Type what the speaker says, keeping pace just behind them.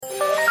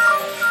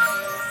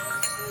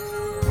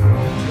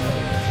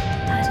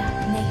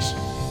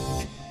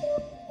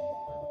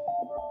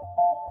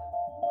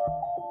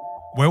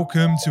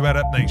Welcome to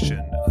Adapt Nation,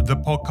 the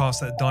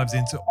podcast that dives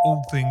into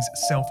all things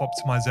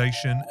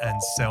self-optimization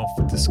and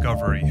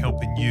self-discovery,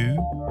 helping you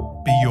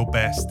be your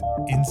best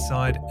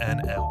inside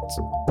and out.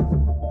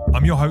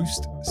 I'm your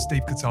host,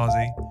 Steve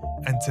Katazi,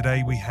 and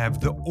today we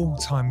have the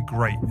all-time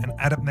great and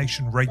Adapt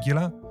Nation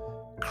regular,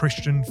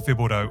 Christian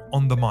Thibodeau,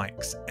 on the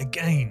mics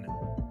again.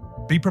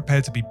 Be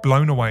prepared to be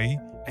blown away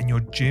and your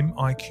gym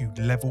IQ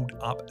leveled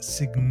up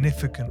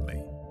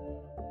significantly.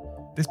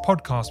 This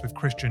podcast with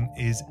Christian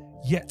is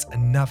yet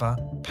another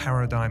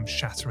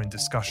paradigm-shattering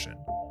discussion.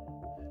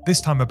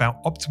 This time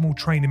about optimal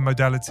training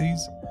modalities,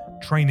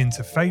 training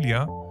to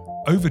failure,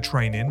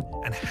 overtraining,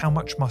 and how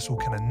much muscle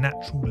can a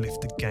natural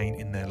lifter gain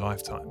in their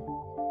lifetime.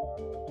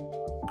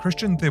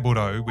 Christian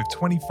Thibodeau, with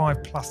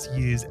 25 plus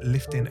years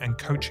lifting and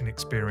coaching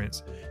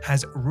experience,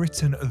 has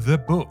written the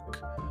book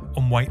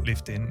on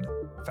weightlifting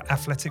for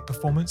athletic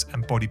performance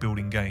and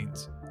bodybuilding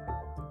gains.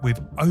 With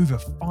over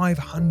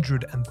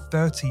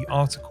 530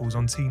 articles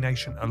on T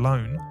Nation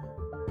alone,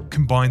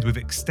 combined with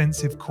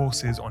extensive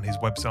courses on his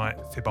website,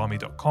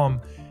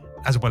 thibarmy.com,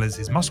 as well as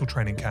his muscle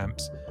training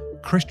camps,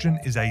 Christian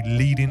is a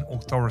leading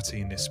authority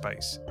in this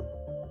space.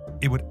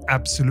 It would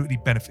absolutely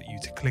benefit you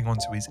to cling on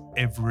to his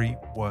every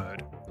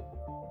word.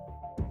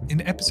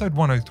 In episode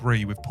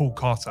 103 with Paul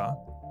Carter,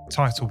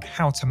 titled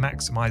How to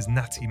Maximize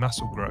Natty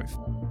Muscle Growth,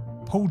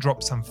 Paul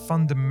dropped some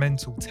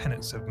fundamental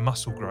tenets of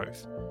muscle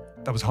growth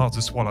that was hard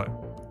to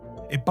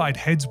swallow. It butted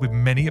heads with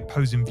many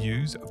opposing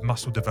views of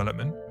muscle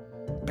development,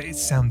 but it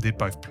sounded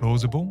both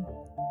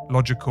plausible,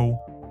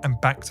 logical, and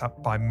backed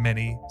up by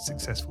many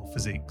successful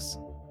physiques.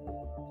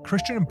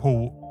 Christian and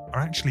Paul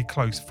are actually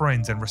close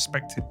friends and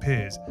respected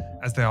peers,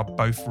 as they are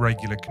both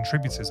regular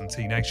contributors on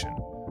T Nation.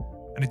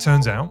 And it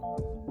turns out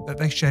that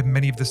they share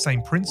many of the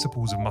same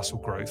principles of muscle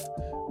growth,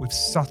 with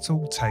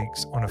subtle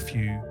takes on a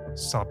few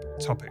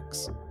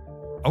sub-topics.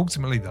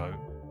 Ultimately, though,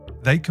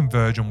 they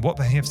converge on what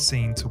they have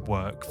seen to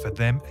work for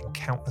them and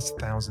countless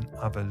thousand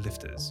other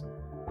lifters.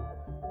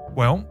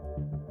 Well,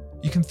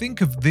 you can think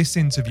of this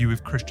interview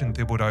with Christian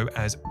Thibodeau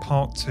as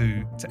part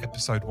 2 to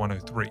episode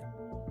 103.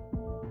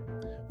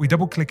 We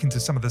double-click into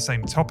some of the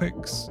same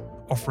topics,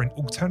 offering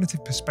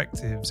alternative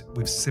perspectives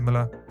with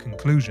similar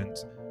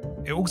conclusions.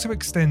 It also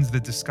extends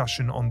the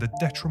discussion on the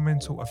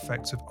detrimental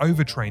effects of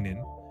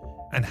overtraining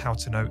and how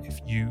to know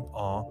if you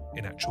are,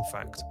 in actual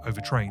fact,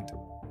 overtrained.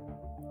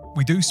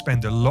 We do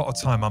spend a lot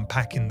of time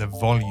unpacking the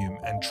volume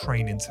and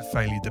training to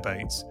failure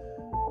debates,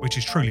 which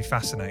is truly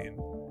fascinating.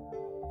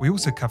 We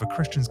also cover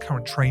Christian's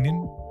current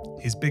training,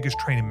 his biggest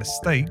training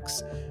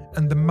mistakes,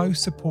 and the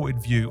most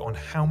supported view on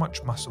how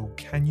much muscle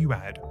can you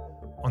add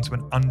onto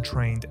an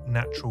untrained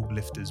natural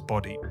lifter's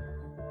body.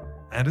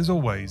 And as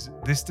always,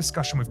 this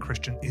discussion with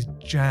Christian is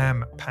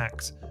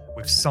jam-packed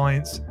with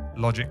science,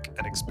 logic,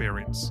 and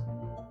experience.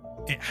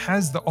 It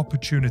has the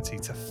opportunity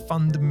to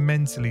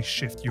fundamentally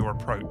shift your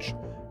approach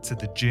to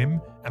the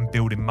gym and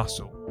building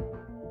muscle.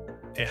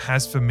 It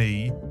has for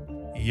me,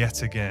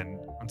 yet again.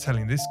 I'm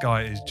telling you, this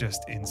guy is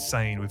just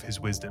insane with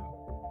his wisdom.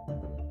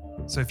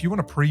 So if you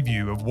want a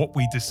preview of what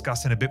we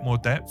discuss in a bit more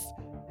depth,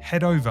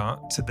 head over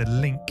to the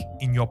link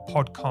in your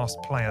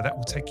podcast player. That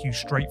will take you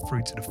straight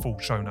through to the full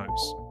show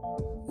notes.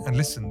 And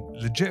listen,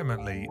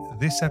 legitimately,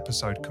 this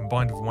episode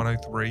combined with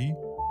 103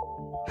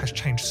 has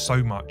changed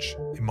so much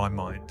in my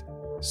mind.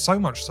 So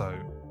much so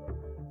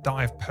that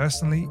I've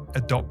personally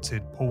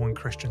adopted Paul and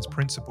Christian's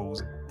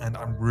principles, and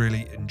I'm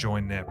really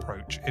enjoying their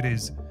approach. It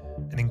is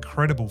an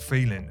incredible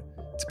feeling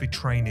to be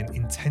training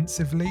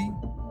intensively,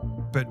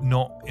 but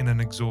not in an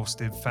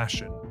exhaustive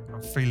fashion.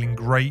 I'm feeling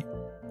great.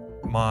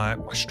 My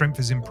strength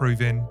is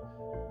improving.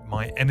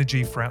 My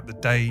energy throughout the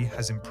day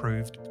has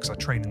improved because I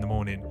train in the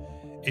morning.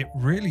 It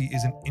really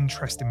is an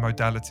interesting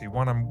modality,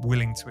 one I'm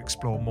willing to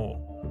explore more.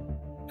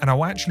 And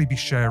I'll actually be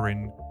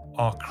sharing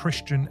our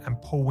Christian and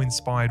Paul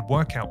inspired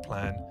workout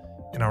plan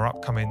in our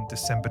upcoming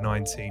December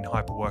 19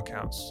 Hyper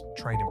Workouts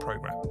training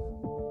program.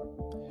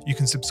 You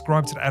can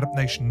subscribe to the Adapt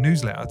Nation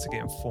newsletter to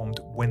get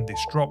informed when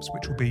this drops,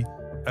 which will be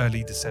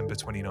early December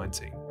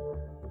 2019.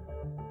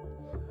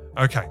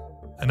 Okay,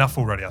 enough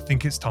already. I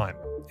think it's time.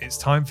 It's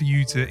time for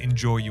you to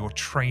enjoy your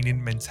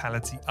training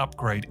mentality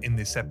upgrade in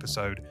this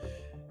episode.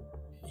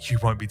 You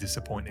won't be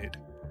disappointed.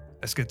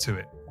 Let's get to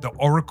it. The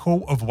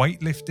Oracle of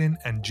Weightlifting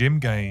and Gym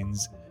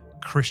Gains,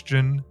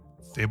 Christian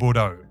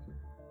Thibodeau.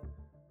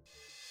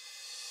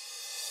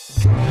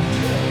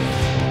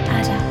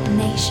 Adapt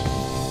Nation.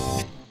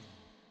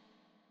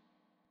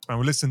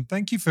 Well, listen,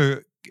 thank you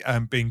for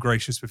being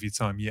gracious with your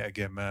time yet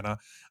again, man.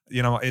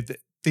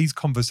 These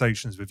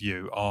conversations with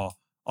you are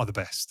the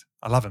best.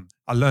 I love them.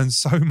 I learn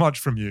so much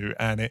from you,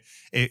 and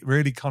it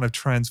really kind of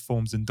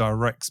transforms and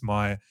directs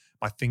my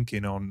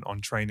thinking on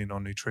training,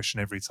 on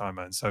nutrition every time,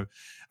 man. So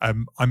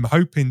I'm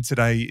hoping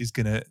today is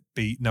going to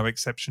be no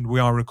exception. We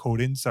are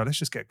recording, so let's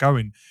just get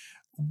going.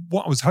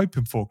 What I was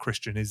hoping for,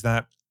 Christian, is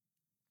that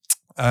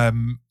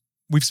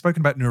we've spoken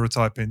about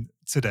neurotyping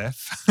to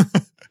death.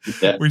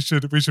 Yeah. We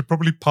should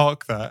probably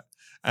park that,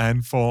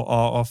 and for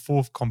our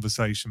fourth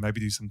conversation,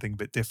 maybe do something a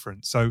bit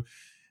different. So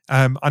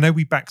I know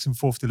we backed and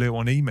forth a little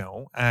on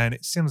email, and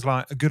it seems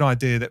like a good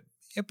idea that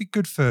it'd be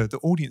good for the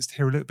audience to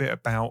hear a little bit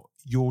about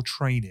your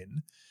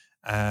training,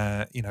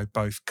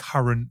 both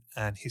current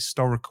and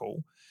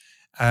historical.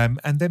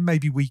 And then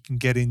maybe we can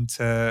get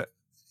into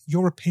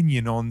your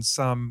opinion on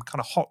some kind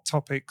of hot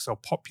topics or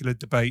popular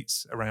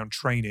debates around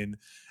training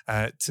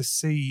to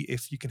see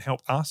if you can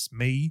help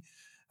me,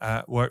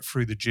 work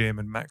through the gym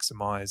and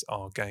maximize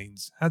our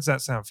gains. How does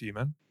that sound for you,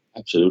 man?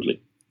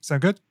 Absolutely.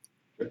 Sound good?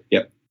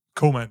 Yep.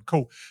 Cool, man.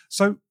 Cool.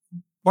 So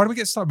why don't we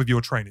get started with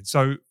your training?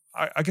 So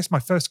I guess my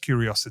first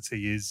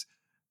curiosity is,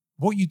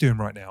 what are you doing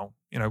right now?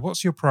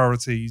 What's your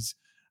priorities?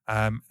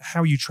 How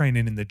are you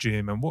training in the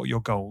gym, and what are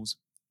your goals?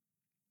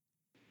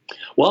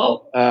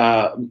 Well,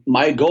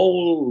 my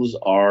goals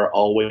are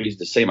always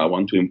the same. I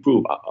want to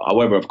improve.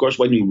 However, of course,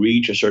 when you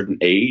reach a certain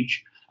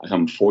age, like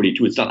I'm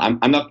 42, it's not.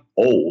 I'm not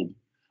old,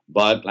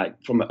 but like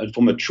from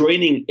a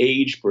training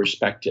age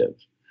perspective,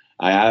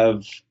 I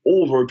have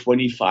over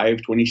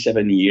 25,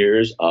 27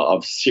 years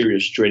of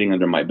serious training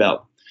under my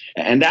belt.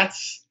 And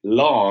that's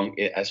long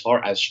as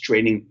far as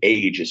training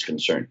age is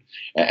concerned.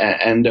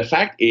 And the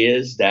fact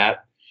is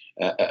that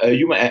I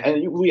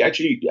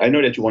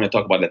know that you want to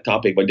talk about that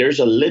topic, but there's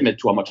a limit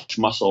to how much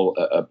muscle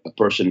a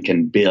person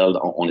can build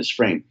on his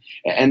frame.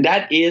 And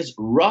that is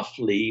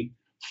roughly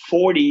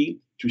 40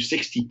 to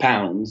 60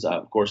 pounds.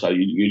 Of course,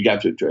 you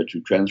have to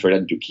transfer that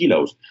into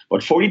kilos,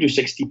 but 40 to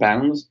 60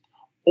 pounds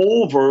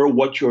over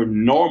what your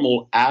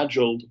normal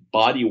adult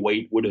body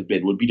weight would have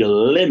been would be the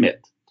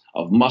limit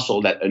of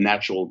muscle that a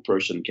natural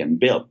person can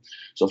build.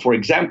 So, for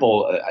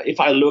example, if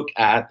I look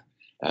at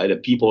the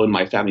people in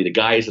my family, the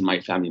guys in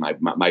my family,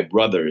 my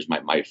brothers,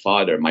 my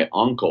father, my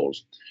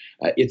uncles,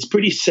 it's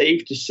pretty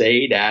safe to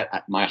say that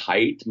at my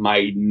height,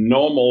 my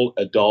normal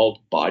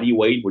adult body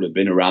weight would have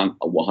been around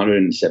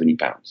 170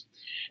 pounds.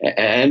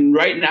 And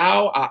right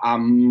now,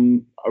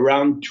 I'm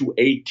around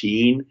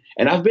 218,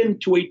 and I've been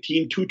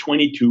 218,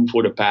 222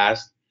 for the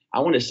past, I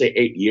want to say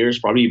 8 years,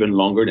 probably even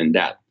longer than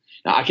that.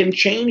 Now, I can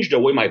change the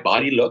way my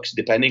body looks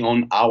depending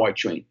on how I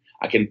train.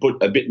 I can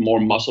put a bit more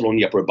muscle on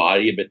the upper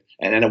body,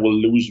 and then I will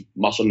lose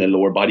muscle in the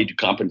lower body to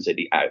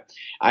compensate.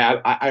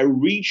 I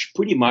reach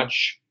pretty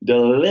much the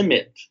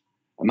limit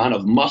amount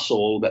of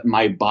muscle that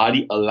my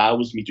body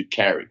allows me to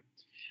carry.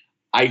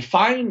 I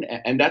find,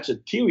 and that's a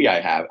theory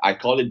I have, I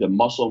call it the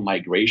muscle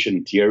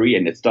migration theory,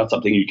 and it's not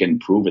something you can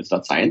prove, it's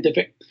not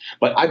scientific,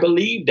 but I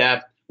believe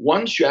that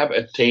once you have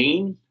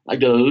attained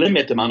like the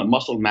limit amount of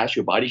muscle mass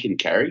your body can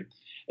carry,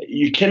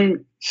 you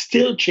can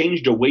still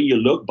change the way you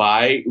look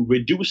by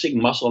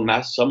reducing muscle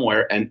mass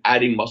somewhere and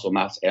adding muscle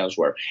mass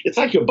elsewhere. It's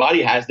like your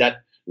body has that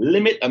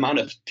limit amount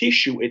of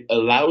tissue it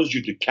allows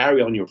you to carry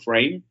on your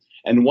frame.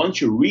 And once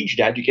you reach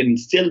that, you can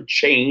still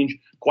change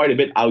quite a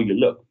bit how you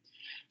look.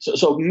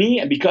 So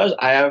me, because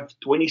I have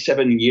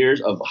 27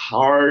 years of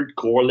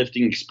hardcore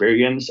lifting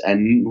experience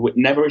and with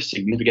never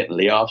significant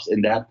layoffs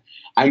in that,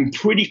 I'm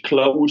pretty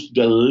close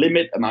to the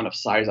limit amount of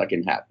size I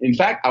can have. In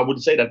fact, I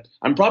would say that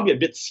I'm probably a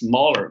bit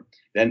smaller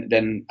than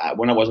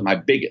when I was at my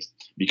biggest,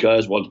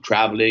 because while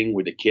traveling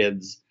with the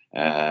kids,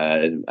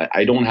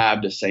 I don't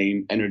have the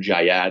same energy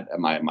I had.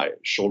 My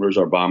shoulders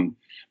are bummed,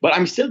 but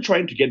I'm still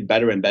trying to get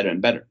better and better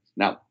and better.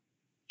 Now,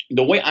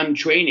 the way I'm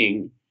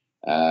training,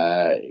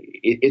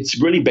 it's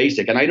really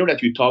basic. And I know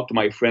that you talked to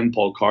my friend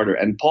Paul Carter,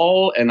 and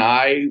Paul and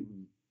I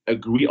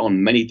agree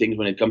on many things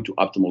when it comes to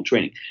optimal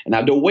training. And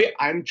now the way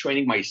I'm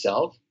training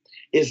myself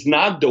is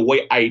not the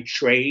way I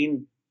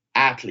train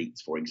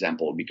athletes, for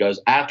example,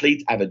 because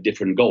athletes have a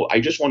different goal.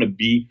 I just want to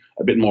be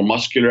a bit more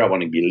muscular. I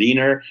want to be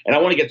leaner, and I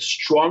want to get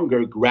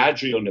stronger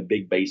gradually on the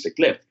big basic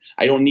lift.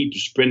 I don't need to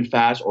sprint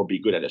fast or be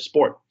good at a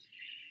sport.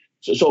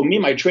 So me,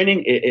 my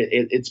training,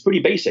 it's pretty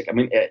basic. I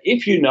mean,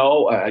 if you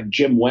know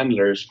Jim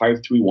Wendler's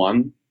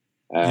 5-3-1,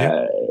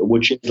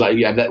 which is like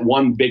you have that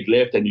one big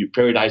lift and you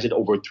periodize it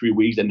over 3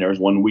 weeks, and there's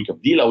 1 week of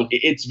deload.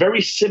 It's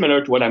very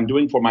similar to what I'm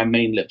doing for my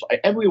main lift. So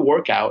every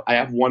workout, I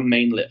have one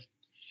main lift.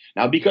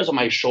 Now, because of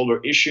my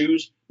shoulder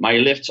issues, my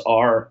lifts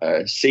are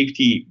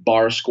safety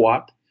bar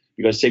squat,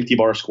 because safety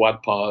bar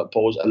squat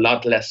pose a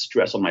lot less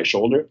stress on my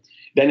shoulder.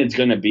 Then it's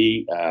going to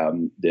be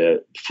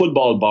the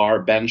football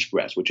bar bench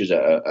press, which is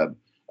a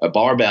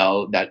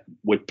barbell that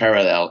with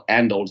parallel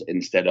handles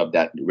instead of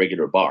that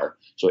regular bar.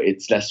 So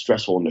it's less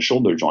stressful on the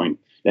shoulder joint.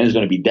 Then it's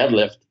going to be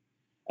deadlift.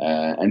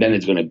 And then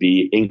it's going to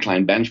be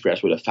incline bench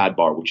press with a fat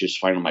bar, which is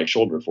fine on my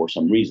shoulder for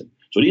some reason.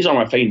 So these are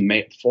my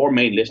four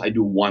main lifts. I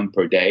do one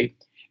per day.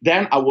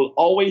 Then I will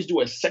always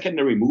do a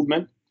secondary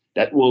movement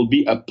that will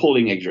be a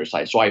pulling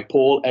exercise. So I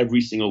pull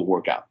every single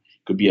workout.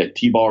 Could be a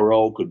T-bar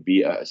row, could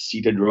be a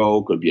seated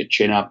row, could be a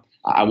chin-up.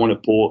 I want to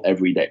pull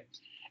every day.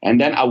 And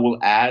then I will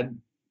add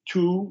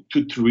 2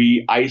 to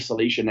 3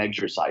 isolation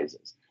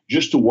exercises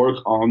just to work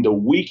on the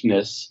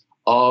weakness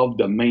of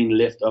the main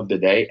lift of the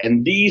day.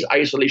 And these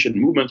isolation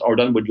movements are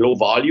done with low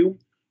volume,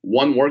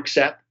 one work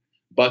set,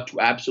 but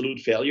to absolute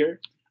failure,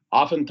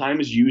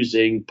 oftentimes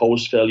using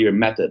post-failure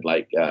method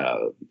like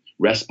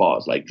rest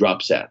pause, like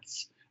drop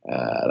sets,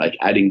 like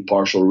adding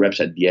partial reps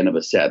at the end of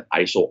a set,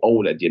 ISO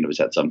hold at the end of a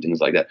set, some things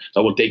like that.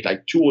 So I will take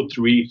like 2 or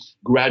 3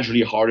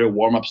 gradually harder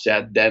warm-up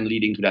set, then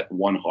leading to that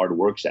one hard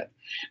work set.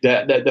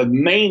 The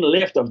main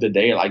lift of the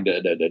day, like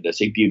the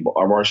safety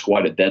bar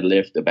squat, the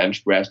deadlift, the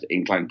bench press, the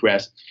incline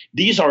press,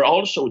 these are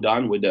also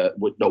done with the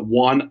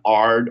one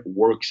hard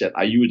work set.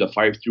 I use the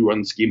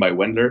 5-3-1 scheme by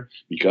Wendler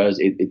because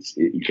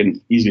you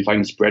can easily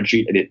find a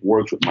spreadsheet and it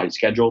works with my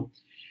schedule.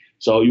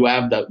 So you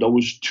have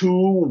those 2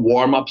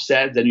 warm-up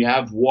sets, then you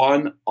have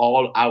one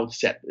all-out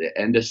set.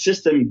 And the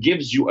system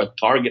gives you a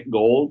target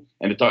goal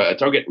and a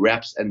target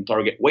reps and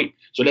target weight.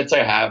 So let's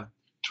say I have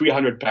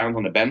 300 pounds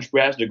on the bench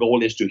press. The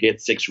goal is to hit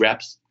 6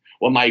 reps.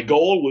 Well, my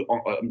goal,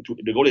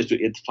 the goal is to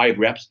hit 5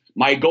 reps.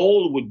 My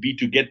goal would be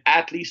to get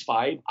at least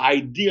 5,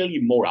 ideally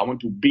more. I want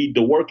to beat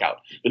the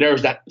workout. But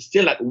there's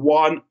still that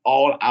one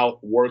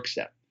all-out work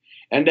set.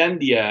 And then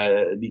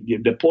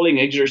the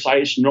pulling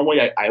exercise, normally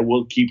I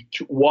will keep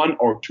 1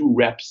 or 2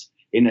 reps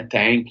in a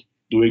tank,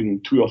 doing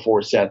 3 or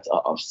 4 sets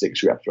of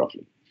 6 reps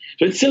roughly.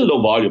 So it's still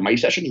low volume. My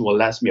sessions will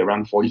last me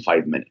around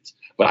 45 minutes.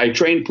 But I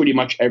train pretty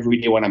much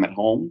every day when I'm at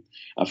home.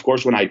 Of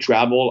course, when I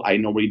travel, I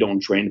normally don't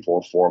train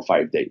for 4 or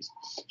 5 days.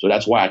 So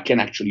that's why I can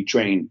actually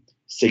train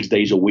 6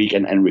 days a week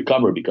and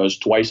recover, because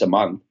twice a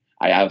month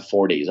I have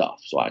 4 days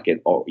off. So I can,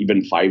 or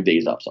even 5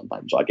 days off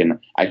sometimes. So I can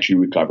actually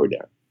recover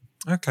there.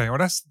 Okay,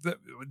 well,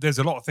 there's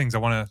a lot of things I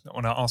want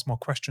to ask more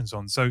questions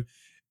on. So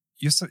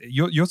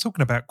you're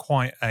talking about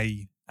quite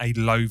a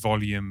low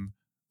volume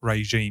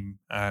regime,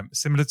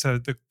 similar to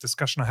the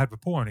discussion I had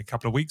with Paul only a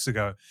couple of weeks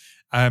ago.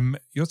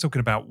 You're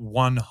talking about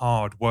one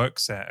hard work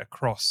set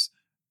across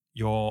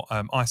your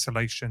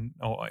isolation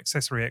or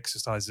accessory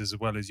exercises as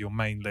well as your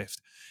main lift.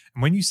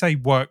 And when you say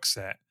work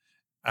set,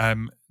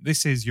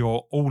 this is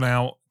your all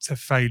out to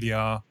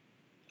failure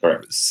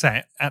Correct.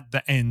 set at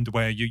the end,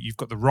 where you've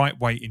got the right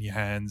weight in your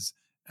hands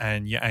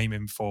and you're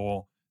aiming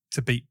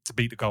to beat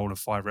the goal of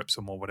 5 reps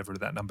or more, whatever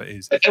that number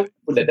is. That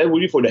would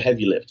be for the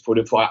heavy lift. For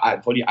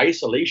the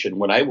isolation,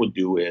 what I would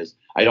do is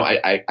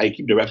I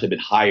keep the reps a bit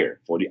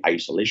higher for the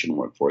isolation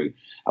work.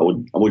 I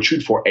would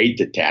shoot for 8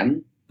 to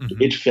 10. Mm-hmm.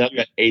 Hit failure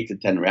at 8 to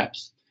 10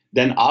 reps.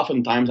 Then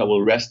oftentimes I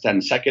will rest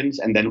 10 seconds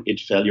and then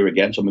hit failure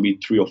again. So maybe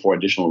 3 or 4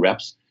 additional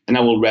reps. And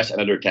I will rest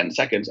another 10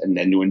 seconds and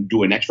then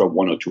do an extra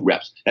 1 or 2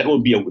 reps. That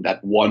will be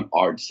that one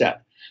hard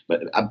set.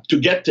 But to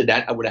get to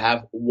that, I would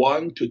have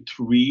 1 to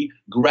 3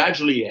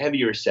 gradually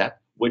heavier set,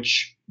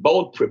 which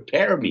both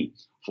prepare me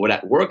for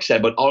that work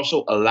set, but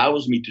also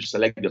allows me to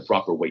select the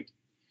proper weight.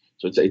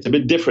 So it's a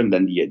bit different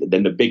than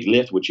the big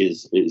lift, which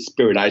is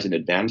periodized in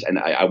advance, and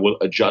I will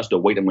adjust the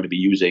weight I'm going to be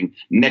using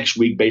next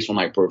week based on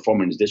my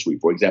performance this week.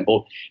 For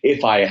example,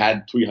 if I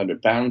had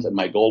 300 pounds and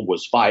my goal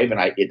was 5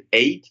 and I hit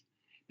 8,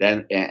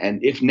 then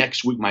and if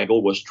next week my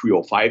goal was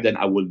 305, then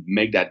I would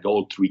make that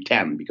goal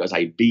 310 because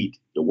I beat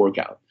the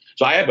workout.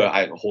 So I have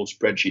a whole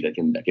spreadsheet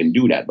that can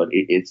do that, but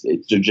it's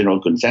the general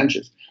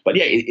consensus. But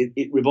yeah,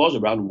 it revolves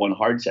around one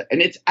hard set,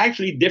 and it's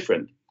actually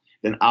different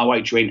than how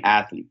I train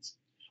athletes.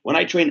 When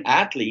I train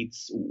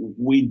athletes,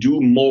 we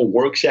do more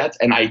work sets,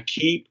 and I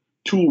keep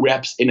 2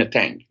 reps in a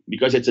tank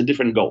because it's a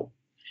different goal.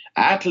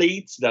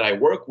 Athletes that I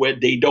work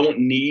with, they don't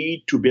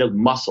need to build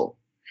muscle.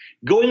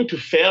 Going to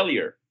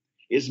failure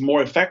is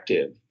more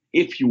effective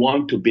if you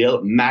want to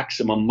build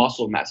maximum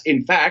muscle mass.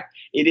 In fact,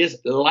 it is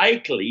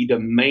likely the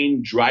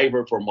main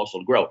driver for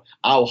muscle growth,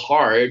 how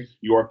hard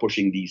you are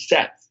pushing these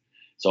sets.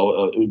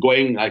 So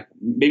going like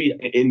maybe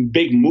in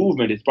big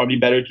movement, it's probably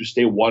better to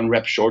stay 1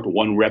 rep short,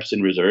 1 reps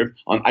in reserve.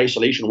 On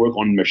isolation work,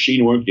 on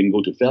machine work, you can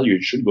go to failure.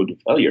 You should go to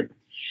failure.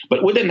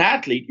 But with an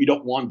athlete, you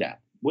don't want that.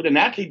 With an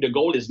athlete, the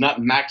goal is not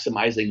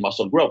maximizing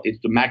muscle growth.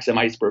 It's to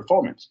maximize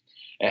performance.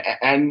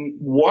 And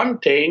one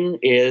thing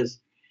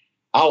is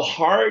how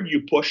hard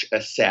you push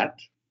a set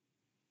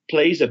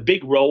plays a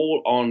big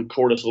role on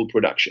cortisol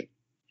production.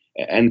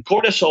 And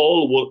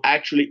cortisol will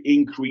actually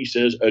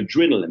increases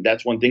adrenaline.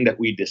 That's one thing that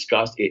we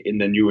discussed in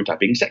the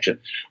neurotyping section.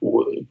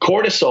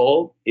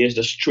 Cortisol is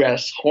the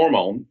stress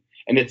hormone,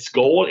 and its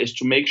goal is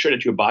to make sure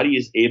that your body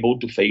is able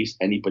to face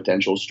any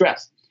potential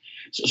stress.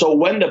 So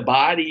when the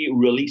body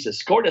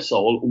releases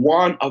cortisol,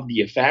 one of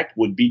the effects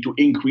would be to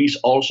increase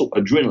also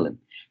adrenaline.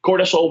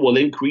 Cortisol will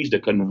increase the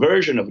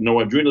conversion of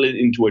noradrenaline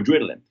into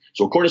adrenaline.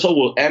 So cortisol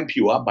will amp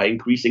you up by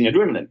increasing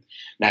adrenaline.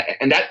 Now,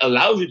 and that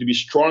allows you to be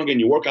strong in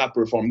your workout,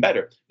 perform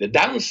better. The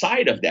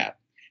downside of that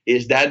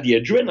is that the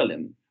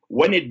adrenaline,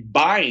 when it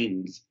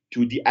binds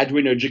to the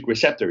adrenergic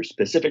receptors,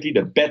 specifically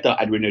the beta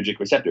adrenergic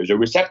receptors, the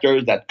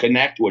receptors that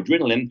connect to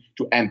adrenaline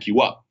to amp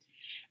you up,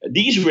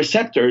 these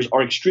receptors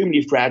are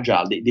extremely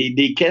fragile.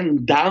 They can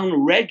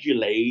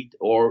downregulate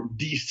or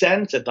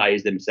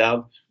desensitize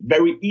themselves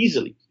very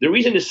easily. The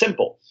reason is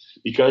simple,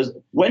 because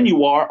when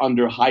you are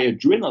under high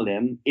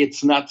adrenaline,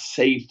 it's not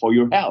safe for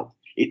your health.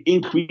 It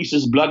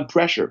increases blood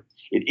pressure.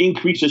 It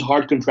increases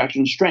heart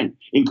contraction strength,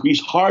 increase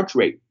heart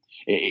rate.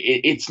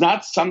 It's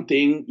not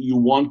something you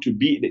want to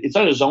be. It's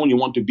not a zone you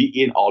want to be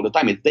in all the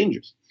time. It's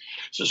dangerous.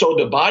 So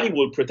the body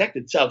will protect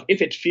itself.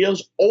 If it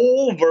feels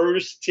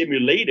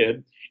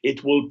overstimulated,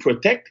 it will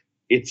protect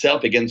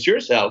itself against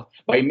yourself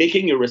by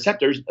making your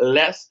receptors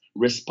less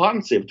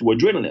responsive to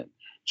adrenaline.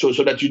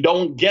 So that you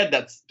don't get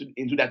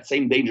into that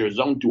same danger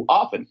zone too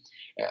often.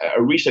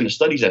 Recent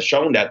studies have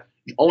shown that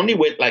only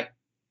with like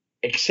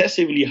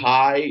excessively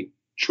high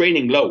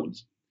training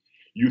loads,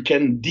 you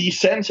can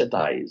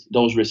desensitize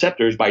those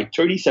receptors by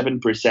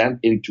 37%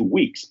 in 2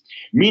 weeks,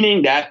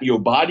 meaning that your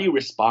body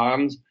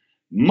responds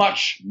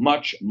much,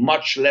 much,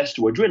 much less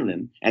to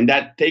adrenaline. And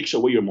that takes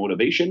away your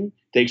motivation,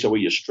 takes away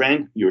your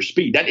strength, your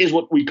speed. That is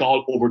what we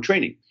call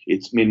overtraining.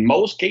 It's in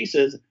most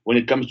cases, when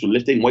it comes to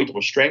lifting weight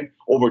or strength,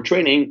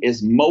 overtraining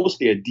is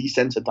mostly a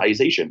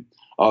desensitization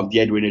of the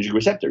adrenergic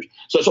receptors.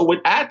 So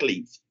with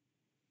athletes,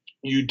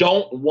 you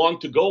don't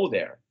want to go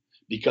there,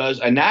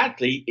 because an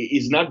athlete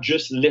is not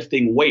just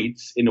lifting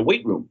weights in a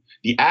weight room.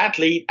 The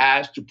athlete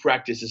has to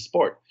practice a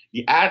sport.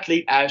 The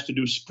athlete has to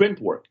do sprint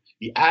work.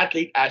 The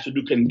athlete has to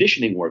do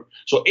conditioning work.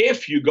 So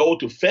if you go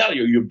to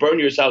failure, you burn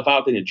yourself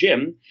out in a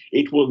gym,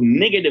 it will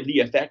negatively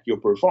affect your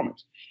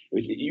performance.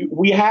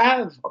 We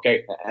have,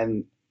 okay,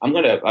 and I'm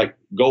going to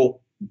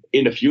go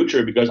in the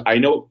future because I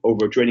know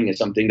overtraining is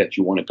something that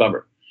you want to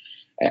cover.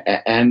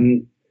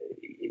 And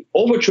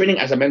overtraining,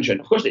 as I mentioned,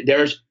 of course,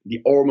 there's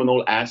the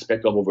hormonal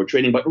aspect of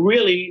overtraining, but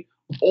really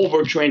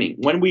overtraining,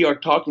 when we are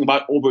talking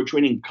about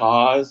overtraining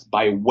caused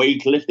by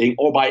weightlifting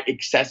or by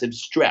excessive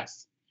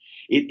stress,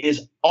 it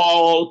is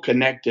all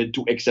connected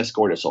to excess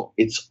cortisol.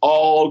 It's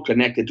all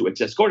connected to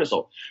excess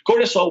cortisol.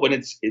 Cortisol, when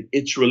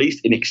it's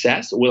released in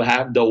excess, will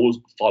have those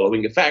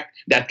following effects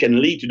that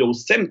can lead to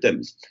those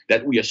symptoms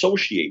that we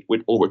associate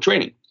with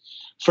overtraining.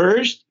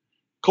 First,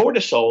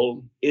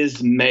 cortisol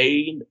is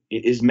made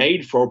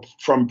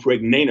from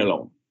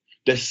pregnenolone,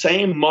 the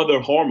same mother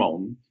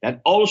hormone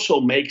that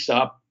also makes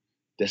up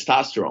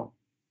testosterone,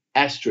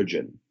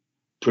 estrogen,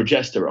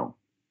 progesterone,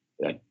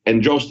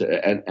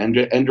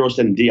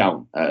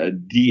 androstenedione,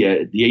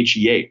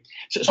 DHEA.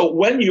 So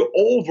when you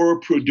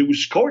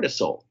overproduce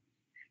cortisol,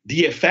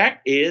 the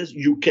effect is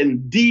you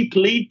can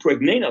deplete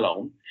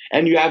pregnenolone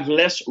and you have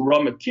less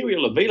raw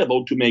material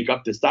available to make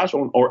up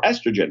testosterone or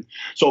estrogen.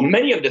 So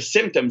many of the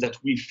symptoms that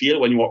we feel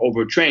when you are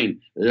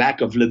overtrained,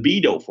 lack of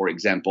libido, for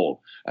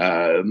example,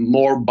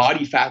 more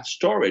body fat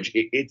storage,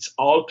 it's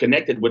all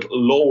connected with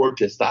lower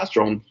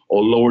testosterone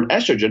or lower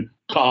estrogen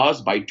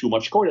caused by too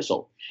much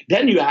cortisol.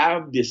 Then you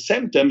have the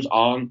symptoms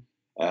on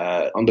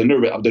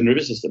the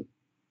nervous system: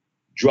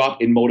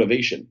 drop in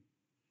motivation,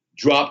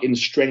 drop in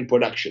strength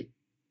production,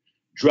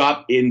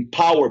 drop in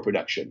power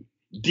production,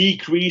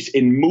 decrease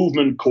in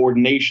movement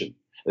coordination,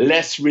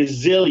 less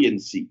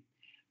resiliency,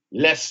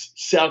 less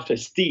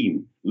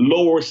self-esteem,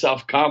 lower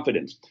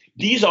self-confidence.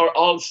 These are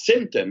all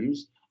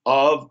symptoms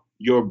of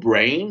your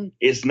brain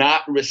is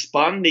not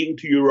responding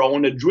to your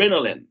own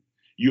adrenaline.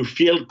 You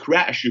feel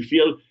crash, you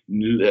feel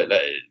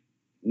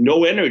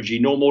no energy,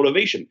 no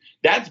motivation.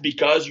 That's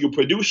because you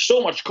produce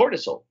so much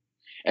cortisol.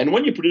 And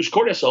when you produce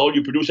cortisol,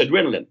 you produce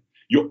adrenaline.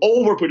 You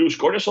overproduce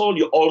cortisol,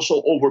 you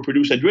also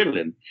overproduce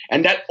adrenaline.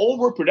 And that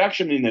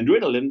overproduction in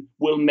adrenaline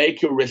will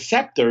make your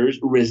receptors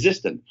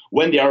resistant.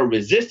 When they are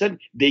resistant,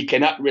 they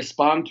cannot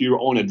respond to your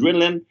own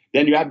adrenaline.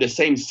 Then you have the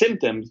same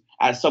symptoms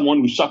as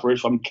someone who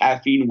suffers from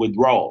caffeine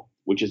withdrawal,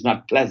 which is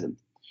not pleasant.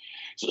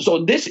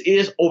 So this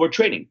is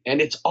overtraining, and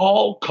it's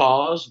all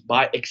caused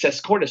by excess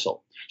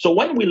cortisol. So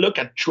when we look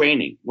at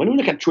training,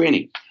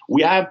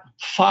 we have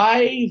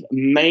 5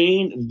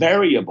 main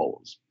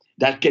variables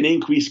that can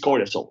increase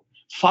cortisol.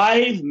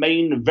 5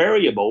 main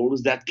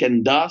variables that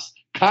can thus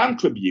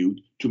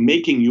contribute to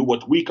making you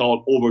what we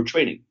call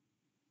overtraining.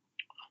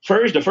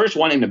 The first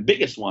one and the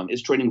biggest one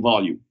is training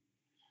volume.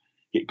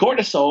 One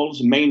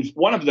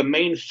of the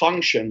main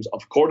functions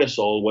of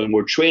cortisol when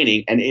we're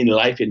training and in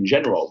life in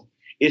general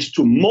is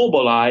to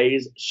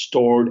mobilize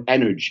stored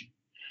energy.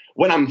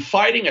 When I'm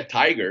fighting a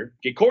tiger,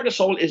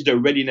 cortisol is the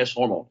readiness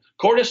hormone.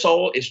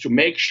 Cortisol is to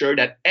make sure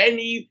that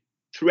any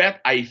threat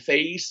I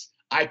face,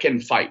 I can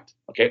fight,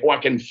 or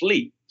I can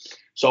flee.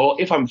 So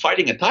if I'm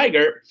fighting a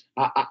tiger,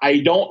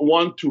 I don't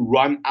want to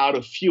run out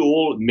of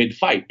fuel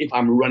mid-fight. If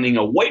I'm running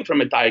away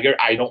from a tiger,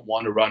 I don't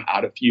want to run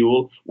out of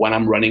fuel when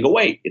I'm running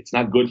away. It's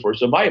not good for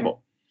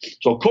survival.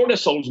 So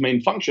cortisol's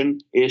main function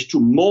is to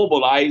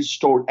mobilize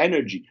stored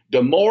energy.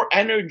 The more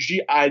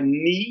energy I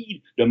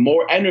need, the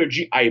more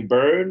energy I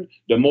burn,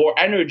 the more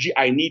energy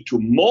I need to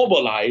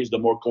mobilize, the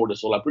more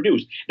cortisol I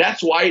produce.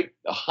 That's why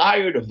the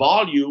higher the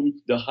volume,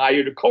 the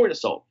higher the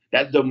cortisol.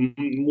 That's the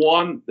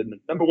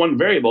number one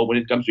variable when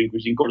it comes to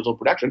increasing cortisol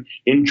production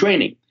in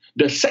training.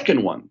 The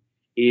second one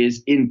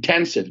is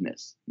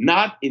intensiveness,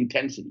 not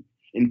intensity.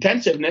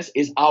 Intensiveness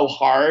is how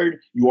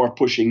hard you are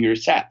pushing your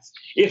sets.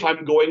 If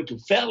I'm going to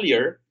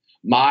failure,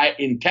 my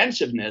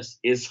intensiveness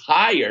is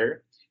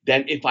higher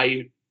than if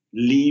I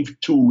leave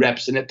 2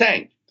 reps in a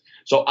tank.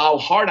 So how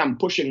hard I'm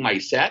pushing my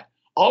set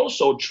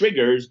also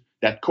triggers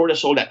that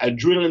cortisol, that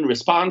adrenaline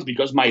response,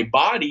 because my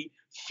body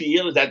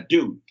feels that,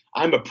 dude,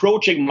 I'm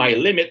approaching my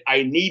limit.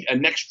 I need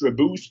an extra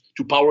boost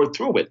to power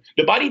through it.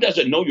 The body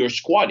doesn't know you're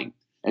squatting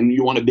and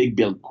you want a big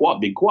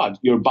quads.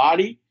 Your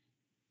body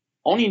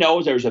only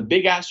knows there's a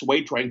big ass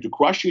weight trying to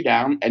crush you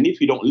down, and if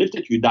you don't lift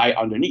it, you die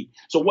underneath.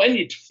 So when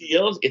it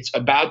feels it's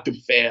about to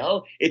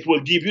fail, it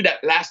will give you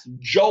that last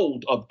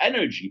jolt of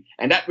energy,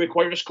 and that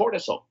requires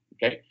cortisol.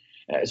 Okay,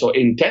 so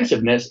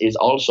intensiveness is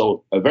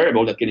also a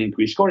variable that can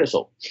increase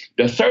cortisol.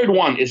 The third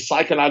one is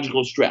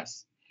psychological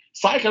stress.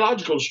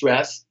 Psychological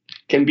stress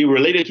can be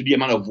related to the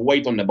amount of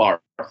weight on the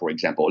bar. For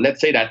example, let's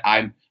say that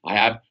I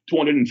have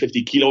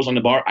 250 kilos on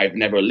the bar. I've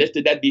never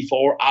lifted that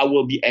before. I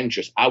will be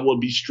anxious. I will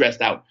be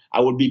stressed out.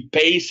 I will be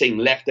pacing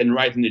left and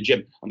right in the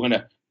gym. I'm going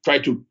to try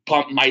to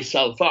pump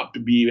myself up to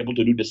be able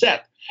to do the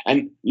set.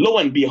 And lo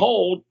and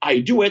behold, I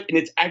do it, and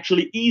it's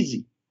actually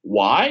easy.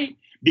 Why?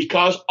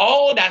 Because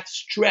all that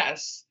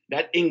stress,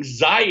 that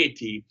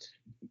anxiety,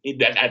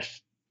 that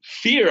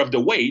fear of the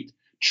weight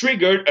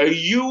triggered a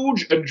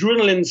huge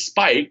adrenaline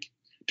spike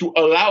to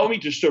allow me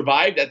to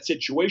survive that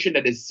situation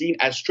that is seen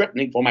as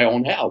threatening for my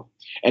own health.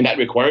 And that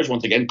requires,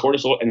 once again,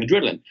 cortisol and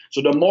adrenaline.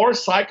 So the more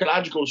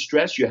psychological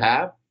stress you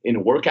have in a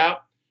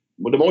workout,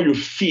 the more you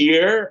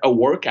fear a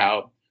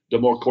workout, the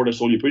more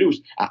cortisol you produce.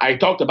 I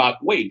talked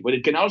about weight, but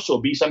it can also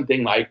be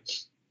something like,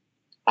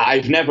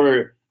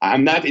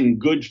 I'm not in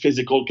good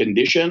physical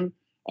condition.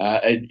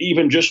 And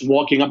even just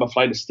walking up a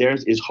flight of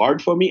stairs is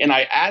hard for me. And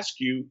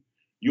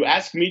you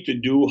ask me to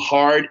do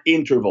hard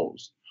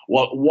intervals.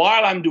 Well,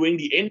 while I'm doing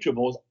the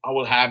intervals, I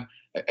will have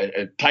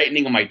a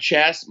tightening of my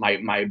chest.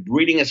 My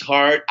breathing is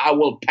hard. I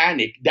will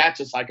panic. That's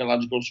a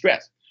psychological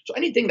stress. So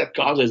anything that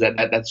causes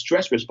that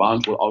stress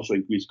response will also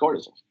increase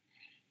cortisol.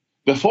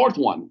 The fourth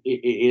one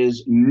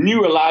is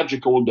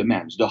neurological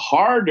demands. The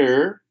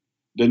harder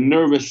the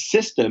nervous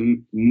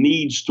system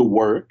needs to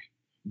work,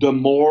 the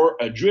more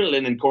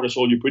adrenaline and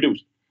cortisol you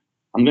produce.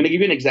 I'm going to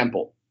give you an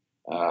example.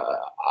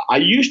 I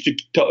used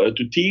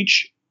to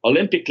teach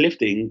Olympic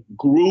lifting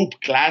group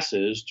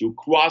classes to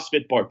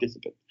CrossFit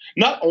participants.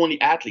 Not only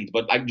athletes,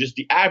 but like just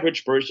the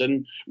average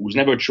person who's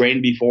never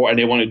trained before and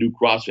they want to do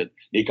CrossFit.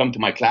 They come to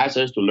my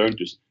classes to learn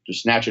to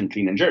snatch and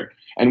clean and jerk.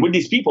 And with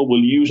these people,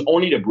 we'll use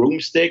only the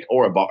broomstick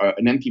or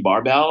an empty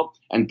barbell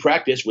and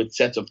practice with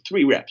sets of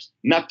 3 reps.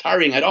 Not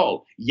tiring at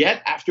all.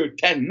 Yet after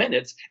 10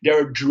 minutes,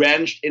 they're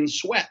drenched in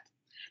sweat.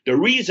 The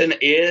reason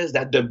is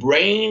that the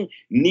brain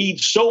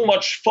needs so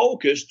much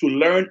focus to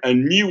learn a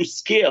new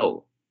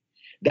skill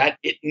that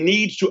it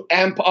needs to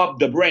amp up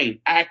the brain,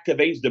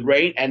 activates the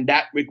brain, and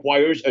that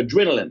requires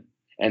adrenaline.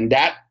 And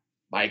that,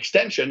 by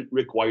extension,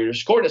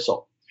 requires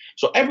cortisol.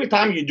 So every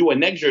time you do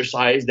an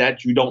exercise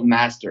that you don't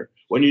master,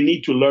 when you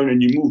need to learn a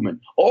new movement,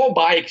 or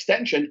by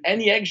extension,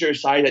 any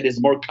exercise that is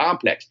more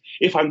complex.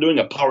 If I'm doing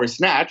a power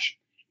snatch,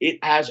 it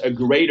has a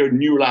greater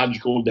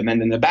neurological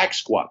demand than the back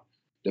squat.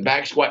 The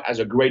back squat has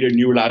a greater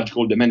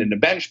neurological demand than the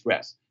bench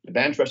press. The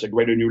bench press has a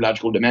greater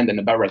neurological demand than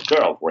the barbell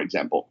curl, for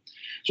example.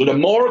 So the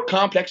more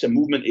complex a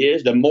movement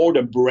is, the more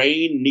the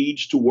brain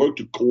needs to work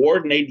to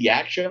coordinate the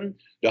action,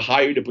 the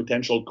higher the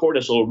potential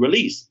cortisol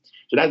release.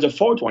 So that's the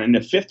fourth one. And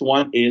the fifth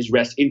one is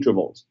rest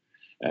intervals.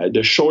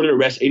 The shorter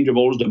rest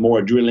intervals, the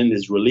more adrenaline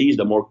is released,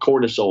 the more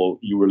cortisol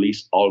you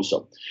release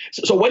also.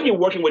 So when you're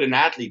working with an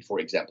athlete, for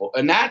example,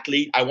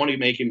 I want to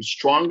make him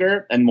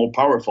stronger and more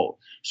powerful.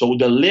 So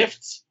the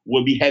lifts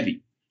will be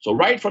heavy. So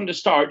right from the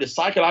start, the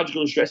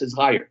psychological stress is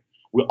higher.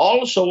 We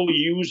also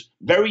use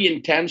very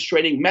intense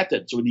training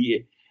methods. So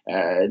the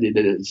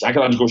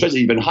psychological stress is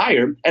even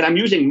higher. And I'm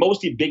using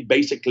mostly big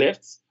basic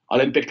lifts,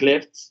 Olympic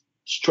lifts,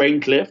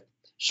 strength lift.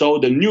 So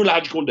the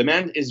neurological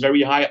demand is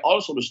very high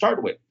also to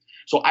start with.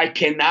 So I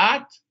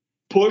cannot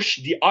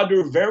push the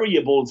other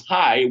variables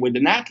high with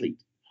an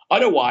athlete.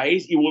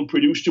 Otherwise, it will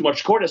produce too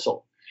much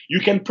cortisol. You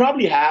can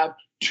probably have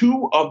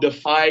 2 of the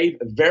 5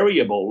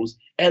 variables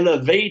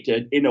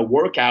elevated in a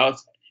workout.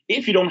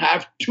 If you don't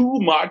have too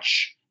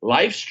much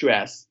life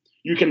stress,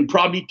 you can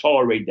probably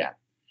tolerate that.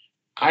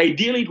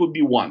 Ideally, it would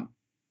be 1.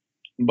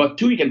 But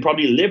 2, you can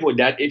probably live with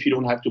that if you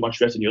don't have too much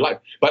stress in your life.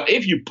 But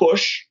if you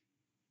push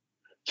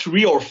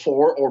 3 or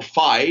 4 or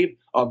 5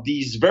 of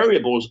these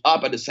variables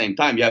up at the same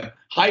time, you have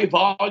high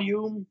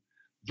volume,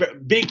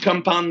 big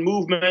compound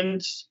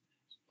movements,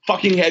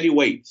 fucking heavy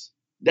weights,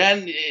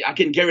 then I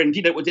can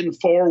guarantee that within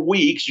 4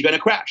 weeks, you're going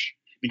to crash.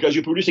 Because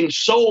you're producing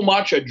so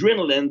much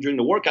adrenaline during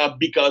the workout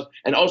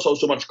and also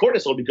so much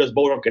cortisol because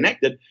both are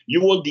connected, you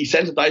will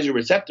desensitize your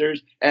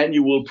receptors and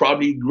you will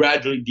probably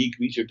gradually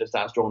decrease your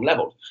testosterone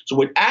levels. So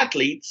with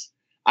athletes,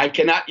 I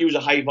cannot use a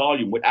high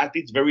volume. With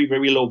athletes, very,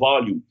 very low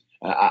volume.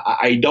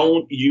 I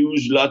don't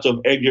use lots of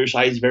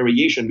exercise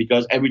variation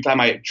because every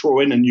time I throw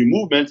in a new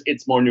movement,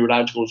 it's more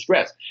neurological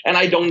stress. And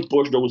I don't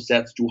push those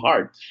sets too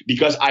hard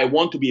because I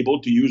want to be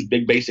able to use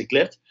big basic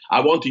lift.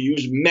 I want to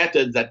use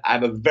methods that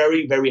have a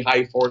very, very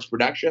high force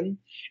production.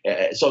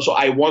 So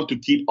I want to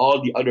keep all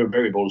the other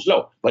variables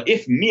low. But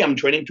if I'm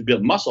training to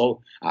build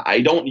muscle, I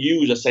don't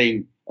use the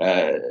same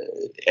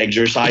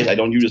exercise. I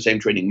don't use the same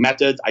training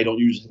methods. I don't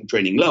use the same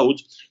training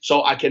loads.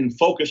 So I can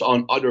focus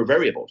on other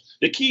variables.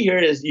 The key here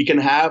is you can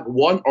have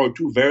 1 or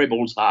 2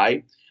 variables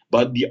high,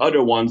 but the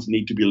other ones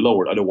need to be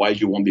lowered. Otherwise,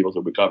 you won't be able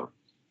to recover.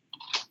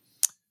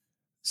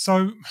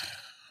 So,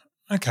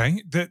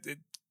 okay,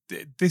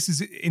 this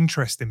is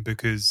interesting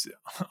because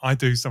I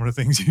do some of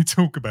the things you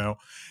talk about.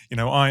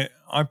 I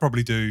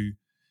probably do,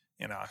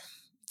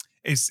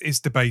 it's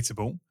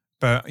debatable,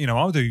 but,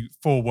 I'll do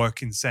 4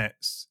 working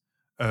sets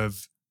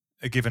of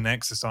a given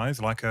exercise,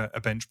 like a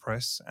bench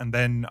press. And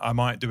then I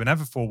might do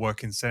another 4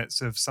 working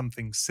sets of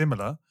something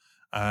similar,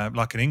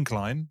 like an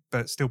incline,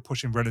 but still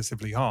pushing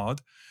relatively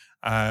hard.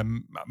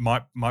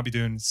 Might be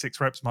doing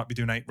 6 reps, might be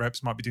doing 8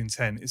 reps, might be doing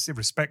 10. It's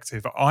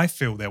irrespective. I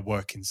feel they're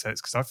working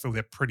sets because I feel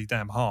they're pretty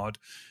damn hard.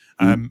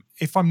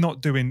 If I'm not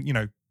doing,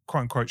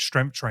 quote unquote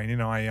strength training,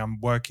 I am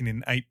working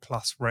in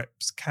 8+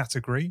 reps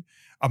category,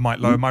 I might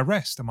lower my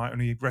rest. I might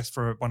only rest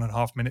for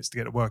 1.5 minutes to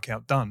get a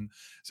workout done.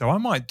 So I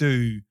might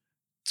do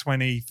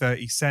 20,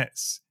 30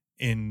 sets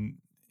in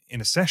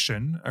a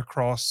session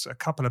across a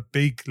couple of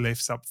big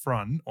lifts up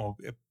front, or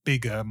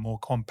bigger, more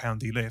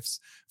compoundy lifts,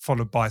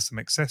 followed by some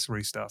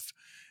accessory stuff.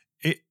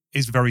 It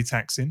is very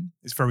taxing.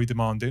 It's very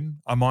demanding.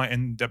 I might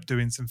end up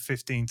doing some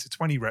 15 to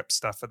 20 rep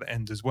stuff at the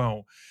end as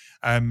well.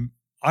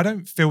 I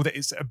don't feel that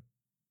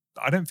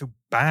I don't feel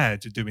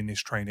bad doing this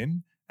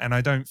training, and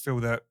I don't feel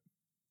that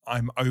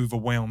I'm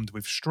overwhelmed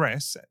with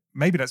stress.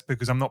 Maybe that's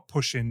because I'm not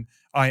pushing.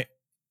 I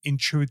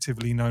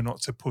intuitively know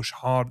not to push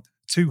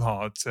too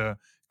hard to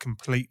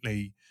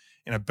completely,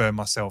 burn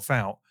myself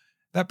out.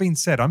 That being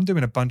said, I'm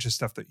doing a bunch of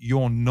stuff that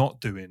you're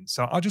not doing.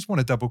 So I just want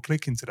to double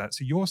click into that.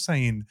 So you're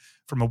saying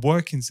from a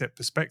working set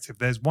perspective,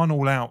 there's one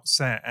all out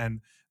set,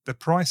 and the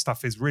price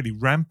stuff is really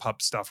ramp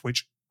up stuff,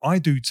 which I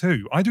do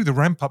too. I do the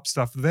ramp up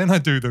stuff, then I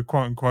do the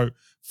quote unquote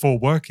 4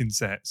 working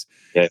sets.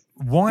 Yeah.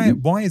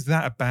 Why is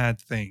that a bad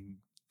thing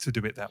to do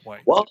it that way?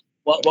 Well,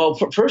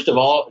 first of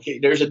all,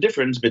 there's a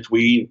difference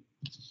between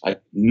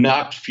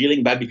not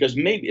feeling bad, because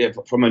maybe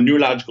from a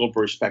neurological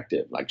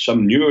perspective, like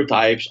some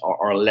neurotypes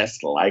are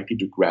less likely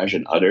to crash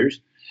than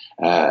others.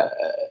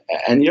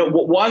 And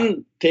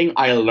one thing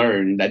I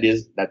learned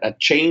that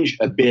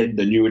changed a bit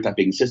the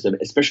neurotyping system,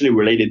 especially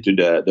related to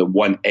the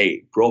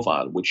 1A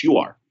profile, which you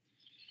are.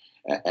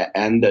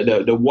 And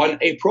the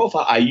 1A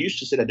profile, I used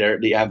to say that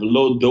they have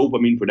low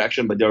dopamine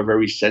production, but they're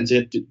very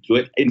sensitive to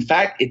it. In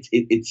fact,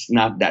 it's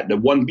not that. The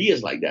 1B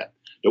is like that.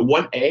 The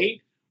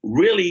 1A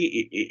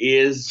really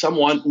is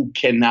someone who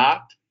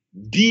cannot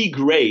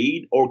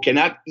degrade or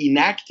cannot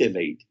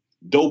inactivate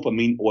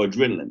dopamine or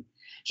adrenaline.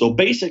 So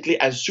basically,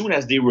 as soon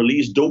as they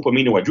release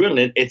dopamine or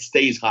adrenaline, it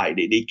stays high.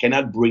 They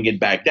cannot bring it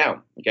back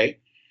down. Okay.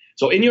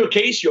 So in your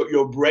case,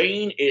 your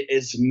brain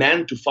is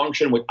meant to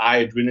function with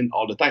high adrenaline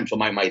all the time. So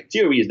my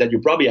theory is that you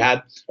probably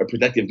had a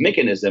protective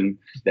mechanism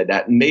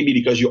that maybe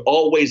because you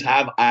always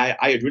have high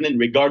adrenaline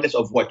regardless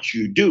of what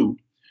you do.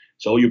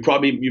 So you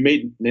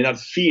may not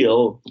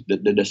feel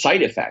the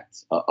side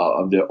effects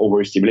of the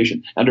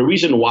overstimulation. And the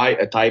reason why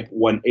a type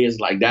 1A is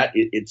like that,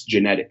 it's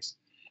genetics.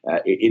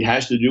 It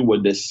has to do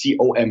with the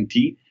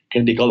COMT,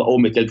 chemical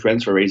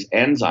O-methyltransferase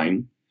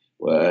enzyme,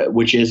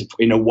 which is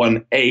in a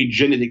 1A,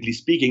 genetically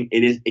speaking,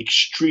 it is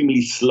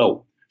extremely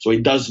slow. So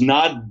it does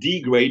not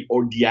degrade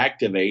or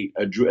deactivate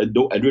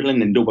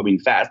adrenaline and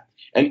dopamine fast.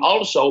 And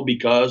also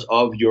because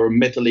of your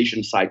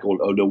methylation cycle,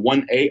 or the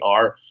 1A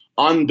are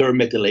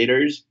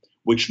under-methylators,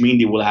 which mean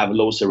they will have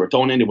low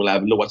serotonin, they will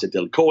have low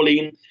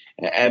acetylcholine,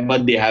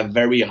 but they have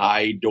very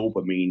high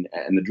dopamine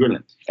and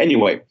adrenaline.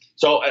 Anyway,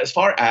 so as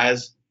far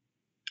as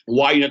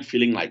why you're not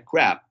feeling like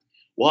crap,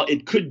 well,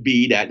 it could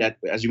be that,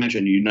 as you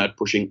mentioned, you're not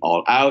pushing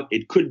all out.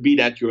 It could be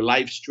that your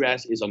life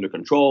stress is under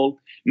control,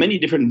 many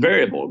different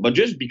variables. But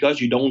just because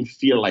you don't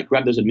feel like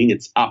crap doesn't mean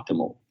it's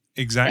optimal.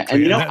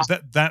 Exactly. And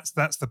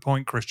that's the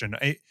point, Christian.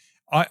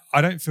 I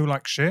don't feel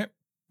like shit,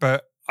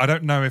 but I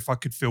don't know if I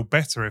could feel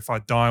better if I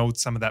dialed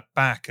some of that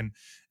back and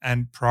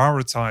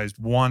prioritized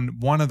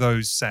one of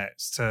those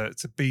sets to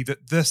be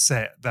the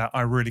set that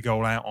I really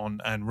go out on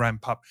and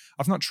ramp up.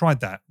 I've not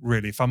tried that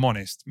really, if I'm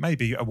honest,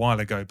 maybe a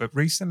while ago, but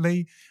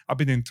recently I've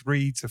been in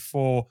 3 to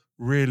 4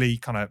 really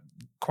kind of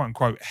quote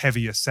unquote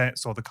heavier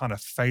sets, or the kind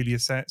of failure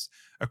sets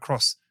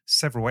across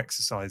several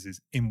exercises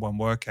in one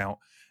workout.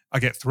 I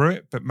get through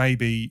it, but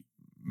maybe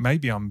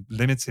I'm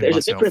limiting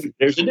myself.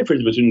 There's a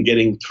difference between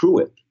getting through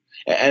it.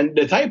 And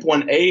the type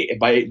 1A,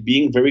 by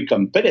being very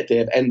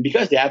competitive, and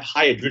because they have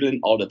high adrenaline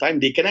all the time,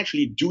 they can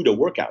actually do the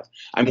workout.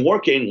 I'm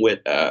working with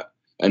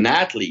an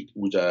athlete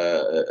who's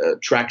a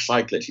track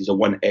cyclist. He's a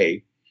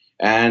 1A.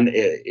 And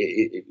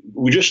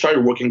we just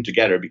started working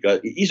together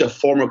because he's a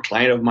former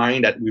client of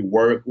mine that we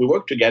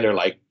worked together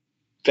like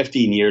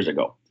 15 years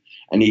ago.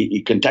 And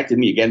he contacted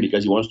me again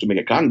because he wants to make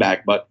a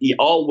comeback, but he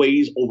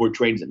always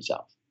overtrains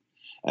himself.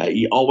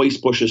 He always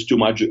pushes too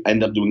much,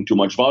 end up doing too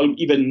much volume,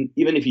 even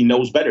if he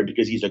knows better,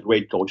 because he's a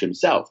great coach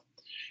himself.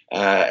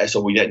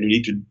 So we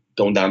need to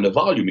tone down the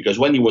volume, because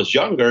when he was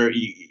younger,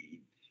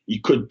 he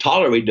could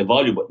tolerate the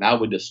volume, but now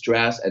with the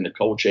stress and the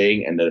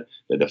coaching and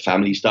the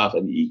family stuff,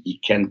 and he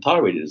can't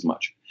tolerate it as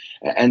much.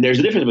 And there's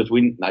a difference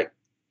between like,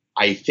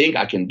 I think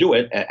I can do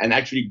it, and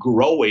actually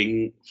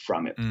growing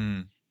from it.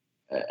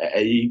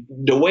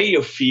 The way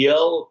you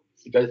feel,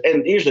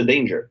 and here's the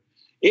danger.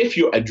 If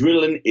your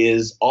adrenaline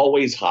is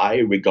always high,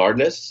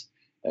 regardless,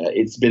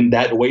 It's been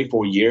that way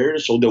for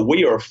years. So the way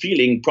you're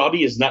feeling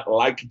probably is not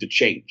likely to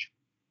change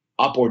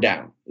up or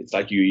down. It's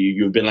like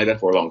you've been like that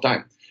for a long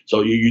time.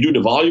 So you do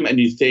the volume and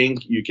you think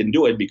you can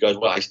do it because,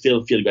 well, I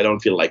still feel, I don't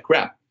feel like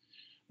crap.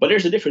 But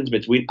there's a difference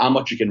between how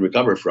much you can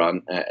recover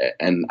from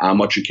and how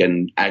much you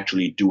can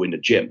actually do in the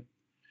gym.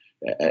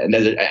 And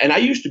I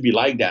used to be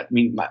like that. I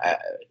mean,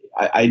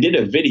 I did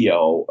a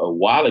video a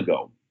while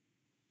ago,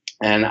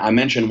 and I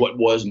mentioned what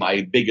was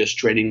my biggest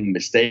training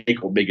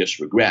mistake or biggest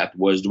regret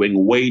was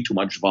doing way too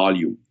much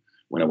volume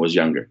when I was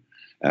younger.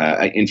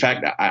 In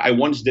fact, I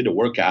once did a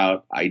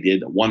workout. I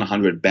did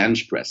 100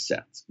 bench press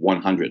sets,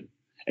 100.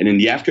 And in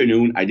the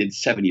afternoon, I did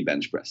 70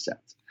 bench press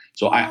sets.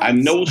 So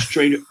I'm no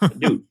stranger.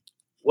 Dude,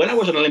 when I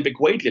was an Olympic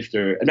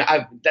weightlifter,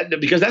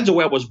 and because that's the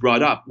way I was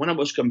brought up. When I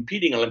was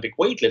competing Olympic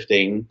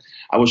weightlifting,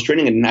 I was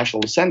training in the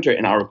National Center,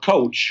 and our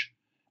coach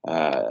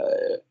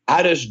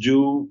had us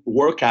do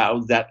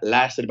workouts that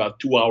lasted about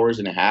 2 hours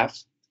and a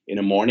half in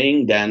the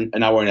morning, then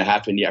an hour and a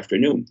half in the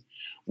afternoon.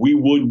 We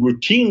would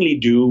routinely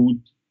do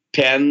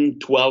 10,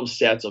 12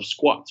 sets of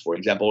squats, for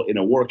example, in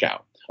a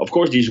workout. Of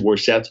course, these were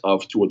sets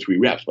of 2 or 3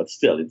 reps, but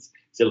still, it's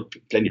still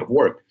plenty of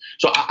work.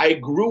 So I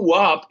grew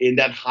up in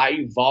that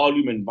high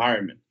volume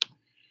environment.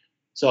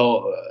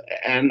 So,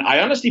 and I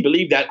honestly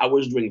believe that I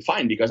was doing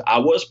fine because I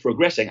was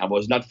progressing. I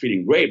was not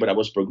feeling great, but I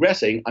was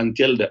progressing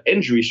until the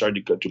injury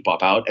started to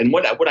pop out. And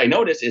what I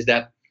noticed is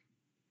that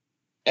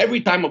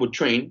every time I would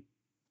train,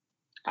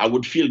 I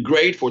would feel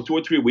great for 2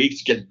 or 3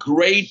 weeks, get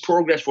great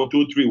progress for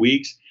 2 or 3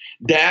 weeks.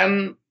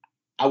 Then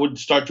I would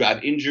start to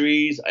have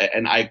injuries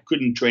and I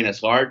couldn't train as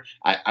hard.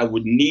 I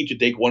would need to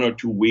take 1 or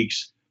 2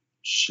 weeks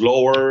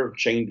slower,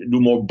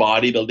 do more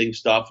bodybuilding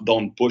stuff,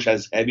 don't push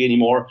as heavy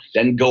anymore,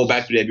 then go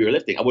back to the heavier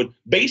lifting. I would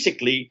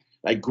basically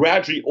like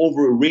gradually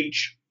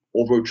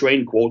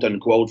overtrain, quote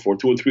unquote, for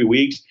 2 or 3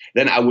 weeks.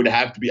 Then I would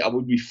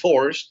be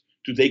forced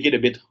to take it a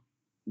bit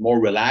more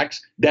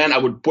relaxed. Then I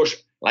would push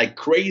like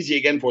crazy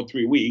again for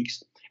 3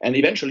 weeks. And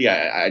eventually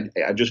I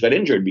just got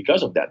injured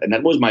because of that. And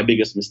that was my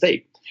biggest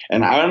mistake.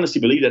 And I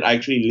honestly believe that I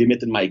actually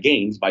limited my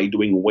gains by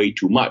doing way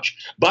too much.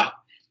 But,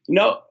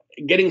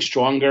 getting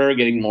stronger,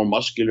 getting more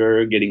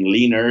muscular, getting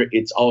leaner,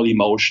 it's all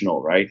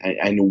emotional, right?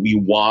 And we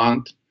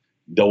want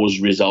those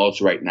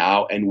results right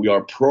now. And we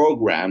are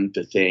programmed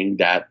to think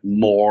that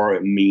more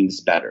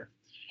means better.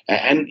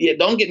 And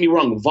don't get me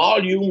wrong,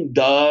 volume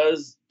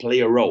does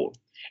play a role.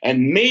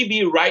 And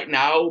maybe right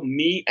now,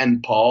 me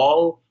and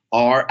Paul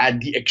are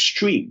at the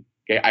extreme.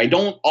 Okay, I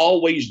don't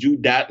always do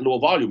that low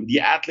volume.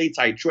 The athletes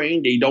I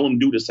train, they don't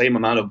do the same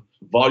amount of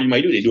volume I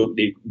do. They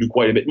do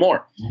quite a bit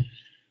more.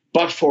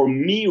 But for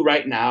me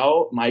right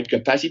now, my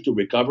capacity to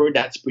recover,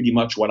 that's pretty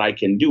much what I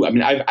can do. I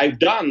mean, I've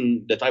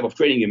done the type of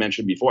training you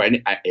mentioned before,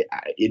 and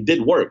it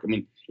did work. I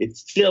mean,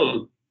 it's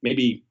still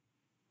maybe,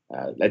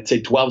 let's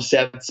say 12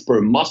 sets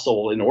per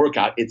muscle in a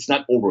workout. It's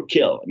not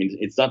overkill. I mean,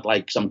 it's not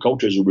like some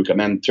coaches who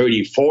recommend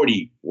 30,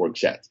 40 work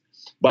sets.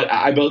 But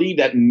I believe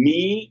that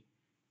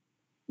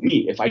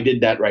if I did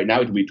that right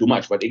now, it would be too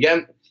much. But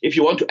again, if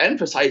you want to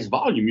emphasize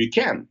volume, you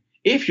can.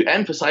 If you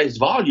emphasize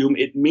volume,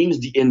 it means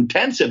the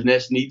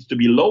intensiveness needs to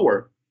be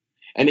lower.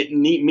 And it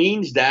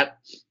means that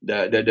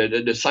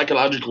the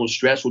psychological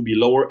stress will be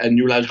lower and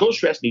neurological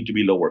stress need to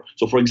be lower.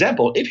 So, for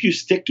example, if you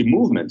stick to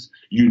movements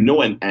you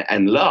know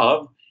and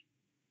love,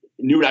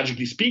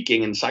 neurologically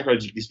speaking and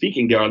psychologically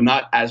speaking, they are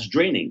not as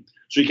draining.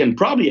 So you can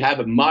probably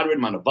have a moderate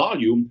amount of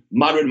volume,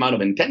 moderate amount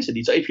of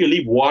intensity. So if you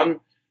leave 1-2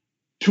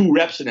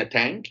 reps in a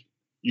tank,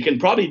 you can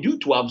probably do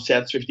 12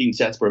 sets, 15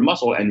 sets per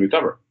muscle and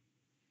recover.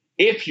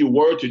 If you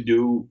were to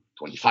do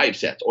 25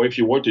 sets, or if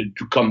you were to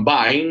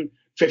combine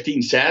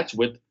 15 sets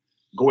with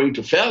going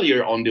to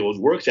failure on those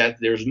work sets,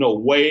 there's no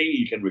way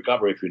you can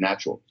recover if you're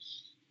natural.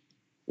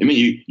 I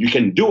mean, you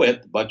can do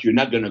it, but you're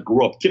not going to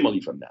grow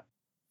optimally from that.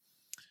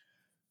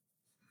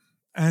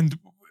 And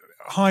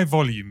high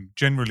volume,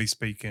 generally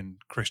speaking,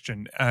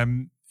 Christian,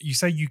 you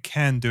say you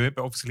can do it,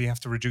 but obviously you have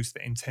to reduce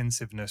the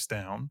intensiveness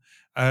down.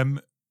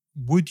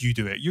 Would you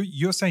do it?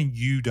 You're saying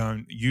you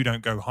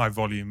don't go high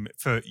volume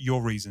for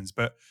your reasons,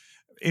 but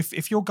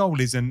if your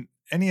goal isn't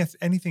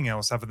anything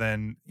else other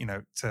than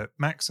to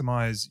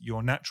maximize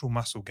your natural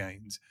muscle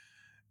gains,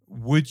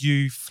 would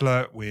you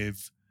flirt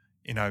with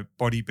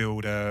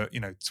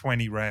bodybuilder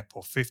 20 rep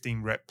or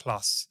 15 rep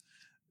plus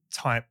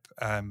type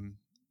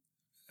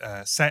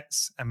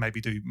sets and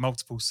maybe do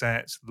multiple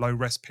sets, low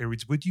rest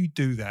periods? Would you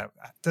do that?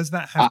 Does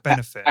that have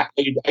benefit?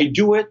 I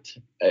do it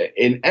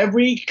in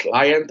every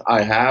client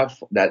I have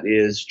that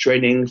is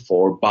training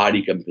for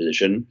body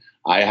composition.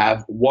 I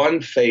have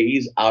 1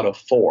 phase out of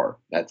 4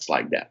 that's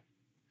like that.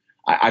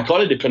 I call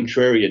it the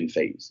contrarian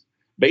phase.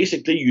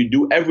 Basically, you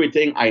do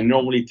everything I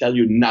normally tell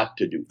you not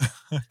to do.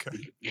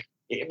 Okay.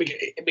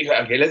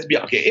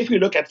 If we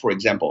look at, for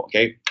example,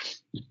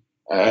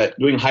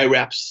 doing high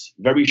reps,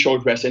 very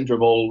short rest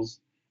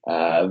intervals,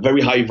 very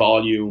high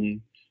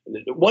volume.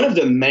 One of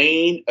the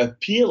main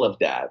appeal of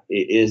that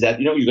is that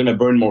you're going to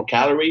burn more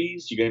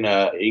calories, you're going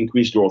to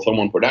increase growth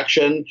hormone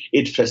production,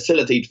 it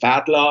facilitates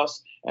fat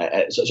loss.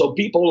 So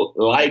people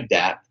like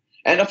that,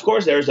 and of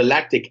course there's a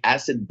lactic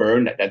acid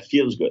burn that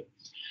feels good.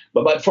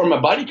 But from a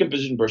body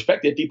composition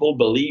perspective, people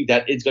believe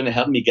that it's going to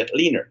help me get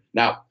leaner.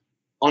 Now,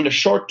 on the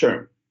short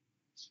term,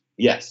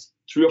 yes,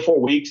 3 or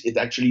 4 weeks, it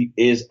actually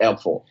is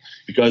helpful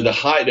because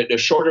the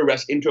shorter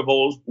rest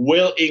intervals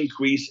will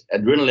increase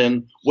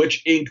adrenaline,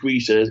 which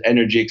increases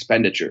energy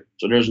expenditure.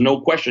 So there's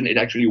no question it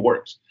actually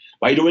works.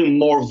 By doing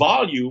more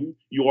volume,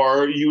 you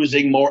are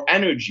using more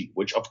energy,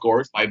 which of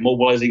course, by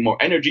mobilizing more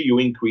energy, you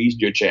increase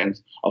your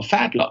chance of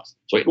fat loss.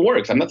 So it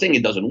works. I'm not saying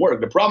it doesn't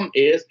work. The problem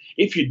is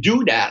if you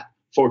do that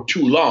for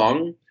too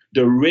long,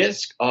 the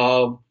risk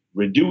of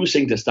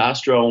reducing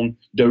testosterone,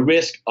 the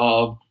risk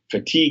of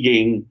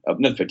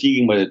not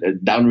fatiguing, but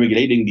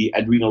downregulating the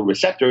adrenal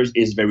receptors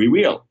is very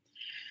real.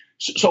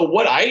 So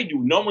what I do,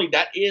 normally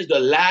that is the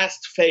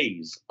last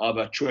phase of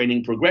a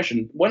training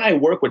progression. When I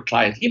work with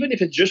clients, even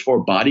if it's just for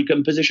body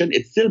composition,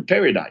 it's still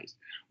periodized.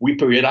 We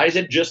periodize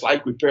it just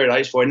like we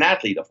periodize for an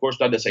athlete. Of course,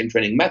 not the same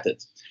training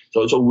methods.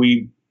 So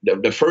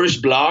the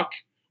first block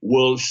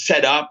will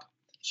set up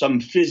some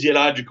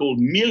physiological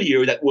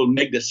milieu that will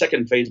make the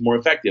second phase more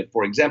effective.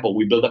 For example,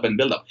 we build up and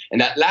build up.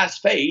 And that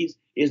last phase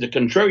is the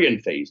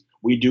contrarian phase.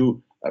 We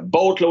do a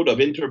boatload of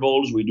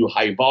intervals. We do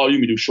high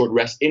volume. We do short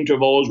rest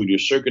intervals. We do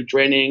circuit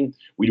training.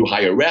 We do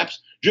higher reps.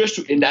 Just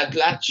in that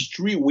last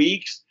 3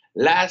 weeks,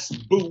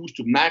 last boost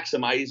to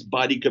maximize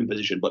body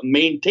composition. But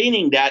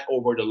maintaining that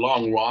over the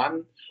long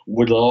run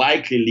would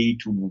likely lead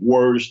to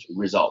worse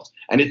results.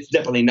 And it's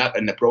definitely not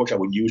an approach I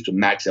would use to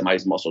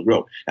maximize muscle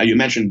growth. Now, you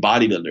mentioned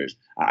bodybuilders.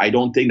 I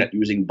don't think that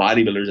using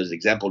bodybuilders as an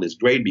example is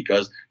great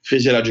because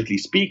physiologically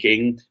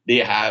speaking, they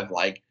have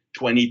like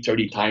 20,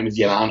 30 times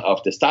the amount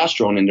of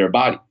testosterone in their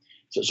body.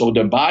 So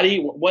the body,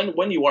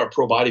 when you are a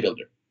pro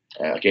bodybuilder,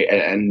 okay,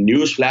 and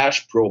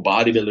newsflash, pro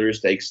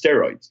bodybuilders take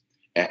steroids.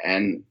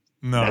 And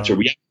that's a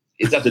reality.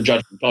 It's not a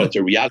judgment call, it's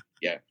a reality,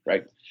 yeah,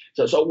 right?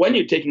 So when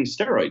you're taking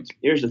steroids,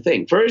 here's the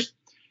thing. First,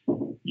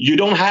 you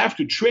don't have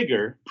to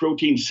trigger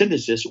protein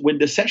synthesis with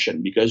the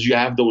session because you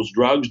have those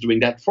drugs doing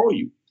that for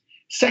you.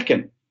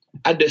 Second,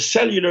 at the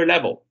cellular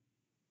level,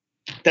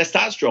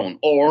 testosterone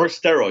or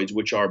steroids,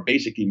 which are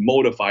basically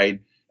modified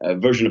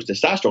version of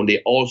testosterone, they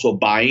also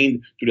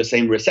bind to the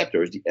same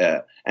receptors,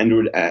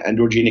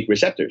 androgenic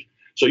receptors.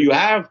 So you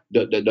have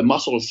the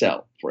muscle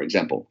cell, for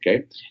example,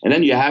 okay? And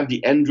then you have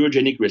the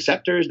androgenic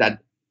receptors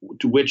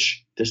to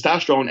which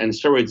testosterone and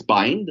steroids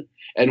bind.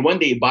 And when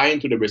they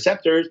bind to the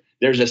receptors,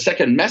 there's a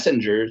second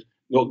messenger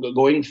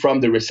going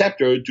from the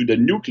receptor to the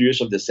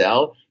nucleus of the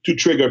cell to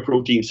trigger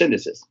protein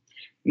synthesis.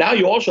 Now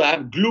you also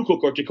have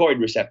glucocorticoid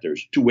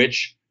receptors to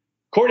which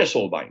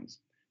cortisol binds.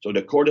 So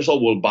the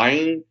cortisol will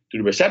bind to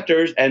the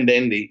receptors, and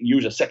then they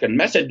use a second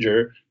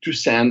messenger to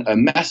send a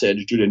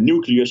message to the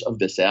nucleus of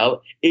the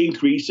cell,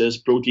 increases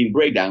protein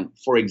breakdown,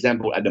 for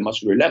example, at the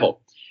muscular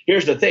level.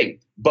 Here's the thing.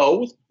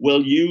 Both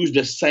will use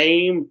the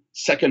same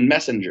second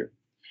messenger.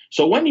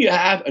 So when you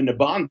have an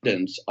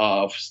abundance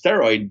of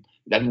steroid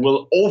that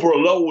will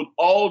overload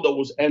all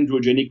those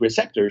androgenic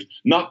receptors,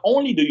 not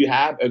only do you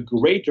have a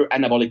greater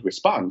anabolic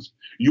response,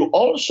 you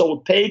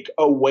also take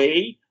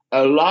away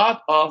a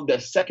lot of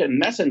the second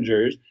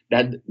messengers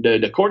that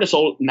the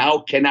cortisol now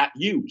cannot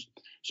use.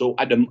 So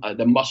at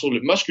the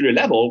muscular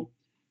level,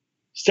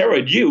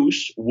 steroid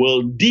use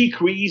will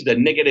decrease the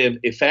negative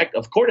effect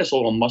of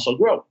cortisol on muscle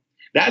growth.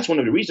 That's one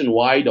of the reasons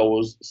why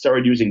those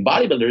steroid-using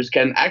bodybuilders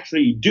can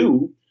actually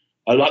do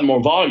a lot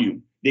more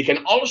volume. They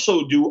can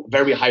also do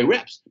very high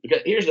reps.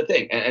 Because here's the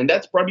thing, and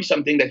that's probably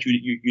something that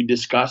you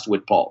discussed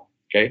with Paul,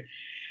 okay?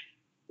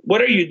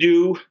 Whether you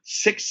do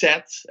 6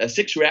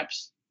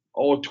 reps,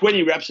 or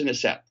 20 reps in a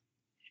set.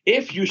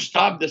 If you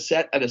stop the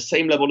set at the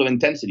same level of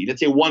intensity, let's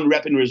say 1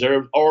 rep in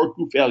reserve or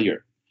 2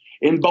 failure,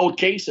 in both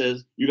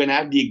cases, you're going to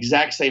have the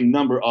exact same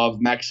number of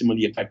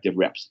maximally effective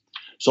reps.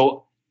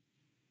 So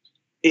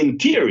in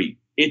theory,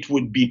 it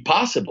would be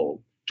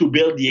possible to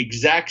build the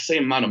exact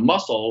same amount of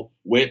muscle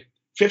with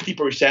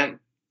 50%,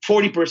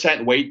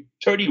 40% weight,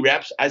 30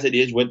 reps as it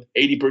is with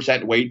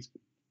 80% weight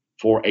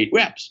for 8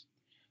 reps.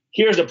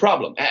 Here's the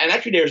problem. And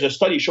actually, there's a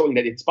study showing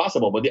that it's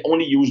possible, but they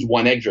only used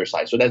 1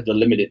 exercise. So that's the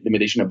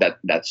limitation of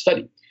that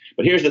study.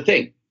 But here's the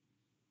thing.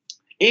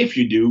 If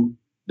you do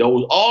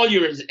all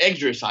your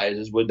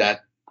exercises with that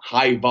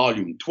high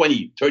volume,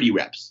 20, 30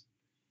 reps,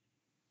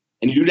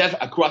 and you do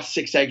that across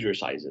 6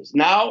 exercises,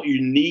 now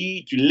you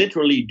need to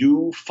literally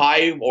do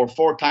 5 or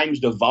 4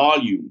 times the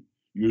volume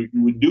you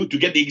would do to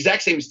get the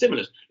exact same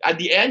stimulus. At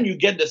the end, you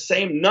get the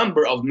same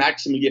number of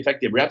maximally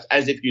effective reps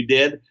as if you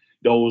did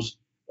those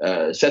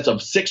sets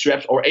of 6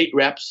 reps or 8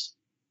 reps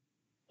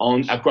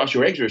across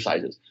your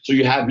exercises. So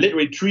you have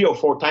literally 3 or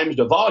 4 times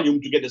the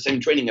volume to get the same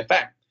training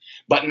effect.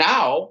 But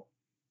now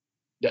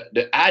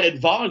the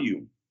added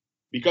volume,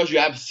 because you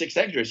have 6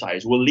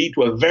 exercises, will lead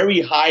to a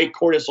very high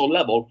cortisol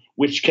level,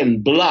 which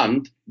can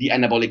blunt the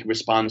anabolic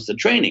response to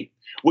training,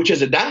 which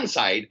is a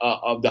downside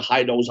of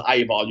those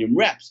high volume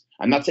reps.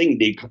 I'm not saying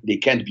they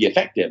can't be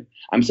effective.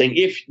 I'm saying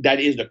if that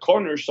is the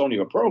cornerstone of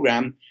your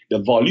program, the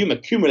volume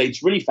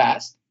accumulates really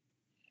fast.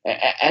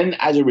 And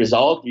as a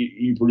result,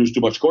 you produce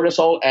too much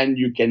cortisol and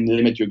you can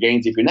limit your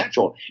gains if you're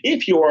natural.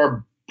 If you are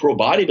a pro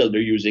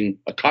bodybuilder using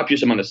a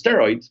copious amount of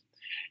steroids,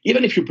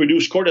 even if you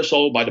produce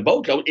cortisol by the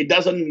boatload, it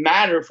doesn't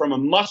matter from a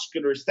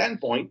muscular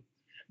standpoint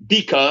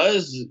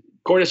because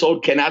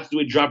cortisol cannot do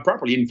its job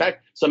properly. In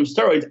fact, some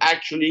steroids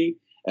actually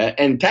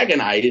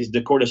antagonize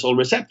the cortisol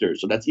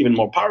receptors. So that's even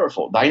more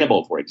powerful.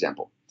 Dynamo, for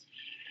example.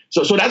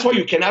 So that's why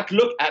you cannot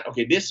look at,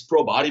 okay, this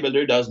pro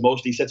bodybuilder does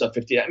mostly sets of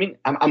 50. I mean,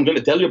 I'm going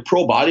to tell you,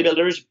 pro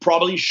bodybuilders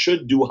probably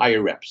should do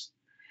higher reps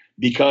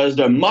because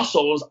the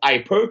muscles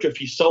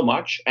hypertrophy so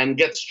much and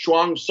get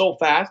strong so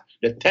fast,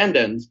 the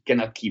tendons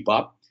cannot keep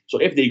up. So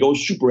if they go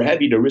super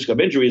heavy, the risk of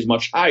injury is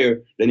much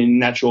higher than in a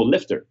natural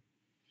lifter.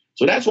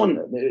 So that's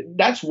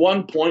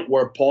one point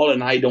where Paul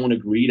and I don't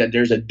agree, that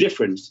there's a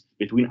difference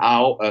between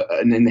how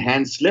an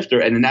enhanced lifter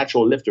and a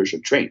natural lifter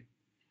should train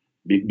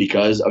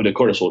because of the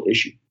cortisol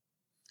issue.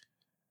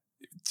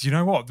 Do you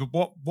know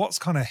what's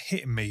kind of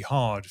hitting me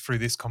hard through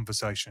this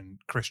conversation,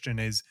 Christian,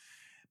 is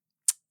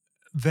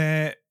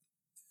there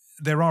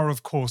are,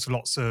 of course,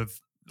 lots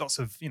of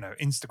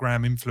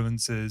Instagram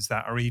influencers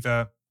that are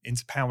either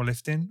into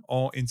powerlifting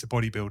or into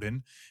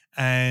bodybuilding,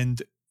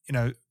 and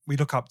we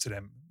look up to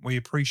them. We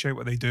appreciate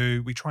what they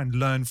do. We try and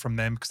learn from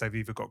them because they've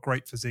either got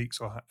great physiques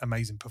or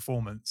amazing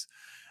performance.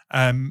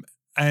 And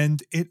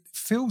it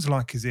feels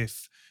like as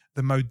if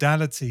the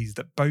modalities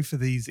that both of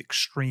these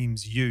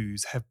extremes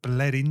use have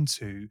bled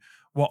into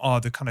what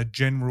are the kind of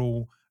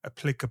general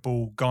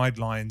applicable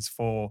guidelines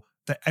for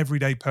the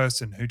everyday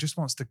person who just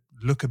wants to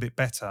look a bit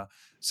better.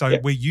 So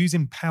we're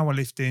using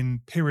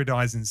powerlifting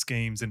periodizing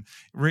schemes and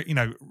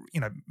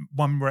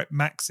 1 rep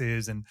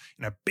maxes and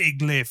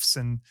big lifts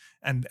and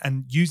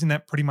using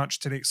that pretty much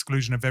to the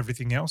exclusion of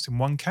everything else in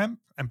one camp,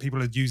 and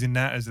people are using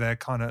that as their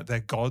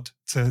god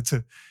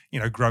to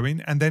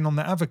growing. And then on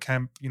the other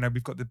camp,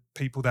 we've got the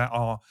people that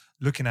are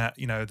looking at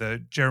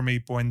the Jeremy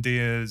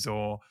Buendias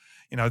or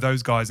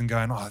those guys and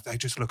going, oh, they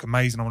just look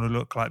amazing, I want to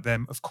look like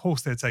them. Of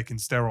course they're taking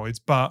steroids,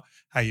 but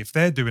hey, if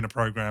they're doing a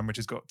program which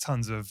has got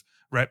tons of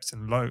reps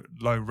and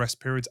low rest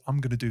periods, I'm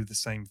going to do the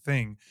same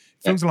thing.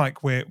 It feels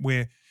like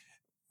we're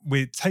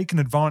taking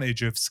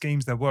advantage of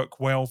schemes that work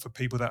well for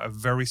people that are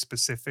very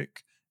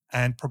specific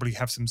and probably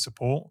have some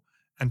support,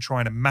 and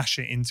trying to mash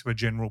it into a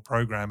general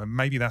program. And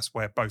maybe that's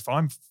where both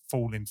I'm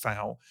falling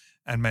foul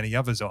and many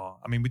others are.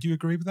 I mean, would you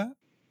agree with that?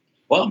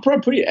 Well,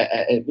 pretty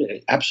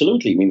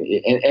absolutely. I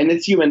mean, and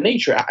it's human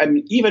nature. I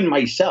mean, even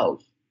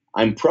myself,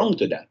 I'm prone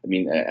to that. I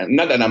mean,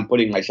 not that I'm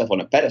putting myself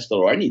on a pedestal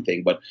or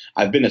anything, but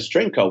I've been a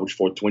strength coach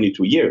for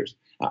 22 years.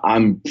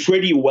 I'm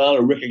pretty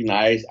well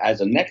recognized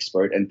as an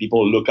expert, and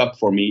people look up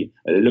to me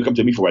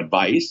for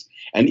advice.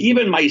 And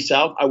even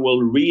myself, I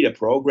will read a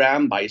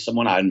program by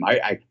someone I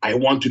admire. I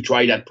want to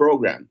try that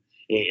program.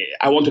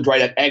 I want to try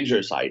that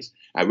exercise.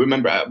 I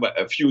remember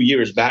a few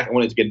years back, I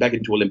wanted to get back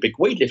into Olympic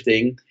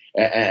weightlifting,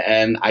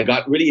 and I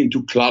got really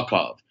into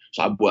Klokov.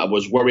 So I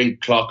was wearing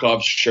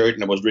Klokov's shirt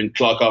and I was doing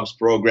Klokov's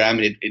program,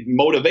 and it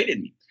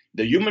motivated me.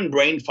 The human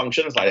brain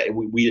functions like that.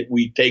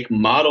 We take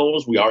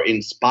models, we are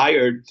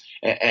inspired,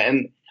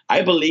 and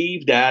I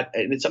believe that,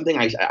 and it's something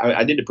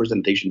I did a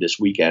presentation this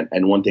weekend,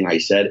 and one thing I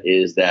said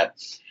is that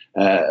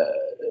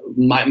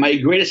my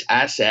greatest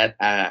asset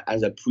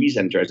as a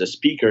presenter, as a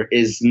speaker,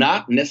 is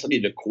not necessarily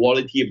the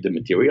quality of the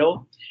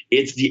material,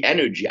 it's the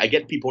energy. I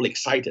get people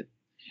excited.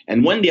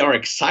 And when they are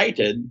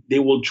excited, they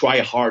will try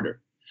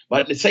harder.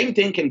 But the same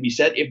thing can be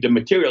said if the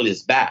material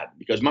is bad,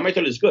 because my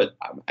material is good.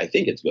 I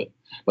think it's good.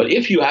 But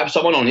if you have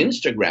someone on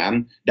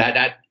Instagram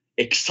that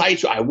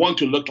excites you, I want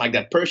to look like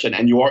that person,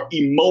 and you are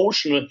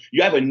emotional,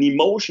 you have an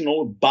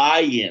emotional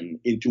buy-in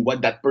into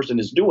what that person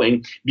is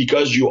doing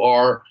because you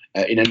are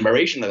in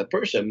admiration of the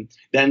person,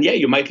 then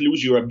you might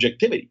lose your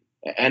objectivity.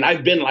 And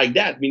I've been like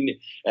that. I mean,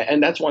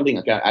 and that's one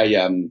thing.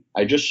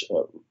 I just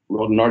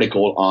wrote an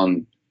article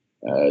on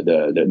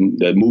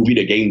the movie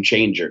The Game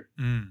Changer.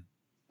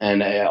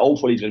 And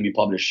hopefully it's going to be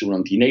published soon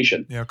on T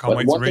Nation. Yeah, I can't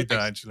wait to read that,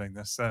 actually.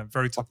 That's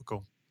very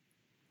topical.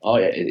 Oh,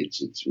 yeah,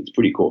 it's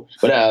pretty cool.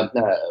 But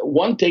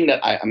one thing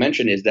that I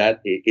mentioned is that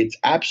it's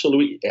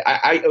absolutely –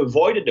 I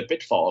avoided the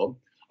pitfall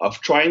of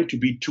trying to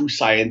be too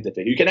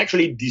scientific. You can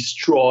actually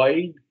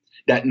destroy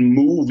that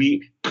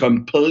movie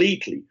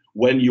completely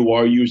when you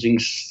are using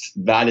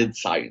valid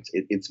science.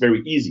 It's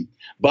very easy.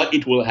 But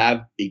it will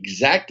have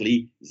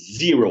exactly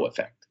zero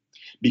effect.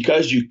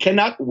 Because you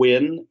cannot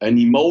win an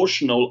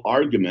emotional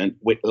argument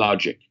with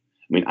logic.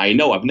 I mean, I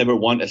know I've never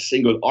won a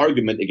single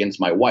argument against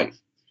my wife.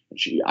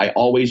 I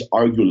always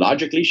argue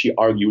logically. She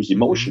argues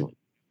emotionally.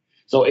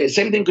 So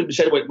same thing could be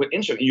said with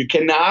Instagram. You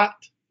cannot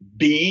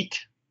beat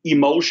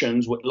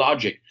emotions with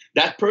logic.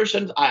 That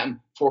person,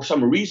 for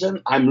some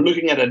reason, I'm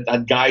looking at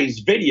that guy's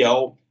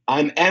video.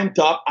 I'm amped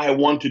up. I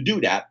want to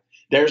do that.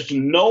 There's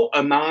no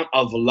amount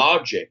of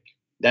logic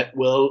that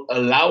will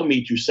allow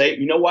me to say,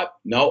 you know what?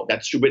 No,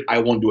 that's stupid. I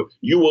won't do it.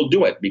 You will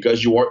do it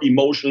because you are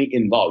emotionally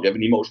involved. You have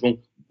an emotional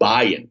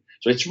buy-in.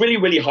 So it's really,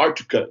 really hard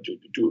to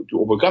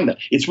overcome that.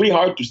 It's really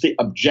hard to stay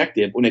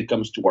objective when it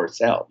comes to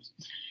ourselves.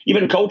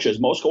 Even coaches,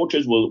 most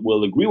coaches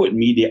will agree with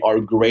me. They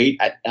are great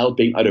at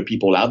helping other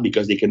people out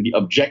because they can be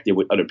objective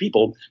with other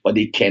people, but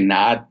they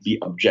cannot be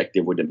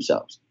objective with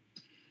themselves.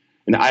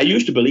 And I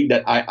used to believe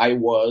that I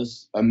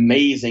was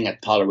amazing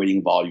at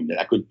tolerating volume, that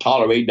I could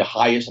tolerate the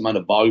highest amount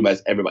of volume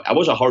as everybody. I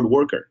was a hard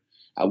worker.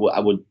 I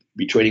would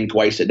be training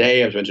twice a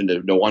day. I was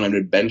mentioning the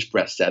 100 bench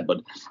press set,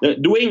 but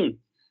doing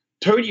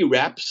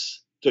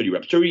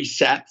 30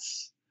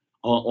 sets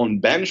on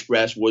bench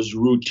press was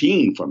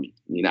routine for me.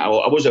 You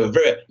know,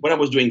 when I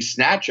was doing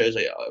snatches,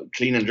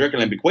 clean and jerk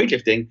Olympic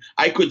weightlifting,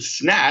 I could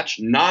snatch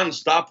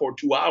nonstop for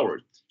 2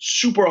 hours.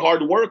 Super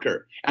hard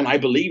worker. And I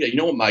believe that, you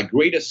know, my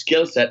greatest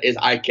skill set is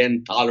I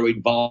can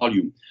tolerate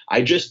volume.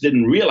 I just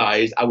didn't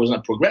realize I was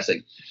not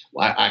progressing.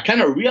 I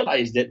kind of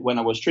realized it when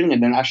I was training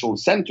at the National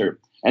Center.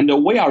 And the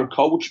way our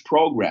coach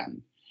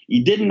programmed,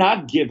 he did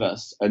not give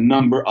us a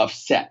number of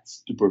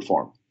sets to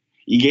perform.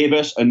 He gave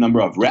us a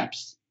number of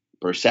reps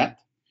per set.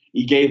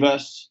 He gave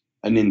us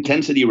an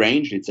intensity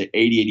range, let's say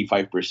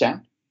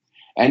 80-85%.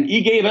 And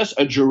he gave us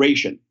a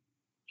duration,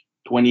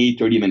 20,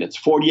 30 minutes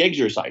for the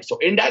exercise. So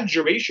in that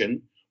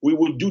duration, we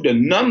would do the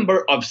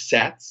number of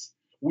sets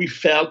we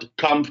felt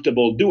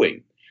comfortable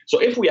doing. So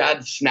if we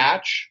had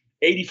snatch,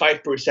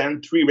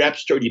 85%, 3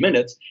 reps, 30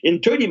 minutes,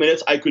 in 30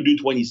 minutes, I could do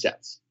 20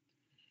 sets.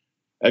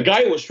 A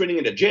guy who was training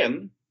in the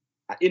gym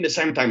in the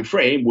same time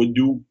frame would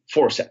do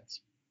 4 sets.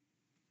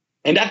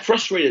 And that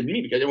frustrated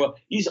me because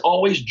he's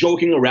always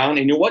joking around.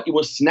 And you know what? He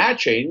was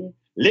snatching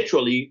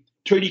literally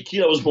 30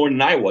 kilos more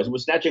than I was. He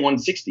was snatching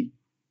 160.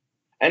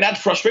 And that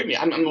frustrated me.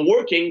 I'm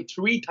working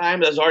 3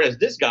 times as hard as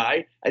this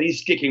guy, and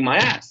he's kicking my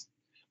ass.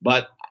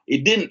 But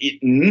it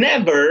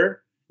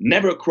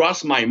never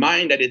crossed my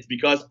mind that it's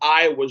because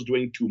I was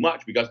doing too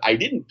much, because I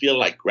didn't feel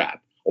like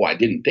crap, or I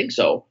didn't think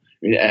so.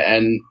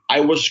 And I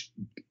was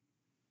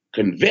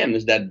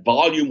convinced that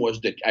volume was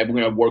I'm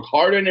going to work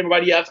harder than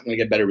everybody else. I'm going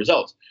to get better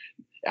results.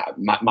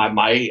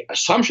 My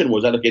assumption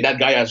was that, okay, that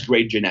guy has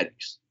great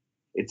genetics.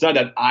 It's not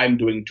that I'm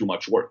doing too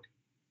much work.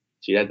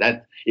 See,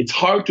 that it's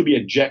hard to be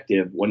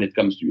objective when it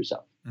comes to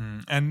yourself.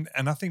 And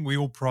I think we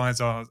all prize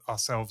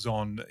ourselves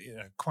on, you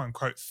know, quote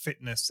unquote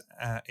fitness,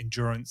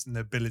 endurance, and the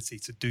ability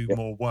to do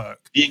more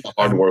work. Being a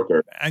hard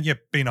worker. And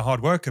being a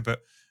hard worker.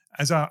 But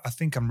as I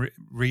think I'm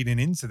reading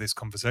into this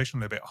conversation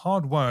a little bit,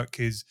 hard work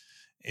is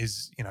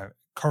you know,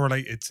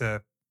 correlated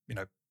to, you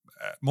know,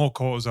 more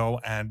cortisol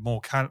and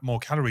more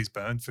calories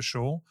burned for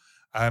sure,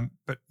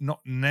 but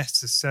not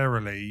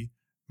necessarily,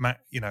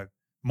 you know,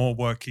 more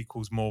work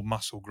equals more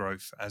muscle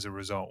growth as a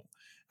result.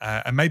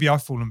 And maybe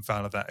I've fallen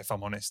foul of that, if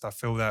I'm honest. I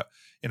feel that,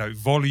 you know,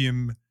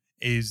 volume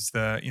is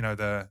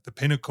the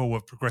pinnacle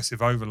of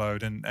progressive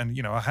overload. And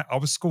you know, I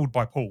was schooled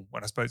by Paul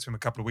when I spoke to him a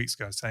couple of weeks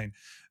ago, saying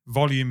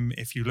volume,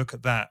 if you look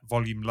at that,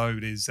 volume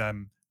load is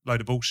load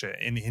of bullshit.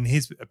 In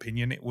his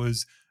opinion, it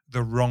was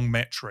the wrong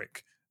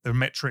metric. The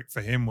metric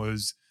for him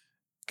was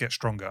get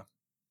stronger.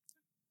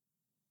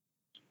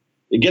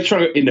 It gets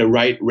stronger in the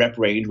right rep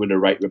range with the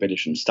right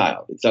repetition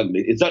style. It's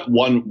not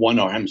one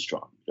arm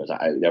strong, because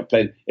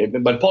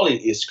but Paul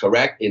is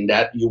correct in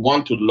that you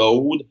want to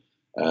load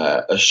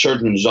a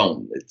certain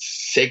zone.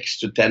 It's 6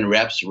 to 10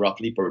 reps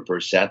roughly per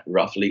set,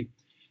 roughly,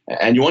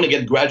 and you want to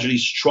get gradually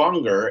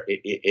stronger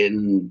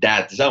in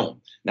that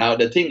zone. Now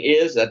the thing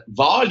is that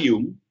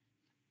volume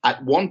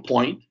at one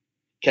point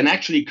can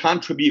actually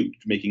contribute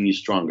to making you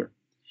stronger,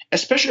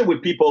 especially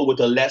with people with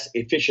a less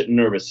efficient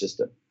nervous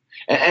system.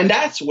 And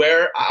that's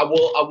where I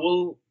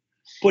will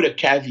put a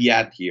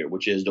caveat here,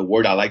 which is the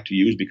word I like to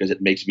use because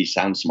it makes me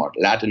sound smart.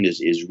 Latin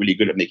is really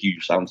good at making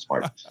you sound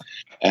smart.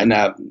 And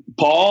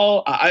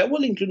Paul, I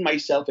will include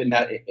myself in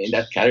that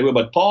category,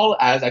 but Paul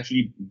has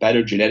actually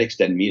better genetics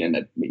than me,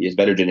 and he has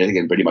better genetics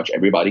than pretty much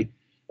everybody.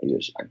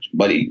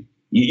 But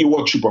he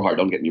works super hard,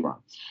 don't get me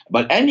wrong.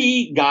 But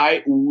any guy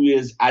who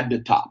is at the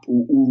top,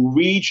 who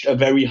reached a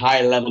very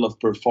high level of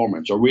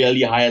performance or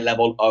really high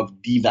level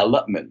of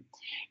development,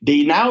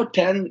 they now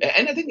tend,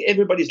 and I think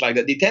everybody's like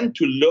that, they tend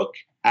to look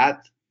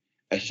at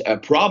a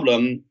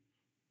problem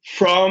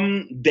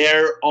from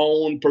their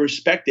own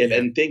perspective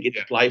and think it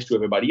applies to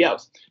everybody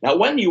else. Now,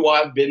 when you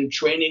have been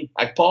training,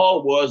 like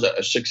Paul was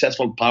a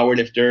successful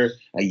powerlifter,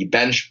 he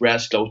bench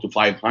pressed close to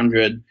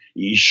 500,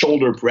 he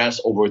shoulder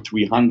pressed over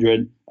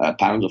 300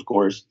 pounds, of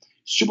course,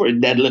 super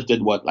deadlifted,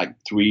 like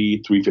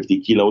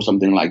 350 kilos,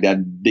 something like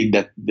that, did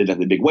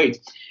the big weight.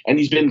 And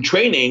he's been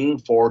training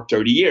for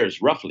 30 years,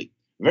 roughly.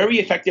 Very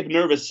effective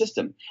nervous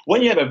system.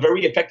 When you have a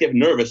very effective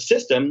nervous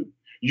system,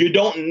 you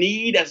don't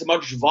need as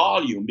much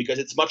volume because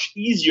it's much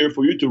easier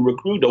for you to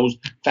recruit those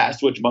fast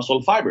twitch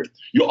muscle fibers.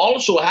 You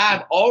also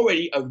have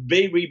already a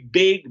very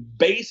big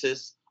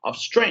basis of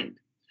strength.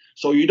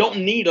 So you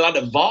don't need a lot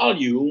of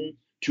volume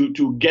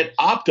to get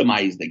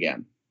optimized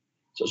again.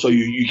 So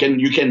you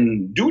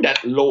can do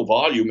that low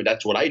volume, and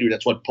that's what I do.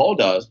 That's what Paul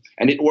does,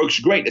 and it works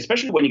great,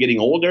 especially when you're getting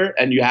older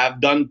and you have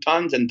done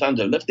tons and tons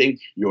of lifting.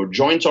 Your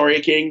joints are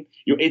aching.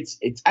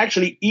 It's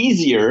actually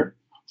easier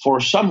for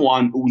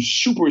someone who's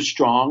super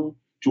strong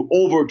to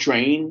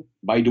overtrain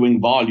by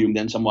doing volume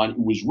than someone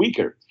who is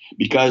weaker.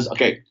 Because,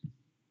 okay,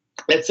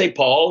 let's say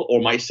Paul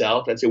or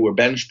myself, let's say we're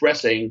bench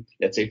pressing,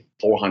 let's say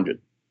 400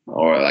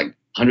 or like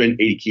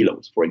 180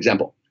 kilos, for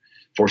example,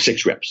 for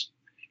 6 reps.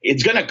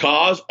 It's going to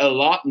cause a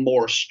lot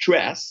more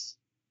stress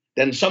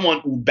than someone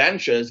who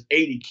benches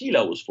 80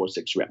 kilos for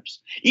 6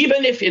 reps.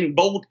 Even if in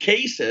both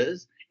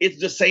cases,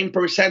 it's the same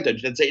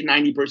percentage, let's say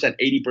 90%,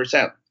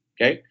 80%,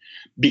 okay?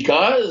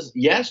 Because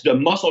yes, the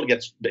muscle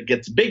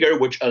gets bigger,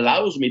 which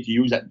allows me to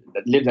use that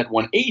lives at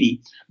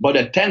 180, but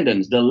the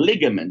tendons, the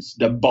ligaments,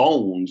 the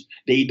bones,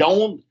 they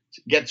don't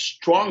get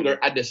stronger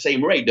at the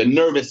same rate. The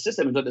nervous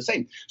system is not the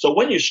same. So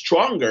when you're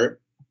stronger,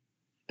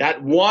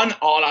 that one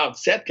all-out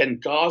set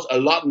can cause a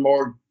lot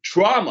more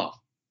trauma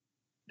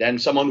than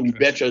someone who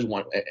benches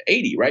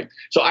 180, right?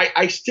 So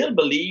I still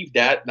believe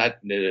that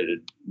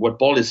what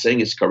Paul is saying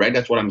is correct.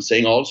 That's what I'm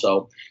saying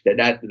also,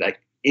 that like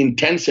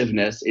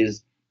intensiveness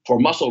is, for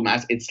muscle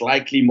mass, it's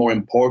likely more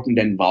important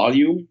than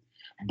volume.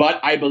 But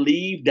I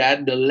believe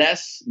that the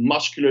less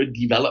muscular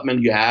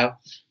development you have,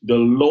 the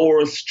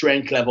lower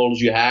strength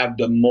levels you have,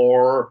 the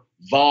more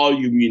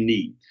volume you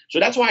need. So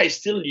that's why I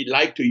still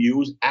like to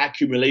use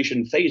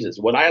accumulation phases.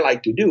 What I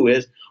like to do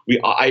is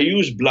I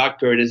use block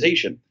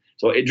periodization.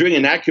 So during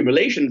an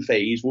accumulation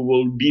phase, we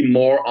will be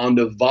more on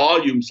the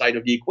volume side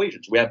of the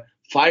equation. So we have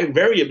five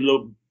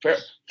variables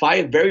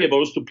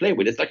to play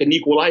with. It's like an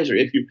equalizer.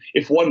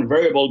 If one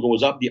variable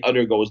goes up, the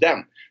other goes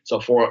down.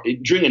 So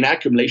during an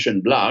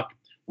accumulation block,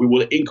 we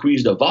will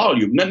increase the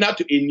volume, not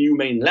to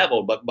inhumane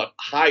level, but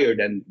higher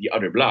than the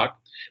other block.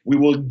 We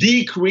will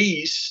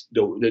decrease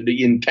the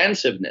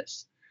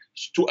intensiveness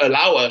to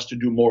allow us to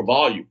do more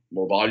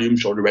volume,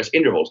 shorter rest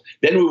intervals.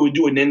 Then we will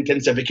do an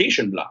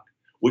intensification block,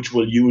 which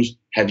will use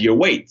heavier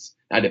weights.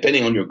 Now,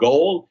 depending on your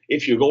goal,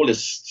 if your goal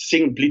is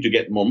simply to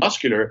get more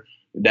muscular,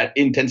 that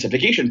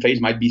intensification phase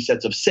might be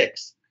sets of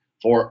 6.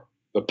 For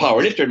the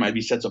power lifter, it might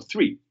be sets of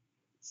 3.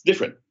 It's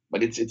different,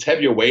 but it's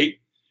heavier weight,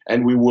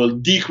 and we will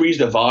decrease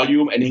the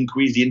volume and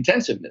increase the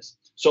intensiveness.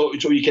 So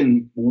you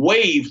can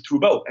wave through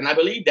both. And I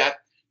believe that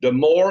the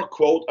more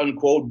quote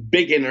unquote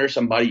beginner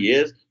somebody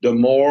is, the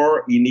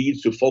more he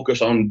needs to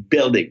focus on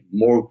building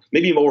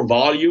maybe more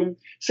volume,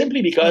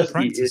 simply because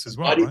practice as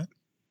well, right?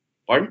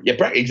 Pardon? Yeah,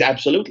 practice,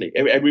 absolutely.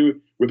 Every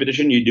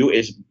repetition you do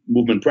is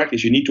movement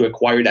practice. You need to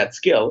acquire that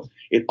skill.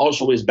 It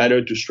also is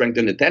better to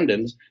strengthen the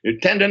tendons. Your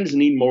tendons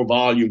need more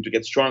volume to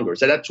get stronger.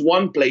 So that's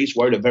one place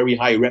where the very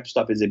high rep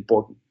stuff is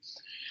important.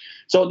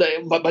 So,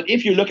 but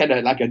if you look at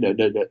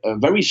a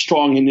very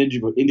strong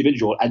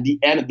individual at the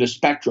end of the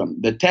spectrum,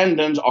 the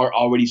tendons are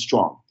already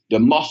strong. The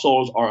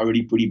muscles are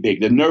already pretty big.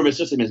 The nervous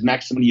system is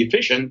maximally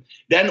efficient.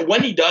 Then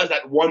when he does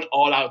that one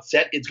all-out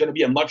set, it's going to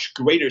be a much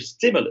greater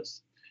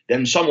stimulus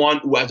than someone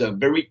who has a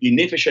very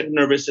inefficient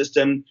nervous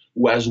system,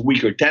 who has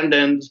weaker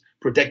tendons.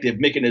 Protective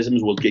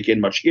mechanisms will kick in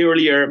much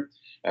earlier.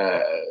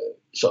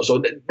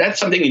 So that's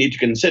something you need to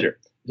consider.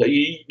 So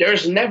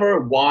there's never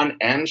one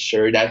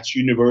answer that's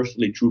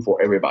universally true for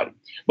everybody,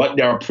 but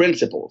there are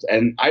principles.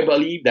 And I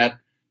believe that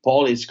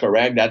Paul is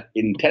correct that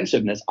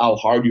intensiveness, how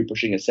hard you're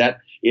pushing a set,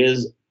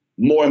 is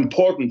more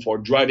important for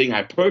driving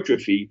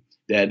hypertrophy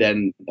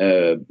than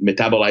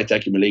metabolites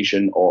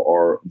accumulation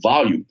or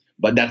volume.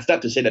 But that's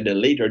not to say that the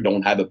later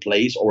don't have a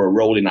place or a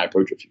role in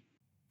hypertrophy.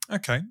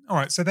 Okay. All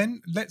right. So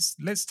then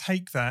let's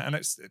take that and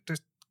let's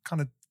just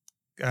kind of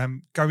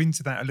go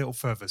into that a little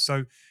further.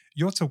 So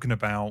you're talking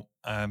about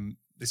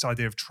this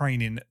idea of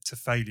training to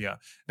failure.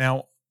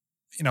 Now,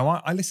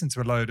 I listen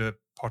to a load of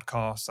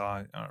podcasts.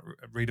 I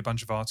read a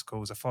bunch of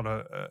articles. I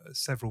follow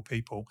several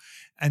people,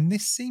 and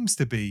this seems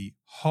to be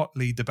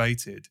hotly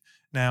debated.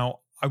 Now,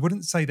 I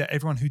wouldn't say that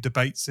everyone who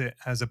debates it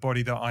has a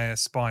body that I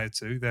aspire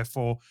to.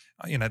 Therefore,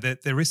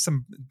 there is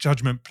some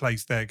judgment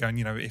placed there going,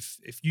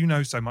 if you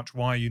know so much,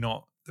 why are you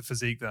not the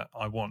physique that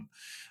I want?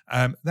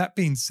 That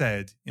being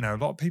said, a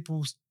lot of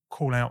people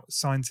call out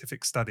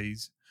scientific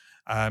studies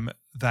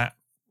that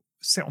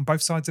sit on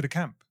both sides of the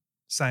camp,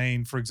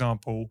 saying, for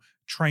example,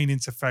 training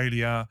to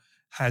failure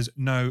has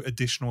no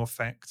additional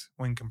effect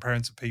when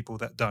comparing to people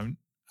that don't,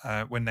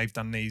 when they've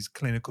done these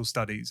clinical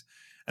studies.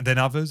 And then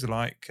others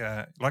like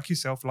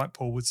yourself, like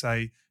Paul, would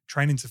say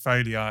training to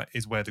failure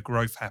is where the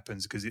growth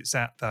happens because it's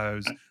at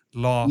those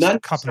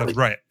last couple of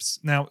reps.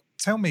 Now,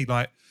 tell me,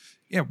 where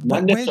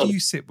do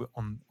you sit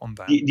on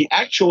that? The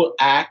actual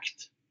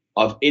act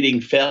of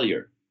hitting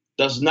failure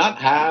does not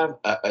have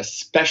a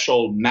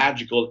special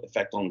magical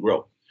effect on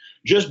growth.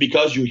 Just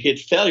because you hit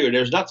failure,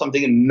 there's not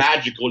something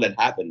magical that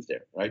happens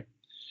there, right?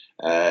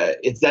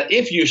 It's that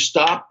if you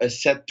stop a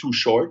set too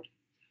short,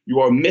 you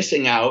are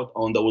missing out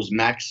on those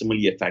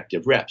maximally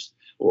effective reps.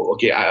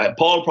 Okay,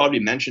 Paul probably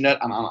mentioned that.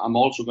 I'm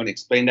also going to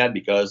explain that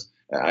because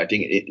I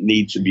think it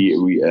needs to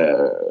be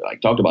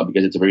talked about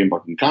because it's a very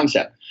important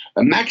concept.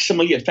 A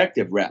maximally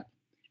effective rep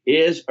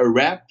is a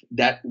rep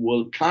that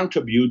will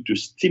contribute to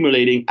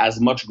stimulating as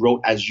much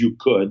growth as you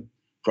could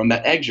from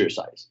that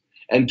exercise.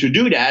 And to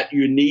do that,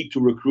 you need to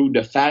recruit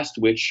the fast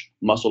twitch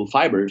muscle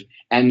fibers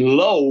and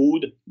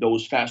load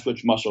those fast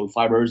twitch muscle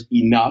fibers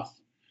enough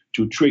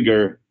to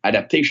trigger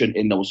adaptation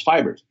in those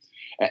fibers.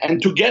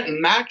 And to get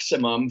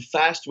maximum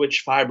fast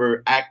twitch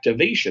fiber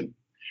activation,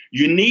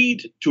 you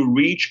need to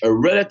reach a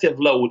relative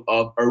load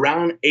of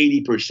around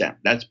 80%.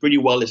 That's pretty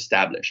well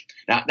established.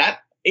 Now, that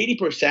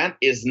 80%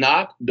 is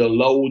not the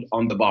load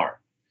on the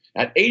bar.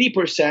 That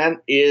 80%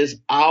 is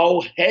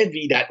how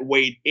heavy that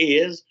weight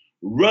is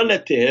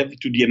relative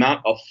to the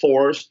amount of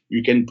force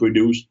you can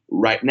produce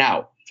right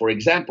now. For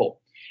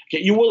example,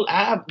 okay, you will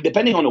have,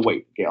 depending on the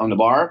weight, okay, on the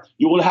bar,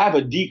 you will have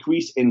a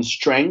decrease in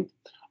strength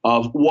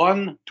of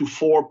 1 to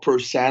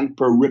 4%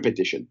 per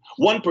repetition.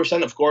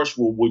 1%, of course,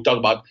 we'll talk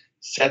about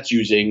sets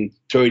using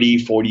 30,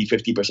 40,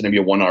 50% of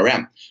your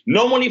 1RM.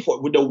 Normally,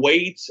 with the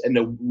weights and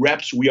the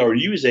reps we are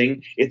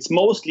using, it's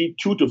mostly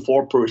 2 to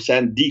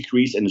 4%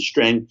 decrease in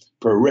strength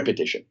per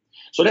repetition.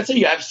 So let's say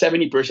you have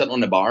 70% on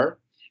the bar.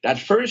 That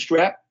first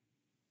rep,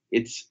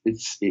 let's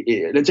say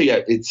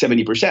it's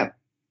 70%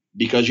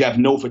 because you have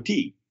no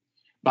fatigue.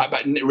 But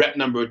rep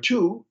number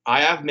 2,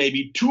 I have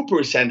maybe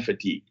 2%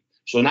 fatigue.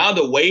 So now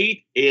the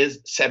weight is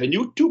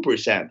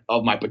 72%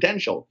 of my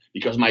potential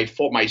because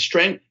my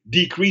strength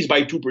decreased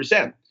by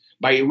 2%.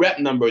 By rep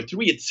number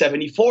 3, it's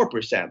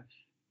 74%.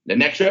 The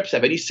next rep,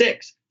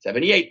 76,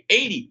 78,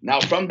 80. Now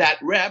from that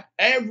rep,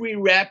 every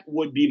rep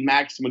would be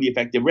maximally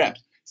effective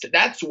reps. So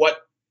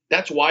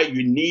that's why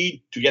you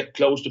need to get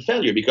close to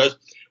failure, because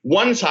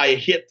once I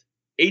hit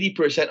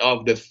 80%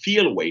 of the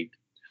field weight,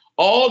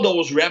 all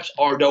those reps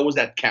are those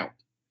that count.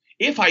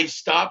 If I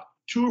stop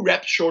 2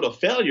 reps short of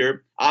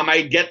failure, I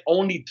might get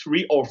only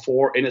 3 or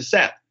 4 in a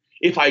set.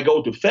 If I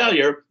go to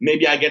failure,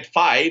 maybe I get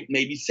 5,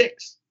 maybe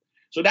 6.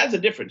 So that's the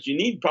difference. You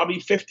need probably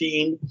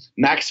 15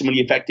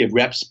 maximally effective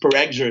reps per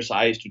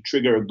exercise to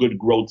trigger a good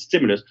growth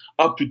stimulus.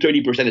 Up to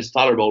 30% is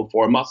tolerable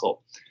for a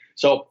muscle.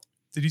 So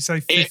did you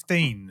say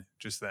 15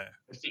 just there?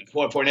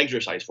 For an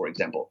exercise, for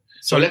example.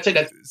 So let's say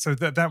that. So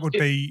that would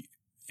be,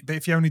 but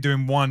if you're only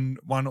doing one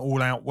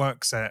all-out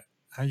work set,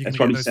 how are you going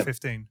to get those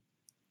 15?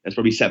 That's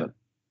probably 7.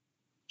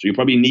 So you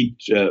probably need,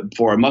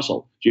 for a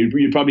muscle,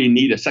 you probably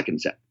need a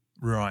second set.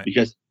 Right.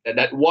 Because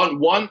that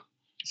one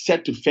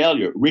set to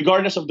failure,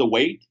 regardless of the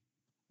weight,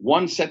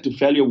 one set to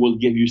failure will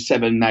give you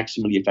 7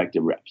 maximally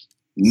effective reps.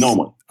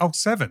 Normally. Oh,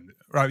 7.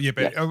 Right, yeah,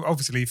 but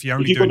obviously if you're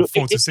only you doing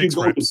 4 to 6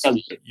 reps,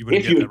 you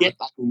wouldn't if you get that hit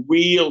like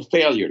real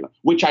failure,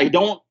 which I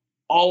don't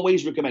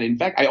always recommend. In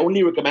fact, I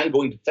only recommend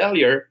going to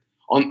failure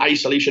on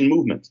isolation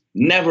movements,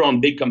 never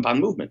on big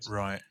compound movements.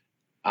 Right.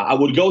 I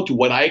would go to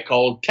what I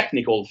call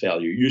technical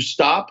failure. You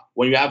stop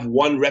when you have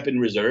 1 rep in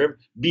reserve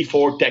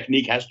before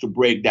technique has to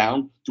break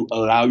down to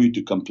allow you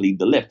to complete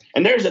the lift.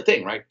 And there's the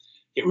thing, right?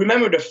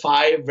 Remember the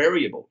 5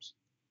 variables: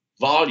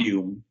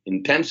 volume,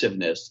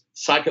 intensiveness,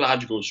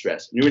 psychological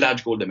stress,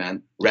 neurological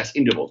demand, rest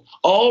intervals.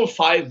 All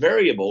 5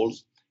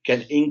 variables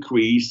can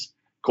increase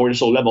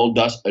cortisol level,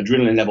 thus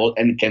adrenaline level,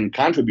 and can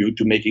contribute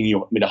to making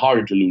it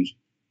harder to lose,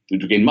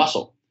 to gain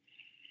muscle.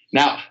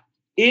 Now,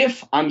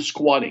 if I'm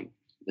squatting,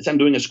 let's say I'm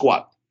doing a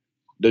squat,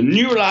 the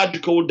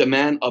neurological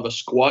demand of a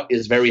squat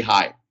is very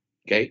high,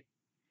 okay?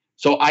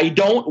 So I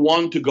don't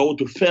want to go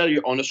to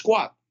failure on a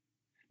squat,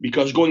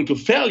 because going to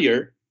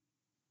failure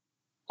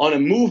on a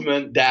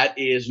movement that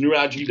is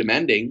neurologically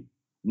demanding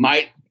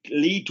might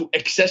lead to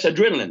excess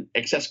adrenaline,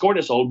 excess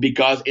cortisol,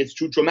 because it's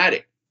too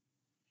traumatic.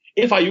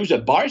 If I use a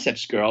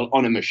biceps curl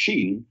on a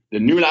machine, the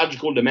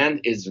neurological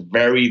demand is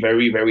very,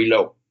 very, very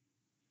low.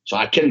 So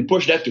I can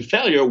push that to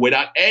failure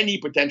without any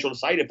potential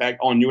side effect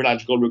on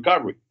neurological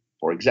recovery,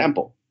 for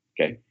example.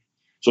 Okay.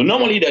 So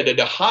normally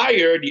the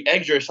higher the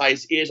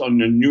exercise is on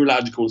the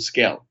neurological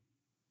scale,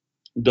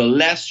 the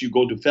less you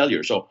go to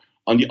failure. So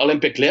on the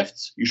Olympic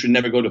lifts, you should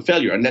never go to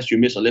failure unless you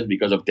miss a lift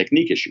because of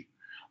technique issue.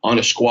 On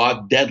a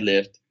squat,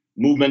 deadlift,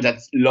 movement that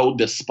load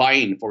the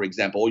spine, for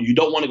example, you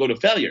don't want to go to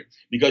failure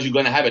because you're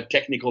going to have a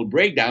technical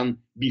breakdown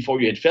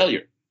before you hit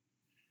failure.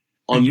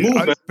 On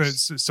movement,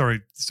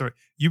 sorry,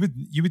 you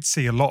would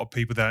see a lot of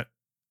people that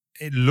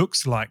it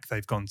looks like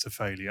they've gone to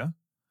failure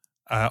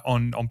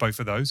on both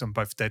of those, on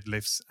both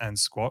deadlifts and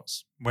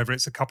squats, whether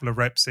it's a couple of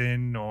reps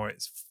in or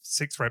it's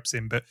 6 reps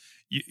in, but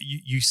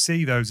you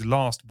see those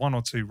last 1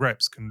 or 2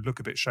 reps can look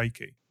a bit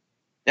shaky.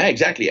 Yeah,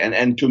 exactly.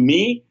 And to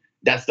me,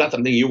 that's not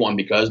something you want,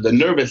 because the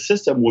nervous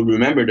system will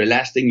remember the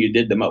last thing you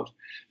did the most.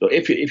 So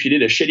if you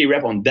did a shitty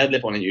rep on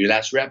deadlift on your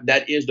last rep,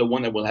 that is the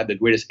one that will have the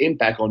greatest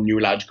impact on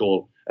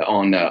neurological,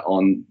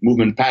 on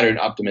movement pattern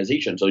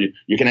optimization. So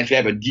you can actually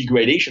have a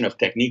degradation of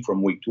technique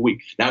from week to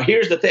week. Now,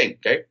 here's the thing,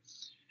 okay?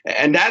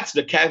 And that's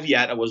the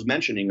caveat I was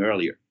mentioning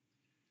earlier.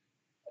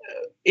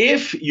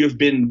 If you've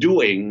been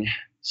doing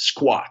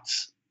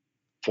squats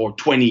for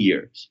 20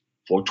 years,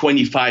 for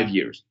 25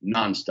 years,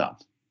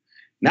 nonstop,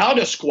 now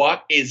the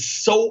squat is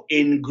so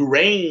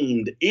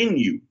ingrained in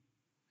you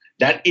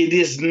that it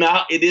is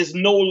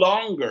no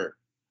longer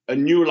a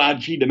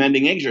neurologically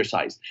demanding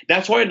exercise.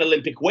 That's why an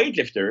Olympic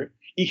weightlifter,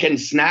 he can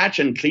snatch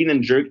and clean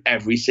and jerk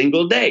every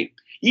single day.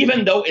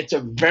 Even though it's a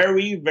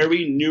very,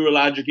 very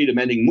neurologically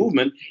demanding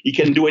movement, he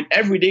can do it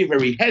every day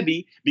very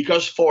heavy,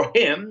 because for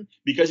him,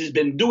 because he's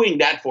been doing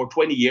that for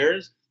 20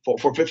 years,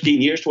 for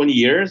 15 years, 20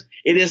 years,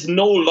 it is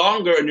no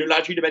longer a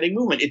neurologically demanding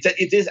movement.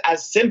 It is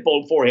as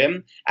simple for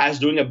him as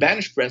doing a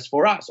bench press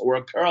for us or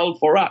a curl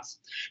for us.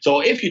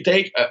 So if you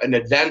take an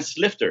advanced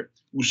lifter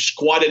who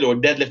squatted or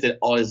deadlifted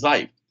all his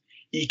life,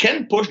 he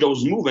can push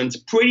those movements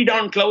pretty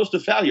darn close to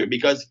failure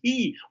because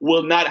he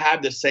will not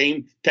have the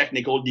same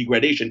technical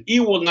degradation. He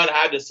will not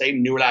have the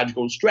same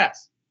neurological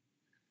stress.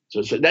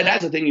 So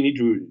that's the thing you need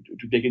to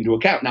take into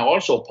account. Now,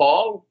 also,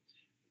 Paul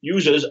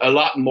uses a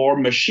lot more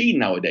machine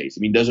nowadays. I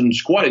mean, doesn't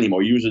squat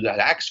anymore, uses that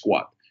hack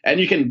squat. And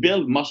you can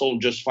build muscle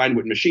just fine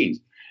with machines.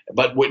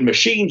 But with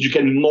machines, you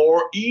can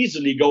more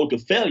easily go to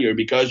failure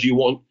because you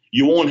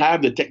won't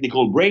have the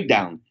technical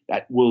breakdown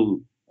that will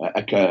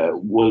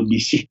be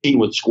seen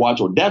with squats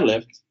or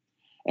deadlifts.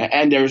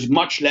 And there's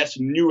much less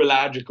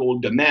neurological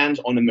demands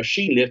on a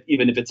machine lift,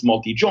 even if it's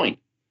multi-joint.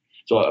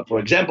 So, for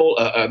example,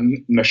 a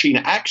machine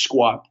hack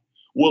squat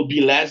will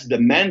be less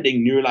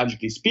demanding,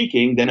 neurologically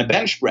speaking, than a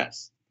bench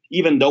press,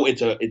 even though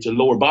it's a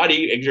lower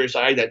body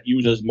exercise that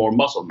uses more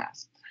muscle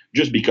mass,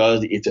 just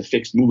because it's a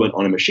fixed movement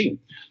on a machine.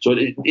 So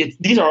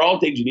these are all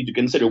things you need to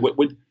consider.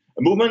 With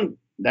a movement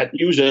that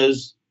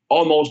uses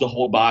almost the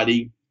whole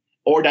body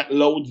or that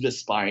loads the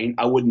spine,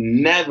 I would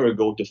never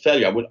go to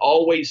failure. I would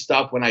always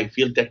stop when I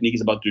feel technique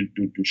is about to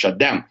shut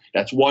down.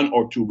 That's 1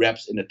 or 2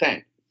 reps in the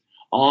tank.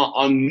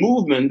 On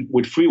movement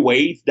with free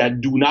weights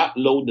that do not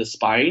load the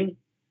spine,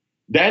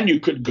 then you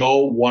could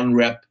go 1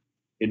 rep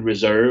in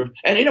reserve.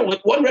 And with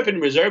 1 rep in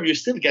reserve, you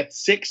still get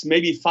 6,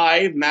 maybe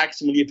 5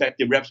 maximally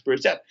effective reps per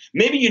set.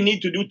 Maybe you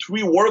need to do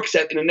 3 work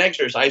sets in an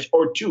exercise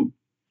or 2.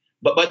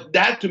 But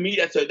that, to me,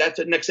 that's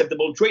an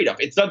acceptable trade-off.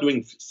 It's not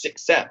doing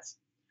 6 sets.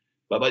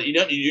 But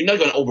you're not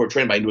going to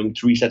overtrain by doing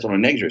 3 sets on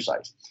an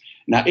exercise.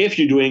 Now, if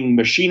you're doing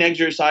machine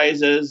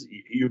exercises,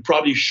 you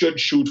probably should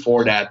shoot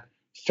for that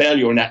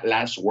failure on that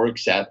last work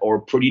set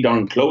or pretty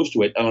darn close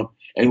to it.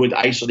 And with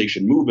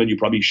isolation movement, you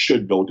probably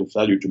should go to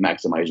failure to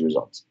maximize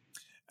results.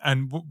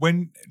 And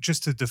when,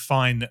 just to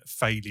define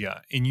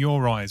failure in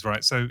your eyes,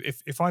 right? So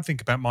if I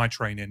think about my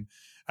training,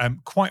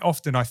 quite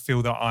often I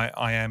feel that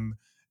I am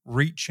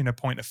reaching a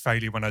point of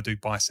failure when I do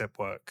bicep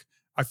work.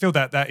 I feel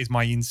that is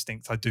my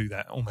instinct. I do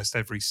that almost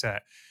every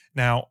set.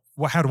 Now,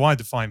 how do I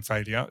define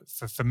failure?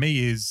 For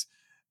me is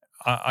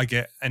I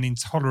get an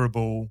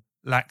intolerable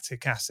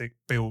lactic acid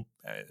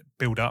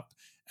build up,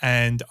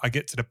 and I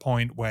get to the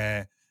point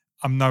where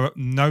I'm no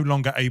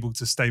longer able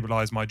to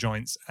stabilize my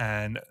joints,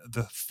 and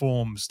the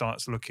form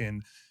starts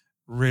looking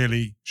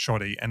really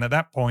shoddy. And at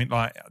that point,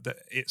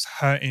 it's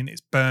hurting,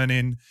 it's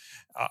burning.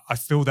 I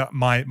feel that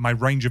my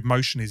range of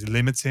motion is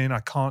limiting. I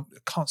can't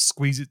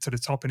squeeze it to the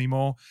top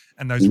anymore,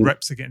 and those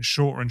reps are getting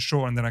shorter and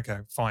shorter. And then I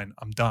go, fine,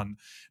 I'm done.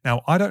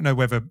 Now, I don't know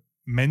whether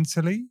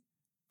mentally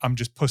I'm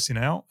just pussing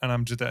out, and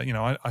I'm just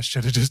I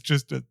should have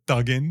just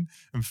dug in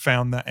and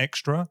found that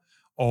extra,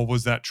 or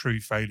was that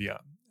true failure?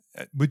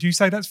 Would you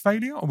say that's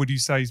failure, or would you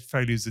say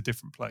failure is a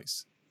different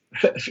place?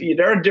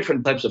 There are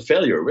different types of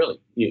failure, really.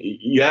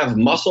 You have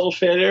muscle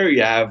failure,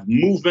 you have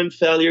movement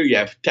failure, you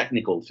have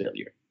technical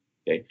failure.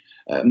 Okay,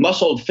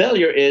 muscle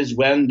failure is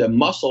when the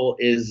muscle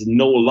is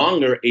no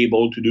longer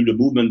able to do the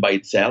movement by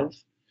itself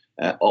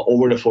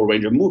over the full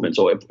range of movement.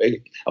 So,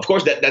 of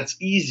course, that's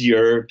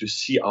easier to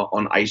see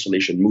on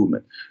isolation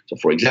movement. So,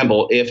 for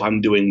example, if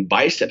I'm doing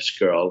biceps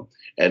curl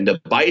and the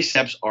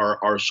biceps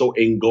are so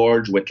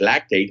engorged with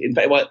lactate, in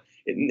fact,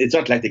 it's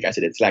not lactic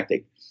acid, it's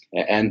lactate.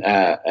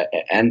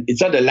 And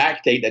it's not the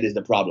lactate that is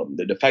the problem.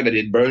 The fact that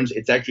it burns,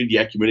 it's actually the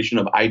accumulation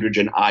of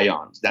hydrogen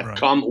ions that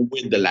come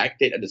with the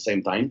lactate at the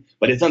same time.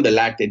 But it's not the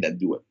lactate that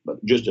do it,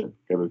 but just a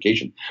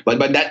clarification. But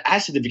that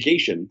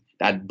acidification,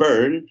 that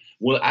burn,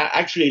 will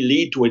actually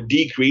lead to a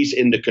decrease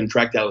in the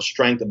contractile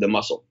strength of the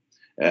muscle.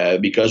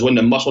 Because when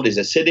the muscle is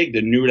acidic,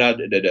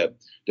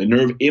 the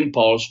nerve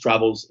impulse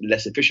travels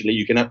less efficiently.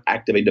 You cannot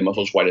activate the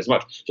muscles quite as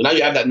much. So now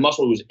you have that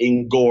muscle who's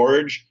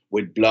engorged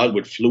with blood,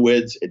 with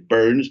fluids. It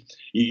burns.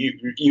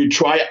 You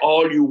try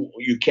all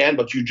you can,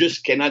 but you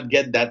just cannot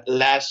get that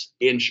last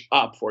inch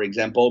up. For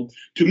example,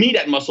 to me,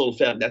 that's muscle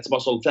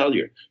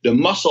failure. The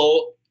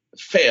muscle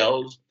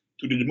fails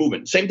to do the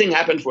movement. Same thing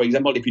happens, for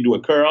example, if you do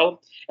a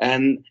curl,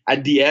 and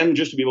at the end,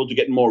 just to be able to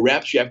get more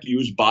reps, you have to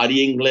use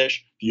body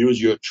English, use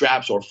your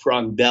traps or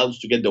front delts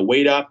to get the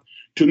weight up.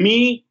 To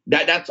me,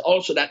 that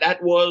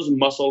was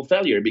muscle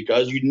failure,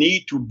 because you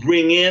need to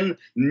bring in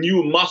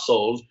new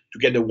muscles to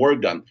get the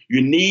work done.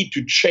 You need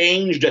to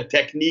change the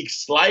technique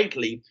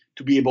slightly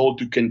to be able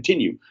to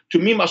continue. To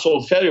me,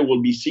 muscle failure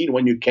will be seen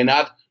when you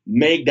cannot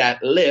make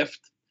that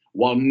lift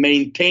while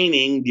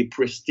maintaining the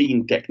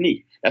pristine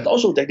technique. That's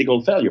also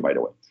technical failure, by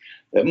the way.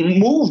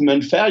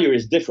 Movement failure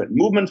is different.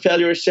 Movement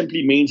failure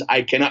simply means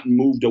I cannot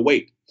move the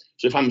weight.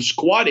 So if I'm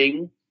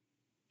squatting,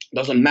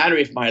 doesn't matter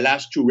if my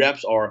last 2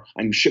 reps are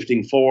I'm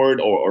shifting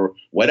forward or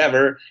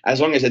whatever, as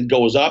long as it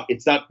goes up,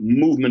 it's not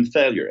movement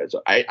failure.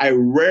 So I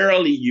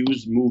rarely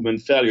use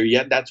movement failure,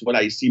 yet that's what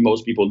I see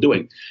most people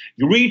doing.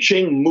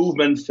 Reaching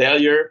movement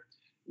failure,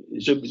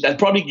 so that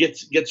probably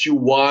gets you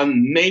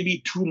 1,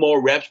 maybe 2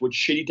 more reps with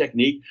shitty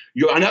technique.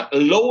 You're not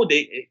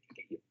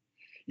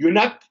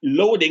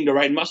loading the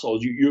right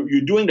muscles.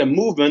 You're doing the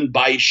movement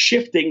by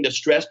shifting the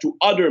stress to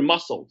other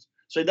muscles.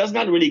 So it does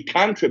not really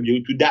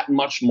contribute to that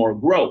much more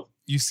growth.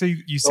 You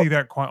see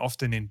that quite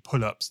often in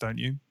pull-ups, don't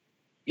you?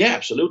 Yeah,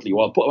 absolutely.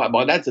 Well,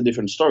 that's a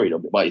different story,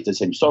 though. Well, it's the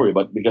same story,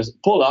 but because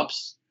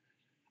pull-ups,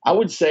 I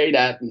would say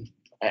that,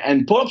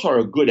 and pull-ups are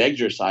a good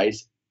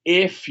exercise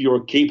if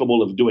you're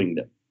capable of doing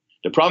them.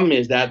 The problem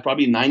is that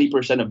probably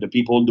 90% of the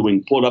people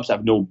doing pull-ups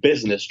have no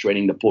business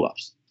training the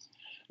pull-ups.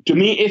 To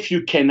me, if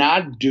you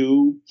cannot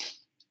do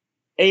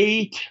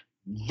 8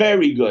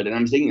 very good, and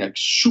I'm saying like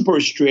super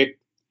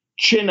strict,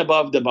 chin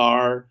above the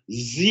bar,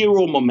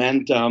 zero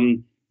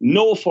momentum,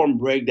 no form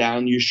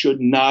breakdown, you should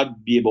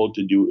not be able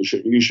to do,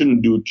 you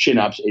shouldn't do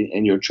chin-ups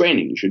in your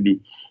training. You should do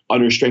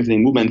other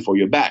strengthening movement for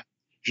your back.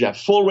 You should have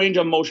full range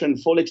of motion,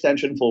 full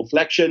extension, full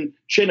flexion,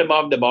 chin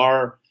above the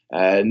bar,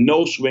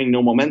 no swing,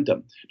 no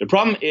momentum. The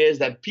problem is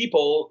that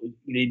people,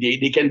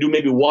 they can do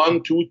maybe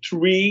 1, 2,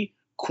 3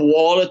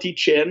 quality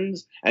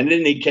chins, and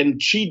then they can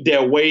cheat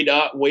their way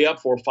up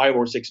for 5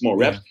 or 6 more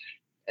reps.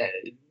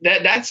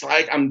 That's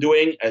like I'm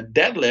doing a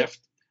deadlift.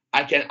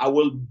 I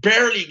will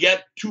barely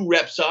get 2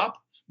 reps up,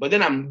 but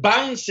then I'm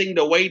bouncing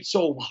the weight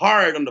so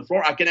hard on the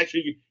floor, I can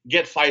actually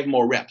get 5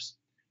 more reps.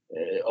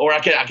 Or I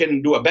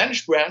can do a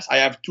bench press. I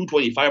have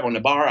 225 on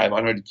the bar. I have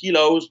 100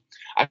 kilos.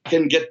 I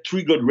can get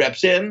 3 good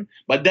reps in,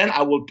 but then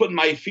I will put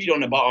my feet on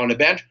the bar on the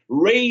bench,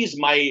 raise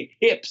my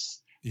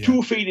hips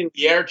 2 feet in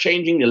the air,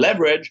 changing the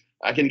leverage.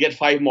 I can get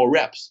 5 more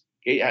reps.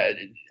 Okay?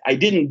 I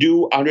didn't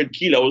do 100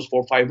 kilos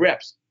for 5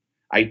 reps.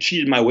 I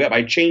cheated my way up.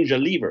 I changed the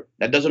lever.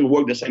 That doesn't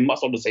work the same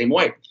muscle the same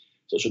way.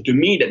 So to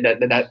me,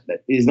 that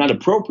is not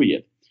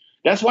appropriate.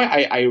 That's why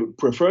I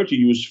prefer to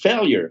use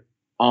failure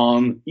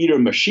on either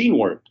machine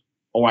work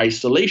or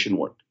isolation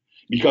work.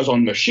 Because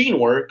on machine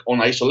work,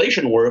 on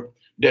isolation work,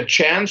 the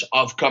chance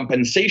of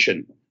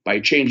compensation by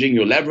changing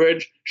your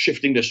leverage,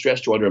 shifting the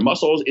stress to other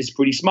muscles is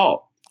pretty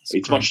small.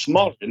 It's much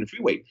smaller than free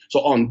weight.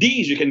 So on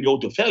these, you can go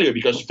to failure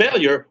because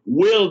failure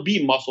will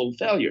be muscle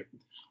failure.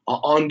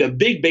 On the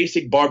big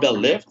basic barbell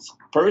lifts,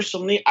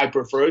 personally, I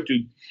prefer to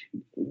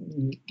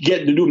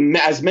get to do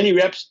as many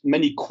reps,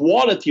 many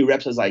quality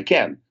reps as I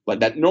can.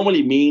 But that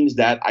normally means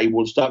that I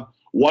will stop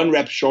 1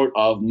 rep short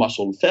of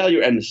muscle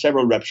failure and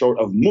several reps short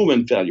of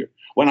movement failure.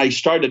 When I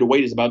start that the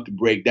weight is about to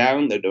break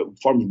down, the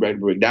form is about to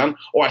break down,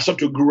 or I start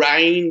to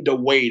grind the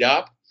weight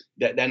up,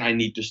 then I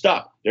need to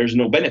stop. There's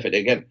no benefit.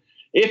 Again,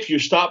 if you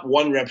stop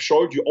 1 rep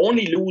short, you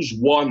only lose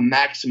 1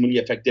 maximally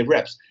effective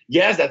reps.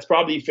 Yes, that's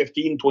probably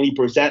 15,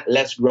 20%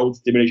 less growth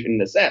stimulation in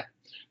the set,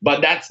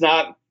 but that's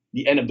not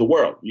the end of the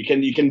world. You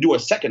can do a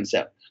second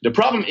set. The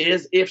problem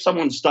is if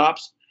someone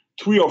stops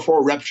 3 or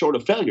 4 reps short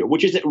of failure,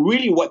 which is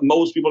really what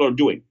most people are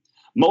doing.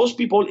 Most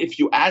people, if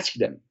you ask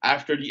them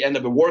after the end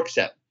of a work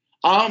set,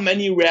 how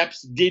many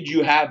reps did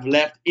you have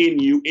left in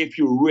you if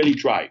you really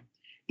tried?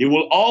 They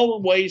will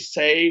always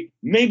say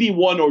maybe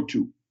 1 or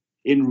 2.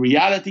 In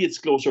reality, it's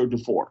closer to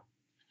 4.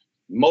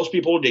 Most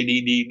people,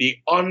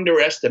 they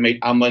underestimate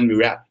how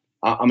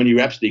many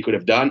reps they could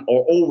have done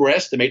or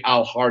overestimate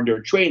how hard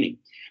they're training.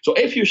 So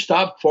if you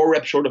stop 4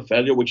 reps short of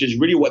failure, which is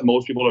really what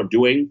most people are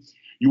doing,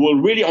 you will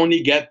really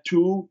only get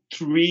 2,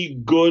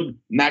 3 good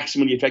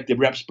maximally effective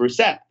reps per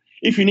set.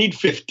 If you need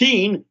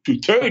 15 to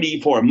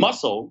 30 for a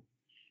muscle,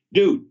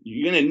 dude,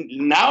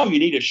 now you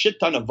need a shit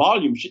ton of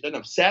volume, shit ton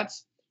of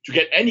sets to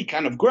get any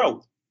kind of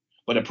growth.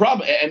 But the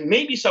problem, and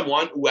maybe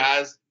someone who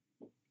has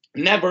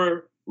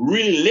never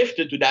really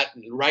lifted to that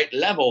right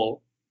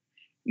level,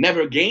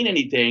 never gained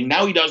anything.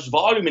 Now he does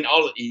volume and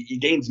he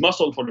gains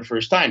muscle for the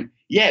first time.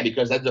 Yeah,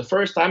 because that's the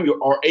first time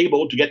you are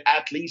able to get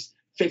at least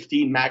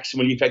 15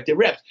 maximally effective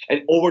reps.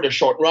 And over the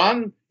short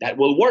run, that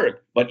will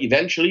work. But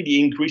eventually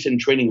the increase in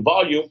training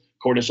volume,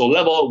 cortisol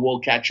level will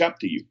catch up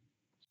to you.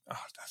 Oh,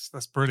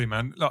 that's brilliant,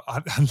 man. Look,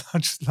 I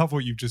just love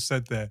what you've just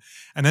said there.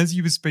 And as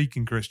you were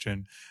speaking,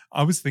 Christian,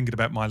 I was thinking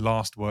about my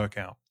last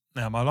workout.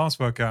 Now, my last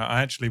workout,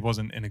 I actually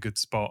wasn't in a good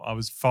spot. I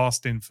was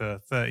fasting for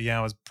 30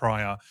 hours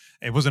prior.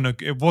 It wasn't a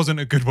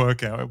good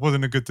workout. It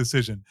wasn't a good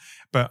decision.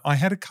 But I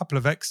had a couple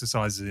of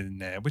exercises in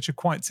there, which are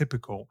quite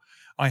typical.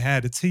 I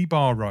had a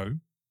T-bar row,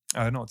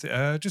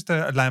 just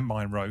a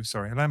landmine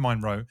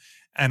row,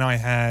 and I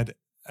had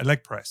a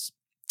leg press.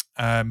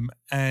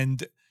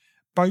 And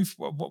both,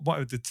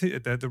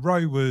 the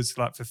row was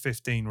like for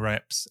 15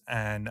 reps,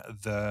 and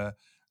the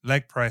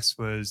leg press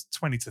was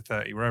 20 to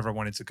 30, wherever I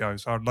wanted to go.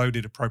 So I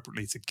loaded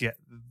appropriately to get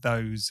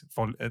those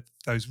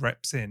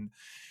reps in.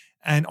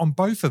 And on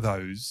both of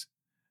those,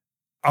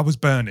 I was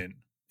burning.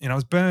 I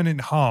was burning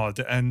hard,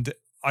 and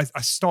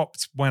I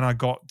stopped when I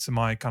got to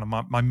my kind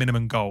of my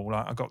minimum goal.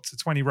 I got to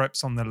 20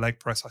 reps on the leg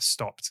press. I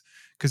stopped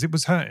because it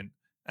was hurting.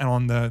 And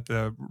on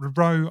the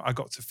row, I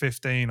got to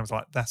 15. I was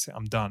like, that's it,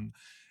 I'm done.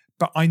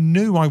 But I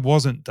knew I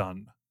wasn't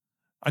done.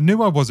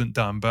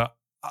 But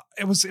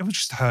it was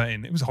just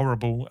hurting. It was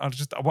horrible. I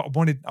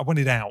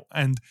wanted out.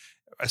 And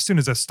as soon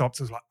as I stopped,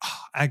 I was like,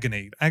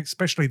 agony,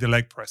 especially the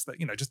leg press, that,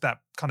 just that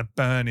kind of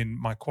burn in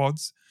my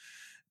quads.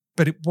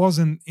 But it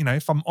wasn't,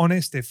 if I'm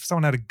honest, if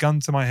someone had a gun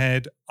to my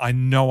head, I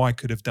know I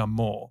could have done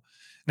more.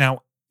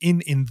 Now,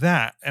 in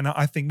that, and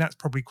I think that's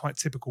probably quite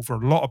typical for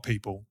a lot of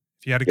people.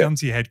 If you had a gun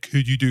to your head,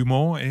 could you do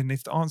more? And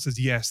if the answer is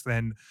yes,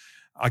 then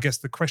I guess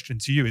the question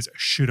to you is,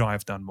 should I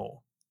have done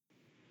more?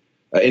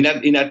 In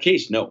that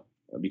case, no,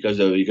 because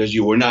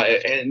you were not,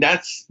 and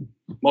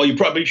you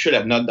probably should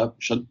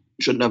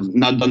shouldn't have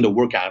not done the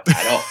workout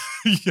at all.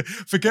 Yeah,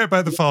 forget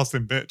about the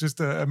fasting bit. Just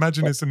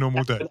imagine it's a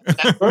normal day.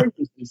 That burning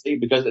sensation,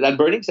 because that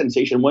burning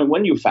sensation,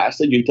 when you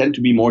fasted, you tend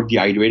to be more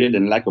dehydrated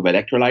and lack of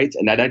electrolytes,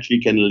 and that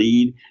actually can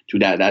lead to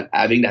that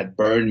having that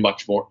burn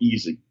much more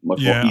easy.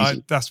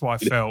 That's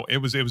what I felt. It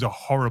was a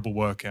horrible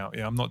workout.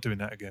 Yeah, I'm not doing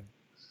that again.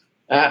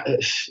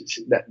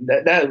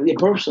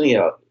 Personally,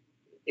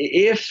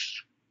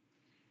 if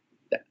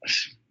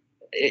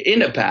in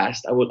the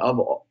past, I've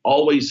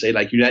always say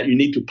like you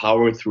need to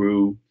power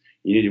through.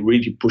 You need to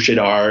really push it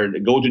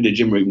hard, go to the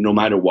gym no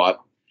matter what.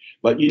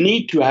 But you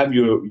need to have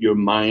your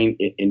mind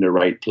in the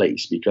right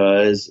place,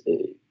 because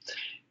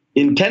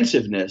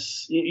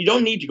intensiveness, you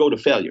don't need to go to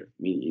failure.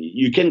 I mean,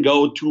 you can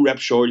go 2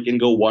 reps short, you can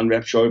go 1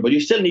 rep short, but you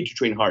still need to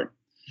train hard.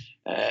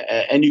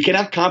 And you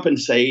cannot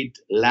compensate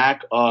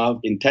lack of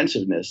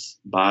intensiveness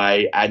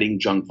by adding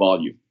junk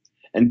volume.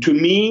 And to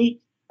me,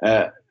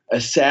 a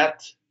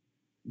set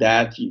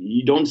that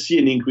you don't see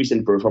an increase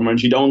in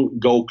performance, you don't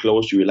go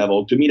close to your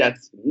level, to me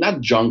that's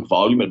not junk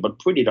volume, but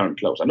pretty darn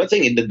close. I'm not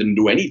saying it didn't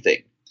do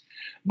anything,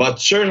 but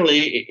certainly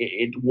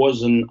it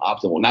wasn't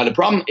optimal. Now the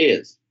problem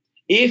is,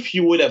 if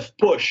you would have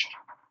pushed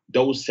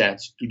those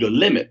sets to the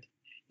limit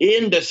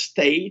in the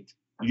state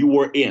you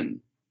were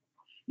in,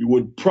 you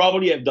would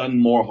probably have done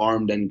more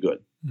harm than good.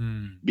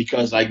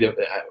 Because like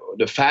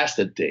the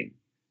fasted thing,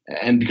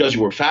 and because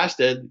you were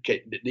fasted,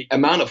 the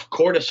amount of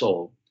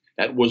cortisol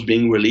that was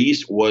being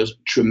released was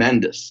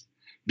tremendous,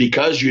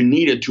 because you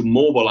needed to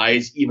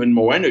mobilize even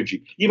more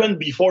energy. Even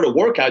before the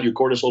workout, your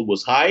cortisol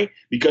was high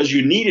because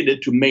you needed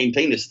it to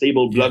maintain a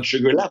stable blood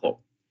sugar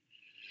level.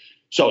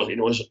 So it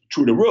was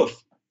through the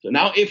roof. So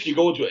now if you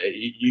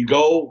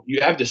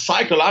have the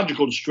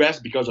psychological stress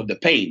because of the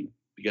pain,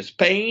 because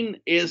pain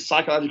is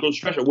psychological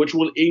stressor, which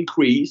will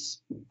increase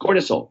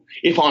cortisol.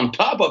 If on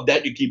top of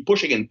that you keep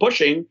pushing and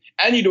pushing,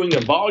 and you're doing the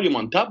volume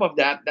on top of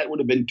that, that would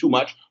have been too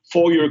much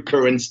for your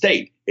current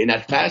state. In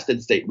that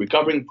fasted state,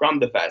 recovering from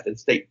the fasted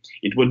state,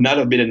 it would not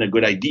have been a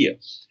good idea.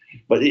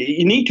 But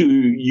you need to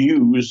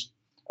use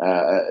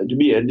to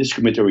be a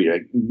discriminatory,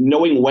 like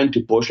knowing when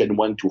to push and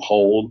when to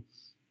hold.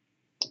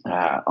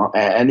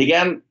 And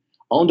again,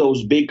 on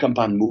those big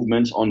compound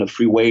movements on the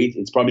free weight,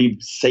 it's probably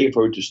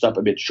safer to stop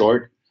a bit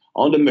short.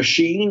 On the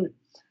machine,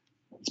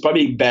 it's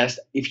probably best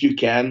if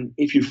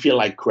you feel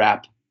like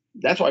crap.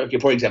 That's why, okay,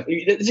 for example,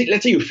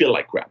 let's say you feel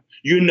like crap.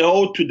 You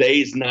know today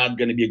is not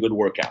going to be a good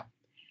workout.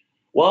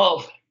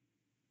 Well,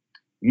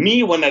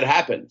 me, when that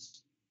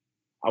happens,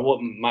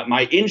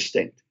 my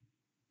instinct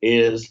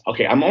is,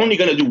 okay, I'm only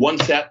going to do 1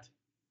 set,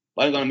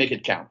 but I'm going to make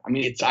it count. I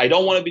mean, I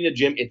don't want to be in the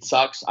gym. It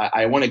sucks.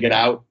 I want to get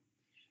out.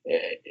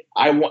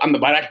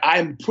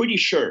 I'm pretty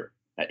sure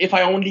that if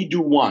I only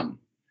do 1,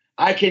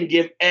 I can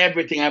give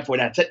everything up for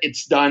that set.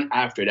 It's done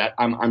after that.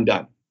 I'm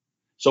done.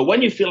 So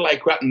when you feel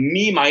like crap,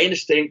 my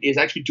instinct is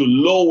actually to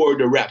lower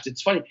the reps.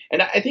 It's funny.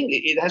 And I think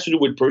it has to do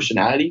with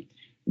personality.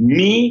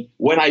 Me,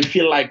 when I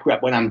feel like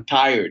crap, when I'm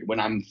tired, when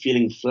I'm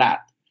feeling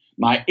flat,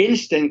 my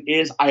instinct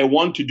is I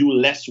want to do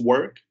less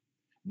work,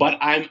 but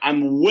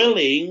I'm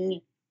willing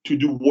to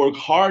do work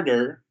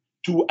harder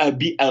to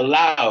be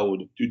allowed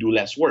to do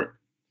less work.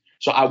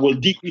 So I will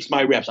decrease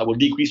my reps, I will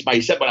decrease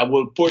my set, but I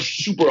will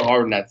push super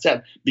hard on that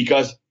set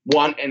because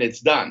and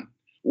it's done.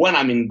 When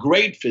I'm in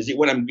great physique,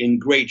 when I'm in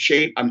great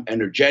shape, I'm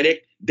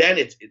energetic, then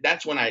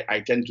that's when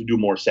I tend to do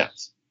more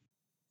sets.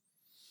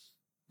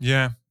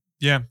 Yeah.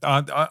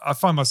 I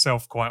find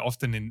myself quite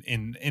often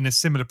in a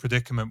similar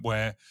predicament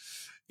where,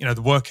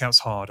 the workout's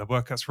hard, the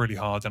workout's really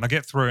hard, and I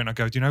get through it and I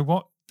go, do you know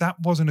what? That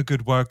wasn't a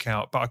good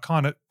workout, but I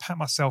kind of pat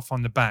myself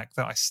on the back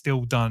that I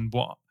still done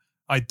what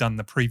I'd done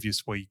the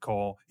previous week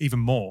or even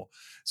more.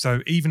 So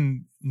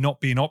even not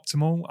being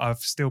optimal, I've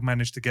still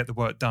managed to get the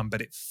work done,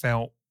 but it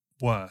felt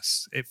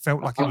worse. It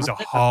felt like it was a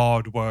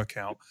hard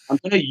workout. I'm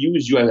going to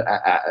use you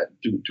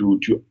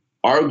to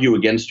argue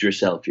against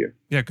yourself here.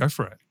 Yeah, go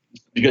for it.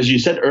 Because you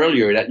said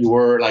earlier that you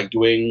were like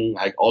doing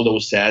like all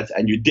those sets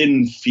and you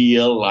didn't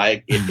feel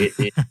like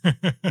it.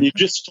 You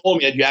just told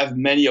me that you have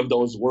many of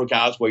those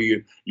workouts where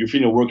you're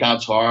feeling the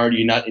workout's hard,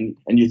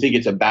 and you think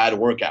it's a bad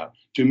workout.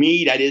 To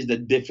me, that is the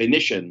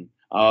definition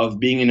of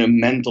being in a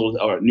mental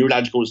or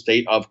neurological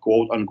state of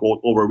quote unquote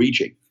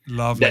overreaching.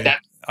 Lovely.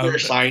 That's your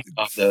sign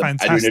of the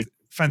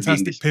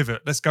fantastic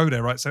pivot. Let's go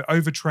there, right? So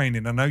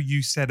overtraining. I know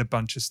you said a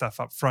bunch of stuff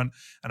up front,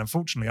 and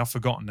unfortunately I've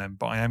forgotten them,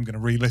 but I am going to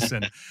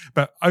re-listen.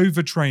 But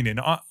overtraining,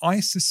 I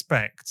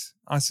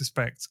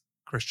suspect,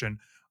 Christian,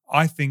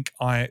 I think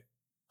I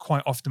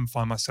quite often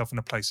find myself in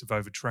a place of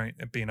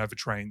being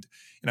overtrained.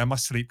 My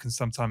sleep can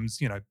sometimes,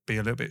 be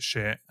a little bit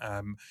shit.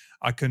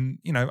 I can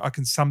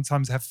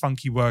sometimes have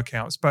funky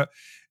workouts, but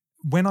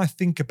when I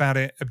think about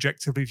it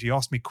objectively, if you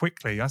ask me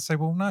quickly, I say,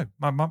 well, no,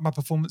 my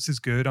performance is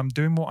good. I'm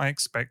doing what I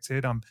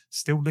expected. I'm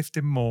still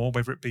lifting more,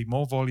 whether it be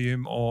more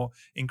volume or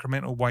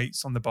incremental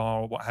weights on the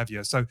bar or what have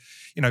you. So,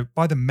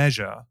 by the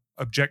measure,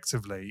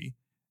 objectively,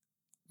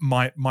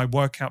 my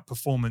workout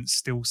performance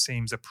still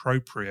seems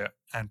appropriate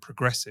and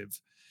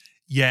progressive.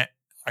 Yet,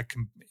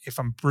 if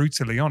I'm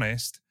brutally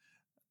honest,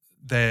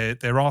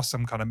 there are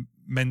some kind of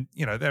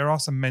there are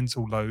some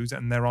mental lows,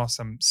 and there are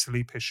some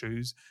sleep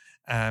issues,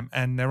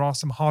 and there are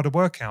some harder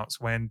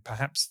workouts when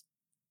perhaps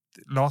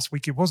last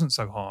week it wasn't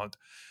so hard,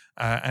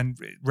 and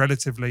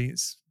relatively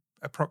it's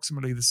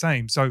approximately the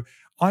same. So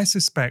I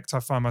suspect I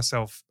find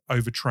myself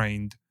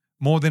overtrained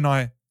more than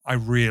I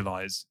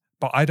realize,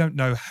 but I don't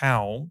know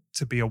how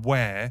to be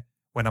aware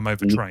when I'm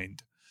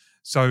overtrained.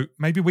 So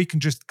maybe we can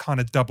just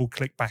kind of double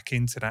click back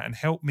into that and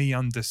help me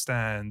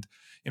understand,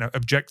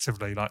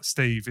 objectively, like,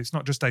 Steve, it's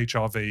not just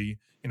HRV,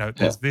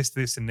 there's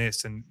this and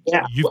this, and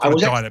you've got to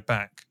dial it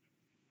back.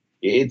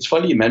 It's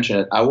funny you mention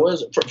it. I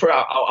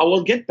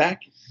will get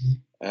back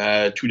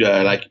to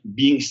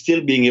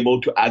the being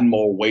able to add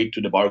more weight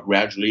to the bar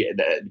gradually,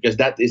 because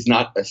that is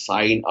not a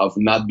sign of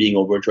not being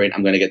overtrained.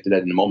 I'm going to get to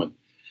that in a moment.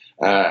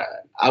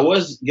 I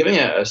was giving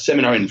a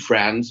seminar in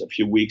France a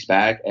few weeks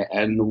back,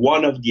 and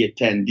one of the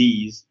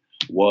attendees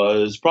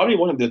was probably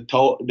one of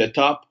the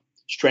top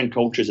strength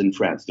coaches in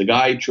France. The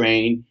guy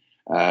trained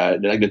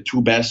the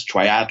two best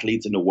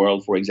triathletes in the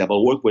world, for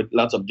example, worked with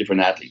lots of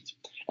different athletes.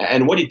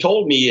 And what he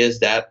told me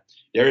is that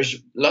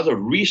there's lots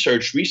of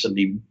research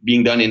recently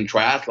being done in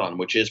triathlon,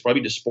 which is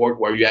probably the sport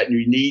where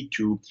you need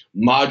to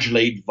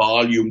modulate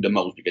volume the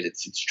most, because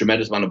it's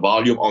tremendous amount of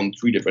volume on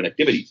 3 different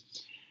activities.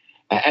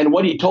 And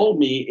what he told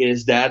me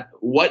is that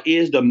what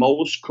is the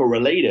most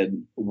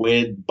correlated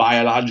with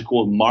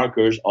biological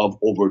markers of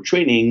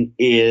overtraining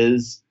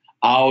is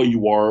how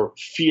you are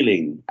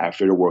feeling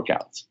after the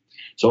workouts.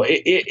 So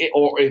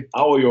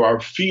how you are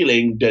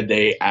feeling the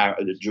day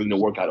during the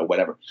workout or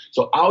whatever.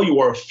 So how you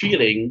are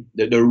feeling,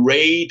 the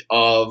rate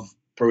of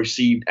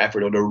perceived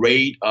effort or the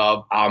rate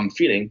of how I'm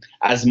feeling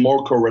has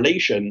more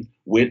correlation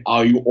with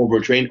how you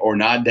overtrain or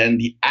not than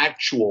the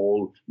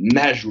actual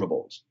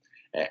measurables.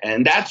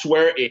 And that's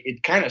where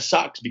it kind of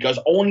sucks, because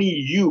only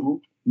you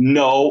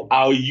know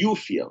how you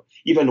feel.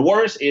 Even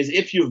worse is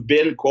if you've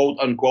been, quote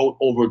unquote,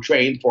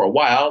 overtrained for a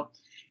while,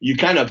 you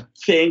kind of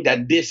think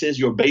that this is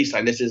your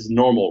baseline, this is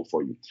normal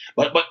for you.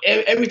 But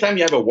every time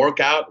you have a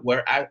workout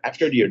where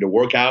after the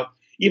workout,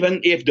 even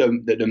if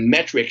the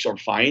metrics are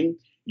fine,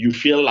 you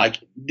feel like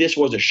this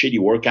was a shitty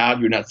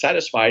workout, you're not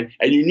satisfied,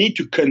 and you need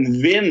to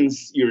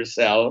convince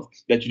yourself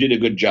that you did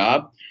a good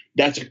job.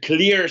 That's a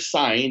clear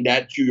sign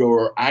that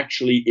you're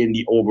actually in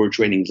the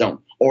overtraining zone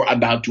or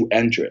about to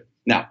enter it.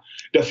 Now,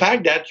 the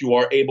fact that you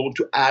are able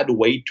to add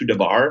weight to the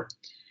bar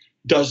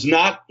does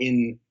not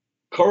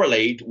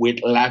correlate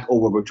with lack of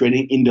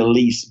overtraining in the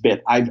least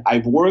bit.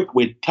 I've worked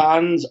with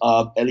tons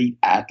of elite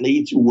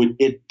athletes who would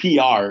hit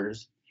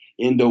PRs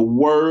in the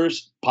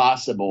worst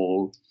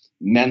possible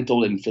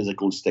mental and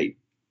physical state.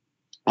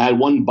 I had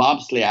one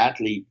bobsleigh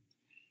athlete,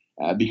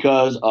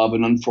 because of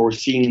an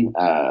unforeseen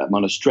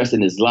amount of stress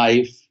in his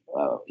life,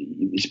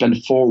 he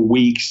spent 4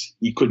 weeks,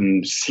 he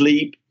couldn't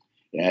sleep,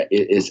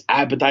 his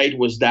appetite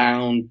was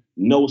down,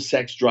 no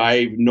sex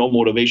drive, no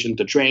motivation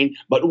to train.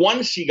 But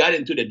once he got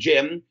into the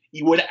gym,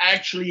 he would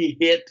actually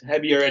hit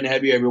heavier and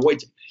heavier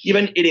weights,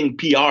 even hitting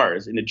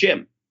PRs in the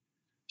gym.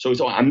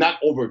 So I'm not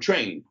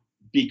overtrained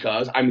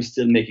because I'm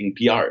still making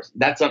PRs.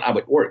 That's not how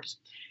it works.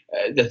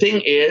 The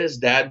thing is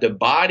that the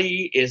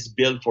body is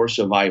built for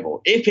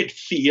survival. If it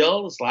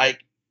feels like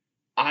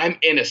I'm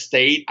in a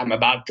state, I'm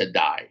about to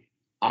die,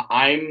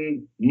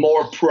 I'm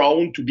more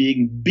prone to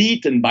being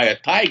beaten by a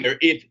tiger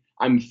if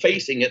I'm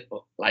facing it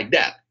like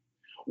that.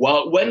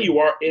 Well, when you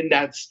are in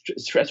that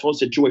stressful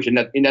situation,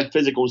 in that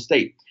physical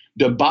state,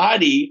 the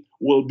body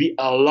will be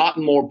a lot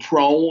more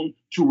prone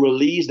to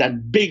release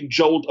that big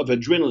jolt of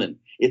adrenaline.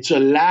 It's a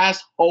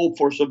last hope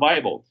for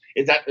survival.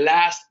 It's that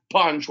last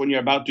punch when you're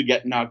about to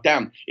get knocked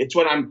down. It's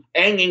when I'm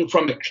hanging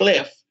from a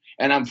cliff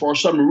and for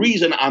some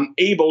reason I'm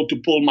able to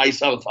pull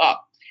myself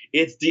up.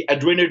 It's the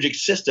adrenergic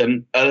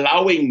system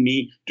allowing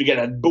me to get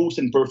a boost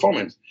in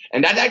performance.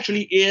 And that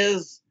actually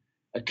is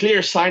a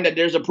clear sign that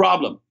there's a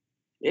problem.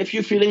 If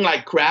you're feeling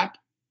like crap,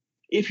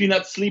 if you're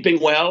not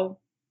sleeping well,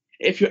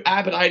 if your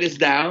appetite is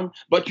down,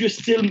 but you're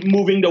still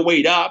moving the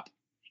weight up,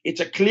 it's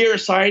a clear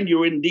sign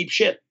you're in deep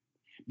shit,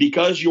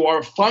 because you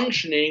are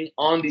functioning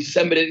on the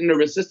sympathetic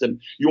nervous system.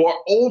 You are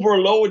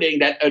overloading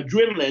that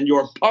adrenaline. You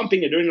are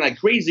pumping adrenaline like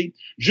crazy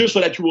just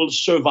so that you will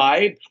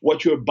survive.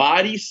 What your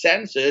body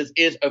senses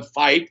is a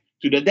fight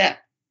to the death.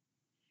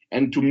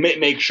 And to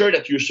make sure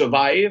that you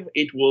survive,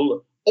 it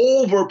will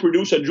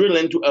overproduce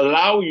adrenaline to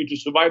allow you to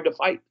survive the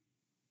fight.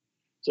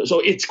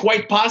 So it's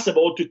quite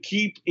possible to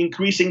keep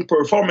increasing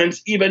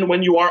performance even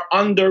when you are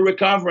under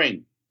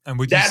recovering. And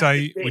would you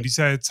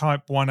say a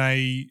type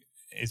 1A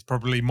is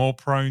probably more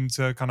prone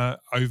to kind of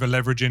over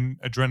leveraging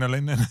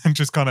adrenaline and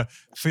just kind of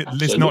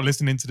not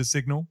listening to the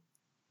signal?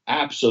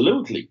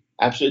 Absolutely.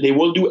 They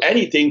will do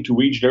anything to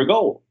reach their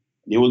goal.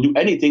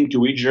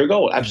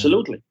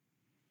 Absolutely.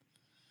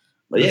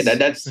 But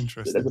that's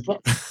interesting. That's a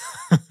problem.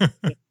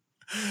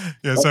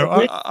 Yeah, so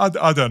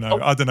I don't know.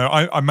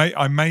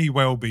 I may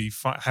well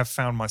have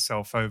found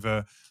myself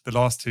over the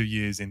last 2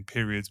 years in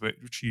periods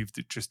which you've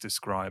just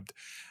described.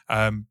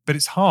 But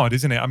it's hard,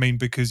 isn't it? I mean,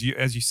 because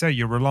as you say,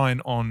 you're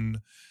relying on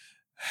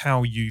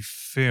how you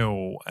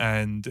feel,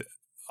 and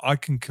I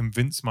can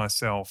convince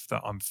myself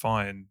that I'm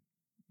fine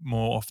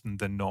more often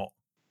than not.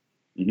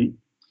 Mm-hmm.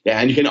 Yeah,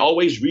 and you can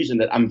always reason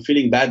that I'm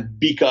feeling bad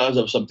because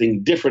of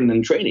something different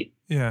than training.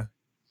 Yeah.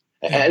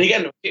 And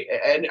again,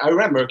 and I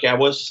remember, okay, I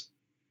was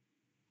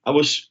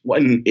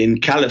in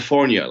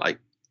California, like,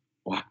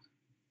 what,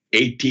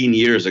 18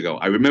 years ago.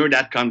 I remember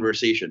that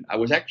conversation. I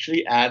was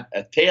actually at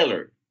a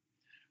tailor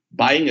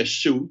buying a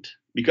suit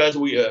because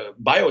we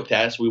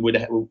Biotest.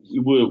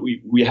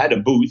 We had a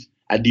booth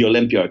at the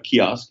Olympia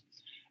kiosk,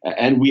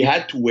 and we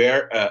had to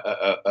wear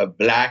a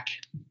black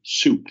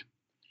suit.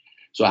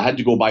 So I had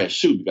to go buy a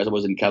suit because I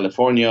was in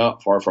California,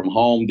 far from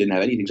home, didn't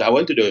have anything. So I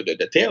went to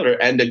the tailor,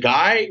 and the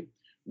guy,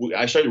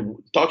 I started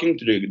talking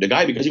to the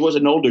guy because he was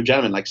an older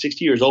gentleman, like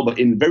 60 years old, but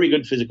in very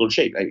good physical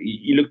shape. Like,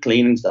 he looked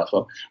clean and stuff.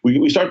 So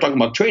we started talking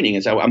about training,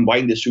 and said, I'm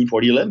buying this suit for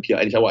the Olympia.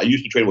 And he said, well, I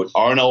used to train with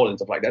Arnold and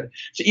stuff like that.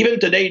 So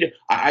even today,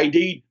 I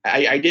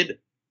did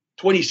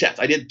 20 sets.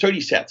 I did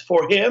 30 sets.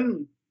 For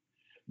him,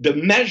 the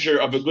measure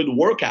of a good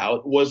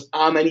workout was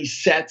how many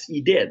sets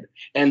he did.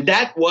 And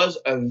that was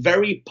a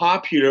very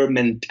popular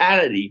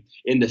mentality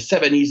in the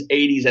 70s,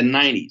 80s, and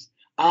 90s.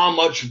 How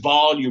much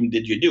volume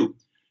did you do?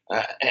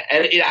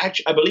 And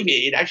I believe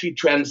it actually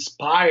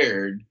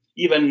transpired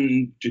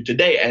even to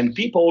today. And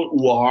people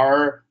who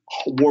are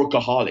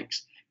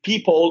workaholics,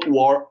 people who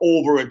are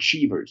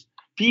overachievers,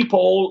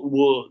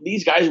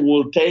 these guys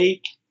will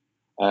take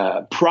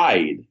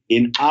pride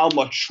in how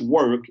much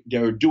work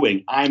they're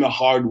doing. I'm a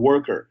hard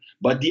worker.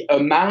 But the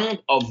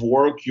amount of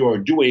work you're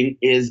doing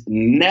is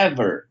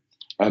never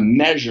a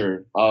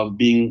measure of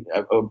doing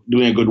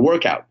a good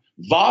workout.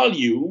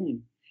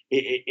 Volume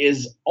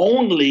is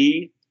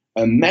only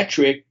a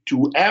metric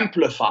to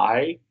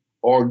amplify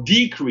or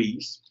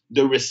decrease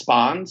the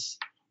response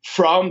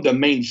from the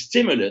main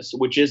stimulus,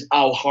 which is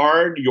how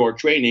hard you're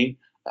training,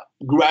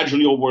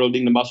 gradually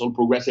overloading the muscle,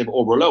 progressive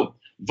overload.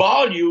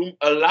 Volume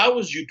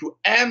allows you to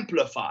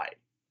amplify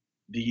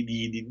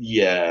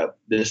the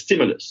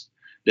stimulus.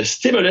 The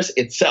stimulus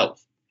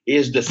itself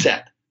is the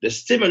set. The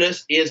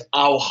stimulus is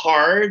how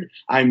hard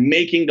I'm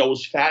making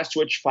those fast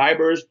twitch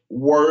fibers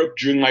work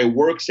during my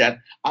work set,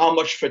 how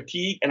much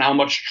fatigue and how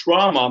much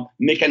trauma,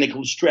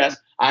 mechanical stress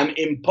I'm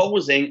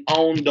imposing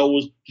on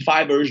those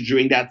fibers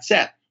during that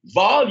set.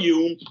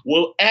 Volume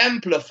will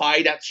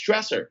amplify that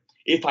stressor.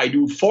 If I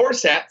do 4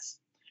 sets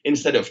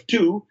instead of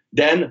 2,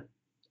 then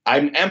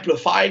I'm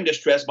amplifying the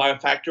stress by a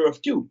factor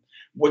of 2.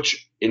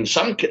 Which in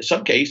some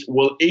case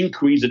will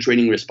increase the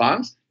training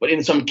response, but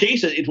in some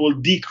cases it will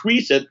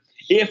decrease it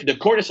if the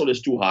cortisol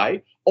is too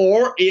high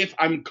or if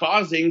I'm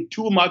causing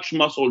too much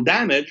muscle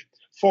damage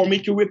for me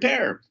to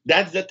repair.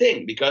 That's the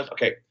thing, because,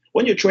 okay,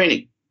 when you're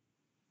training,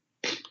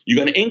 you're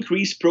going to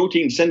increase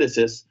protein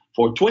synthesis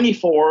for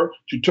 24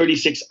 to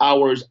 36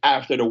 hours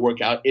after the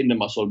workout in the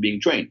muscle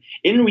being trained.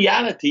 In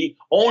reality,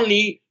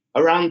 only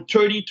around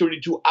 30,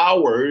 32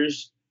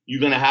 hours you're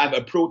going to have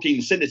a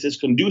protein synthesis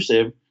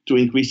conducive to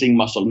increasing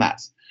muscle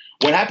mass.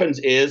 What happens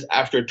is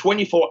after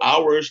 24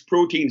 hours,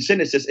 protein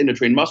synthesis in the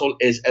trained muscle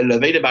is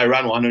elevated by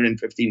around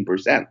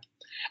 115%.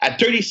 At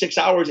 36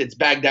 hours, it's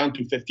back down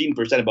to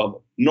 15%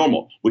 above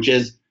normal, which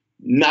is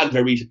not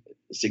very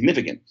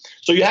significant.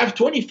 So you have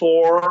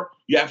 24,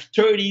 you have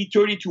 30,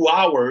 32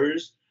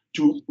 hours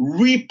to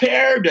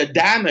repair the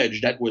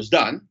damage that was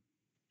done,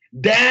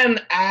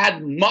 then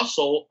add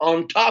muscle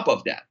on top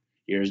of that.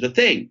 Here's the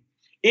thing.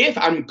 If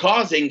I'm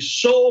causing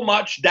so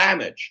much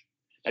damage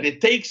that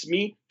it takes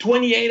me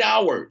 28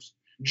 hours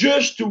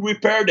just to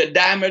repair the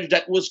damage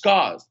that was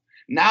caused,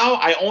 now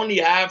I only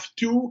have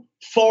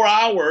 4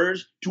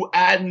 hours to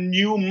add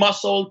new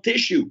muscle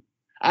tissue.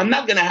 I'm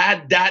not going to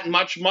add that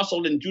much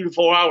muscle in 2 to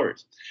 4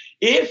 hours.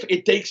 If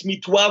it takes me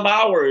 12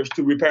 hours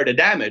to repair the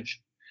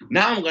damage,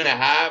 now I'm going to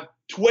have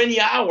 20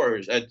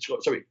 hours.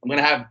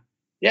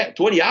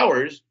 20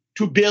 hours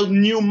to build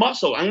new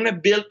muscle. I'm going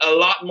to build a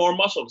lot more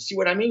muscle. See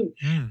what I mean?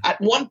 At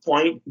one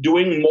point,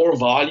 doing more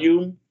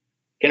volume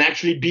can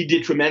actually be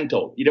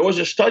detrimental. There was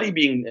a study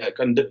being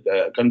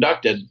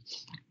conducted.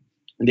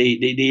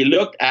 They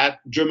looked at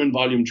German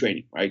volume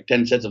training, right?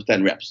 10 sets of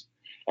 10 reps.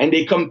 And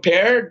they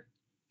compared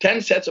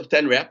 10 sets of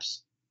 10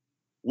 reps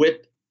with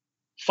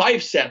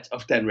 5 sets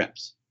of 10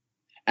 reps.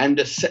 And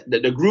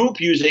the group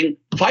using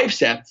 5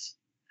 sets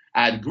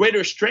had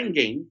greater strength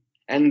gain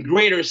and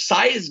greater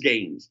size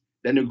gains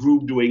than a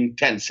group doing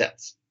 10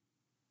 sets.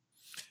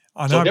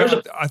 I know.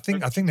 So I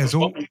think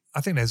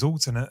there's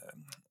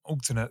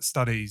alternate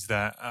studies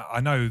that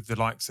I know the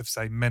likes of,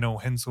 say,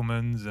 Menel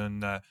Henselmans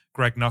and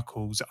Greg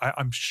Nuckols.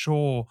 I'm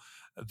sure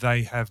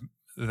they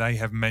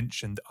have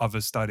mentioned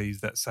other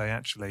studies that say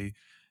actually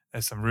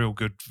there's some real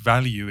good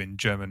value in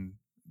German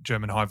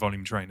high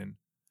volume training.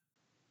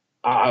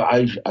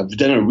 I've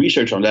done a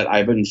research on that. I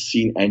haven't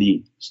seen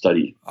any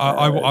study.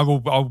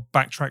 I'll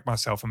backtrack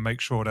myself and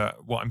make sure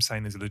that what I'm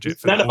saying is legit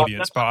for the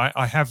audience. But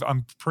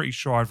I'm pretty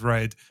sure I've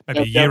read maybe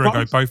a year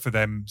ago both of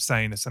them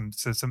saying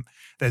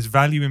there's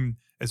value in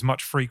as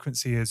much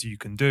frequency as you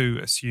can do,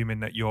 assuming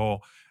that you're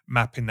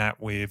mapping that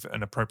with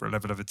an appropriate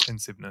level of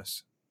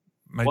intensiveness.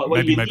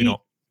 Maybe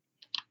not.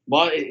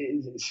 Well,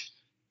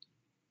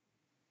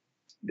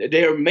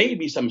 there may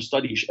be some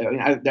studies.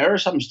 There are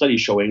some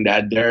studies showing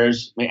that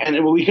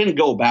and we can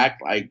go back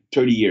like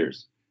 30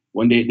 years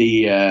when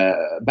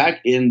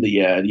back in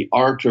the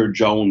Arthur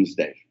Jones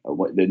day,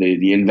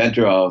 the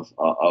inventor of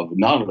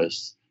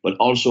Nautilus, but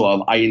also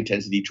of high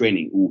intensity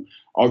training.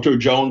 Arthur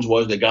Jones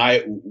was the guy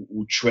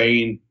who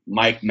trained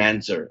Mike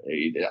Manzer,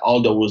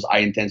 all those high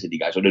intensity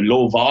guys. So the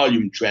low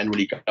volume trend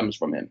really comes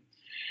from him.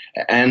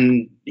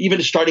 And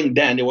even starting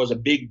then, there was a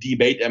big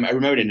debate. I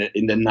remember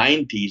in the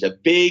 90s, the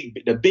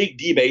big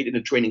debate in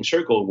the training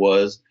circle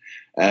was,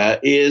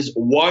 is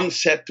one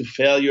set to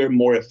failure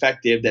more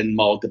effective than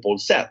multiple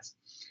sets?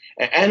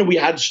 And we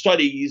had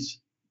studies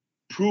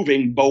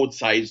proving both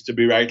sides to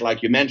be right,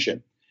 like you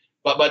mentioned.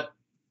 But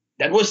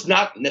that was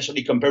not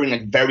necessarily comparing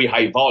like very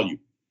high volume.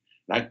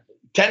 Like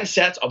 10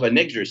 sets of an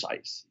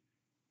exercise,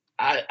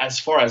 as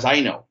far as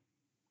I know,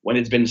 when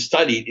it's been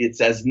studied, it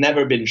has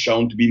never been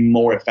shown to be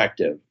more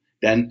effective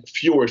than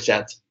fewer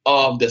sets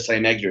of the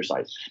same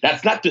exercise.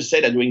 That's not to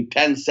say that doing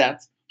 10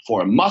 sets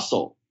for a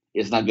muscle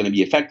is not going to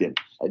be effective.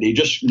 They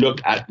just look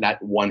at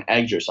that one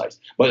exercise.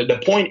 But the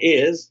point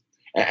is,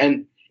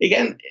 and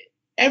again,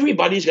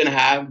 everybody's going to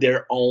have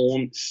their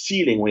own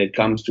ceiling when it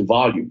comes to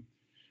volume.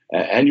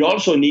 And you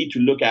also need to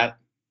look at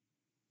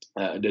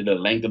the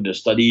length of the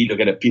study, look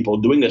at the people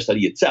doing the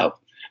study itself.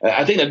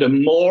 I think that the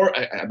more,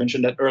 I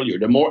mentioned that earlier,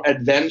 the more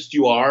advanced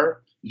you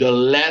are, the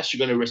less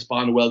you're going to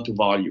respond well to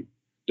volume.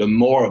 The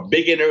more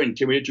beginner,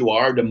 intermediate you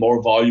are, the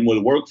more volume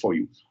will work for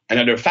you.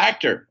 Another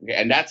factor, okay,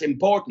 and that's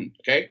important,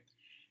 okay?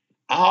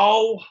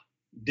 How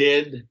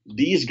did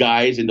these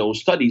guys in those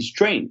studies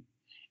train?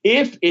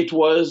 If it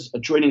was a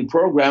training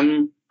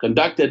program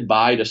conducted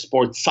by the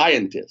sports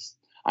scientists,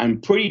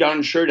 I'm pretty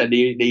darn sure that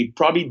they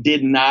probably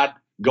did not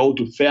go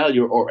to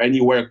failure or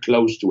anywhere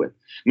close to it.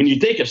 I mean, you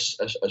take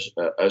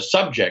a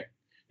subject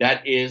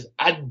that is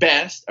at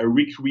best a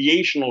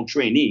recreational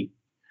trainee.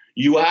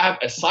 You have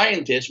a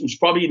scientist who's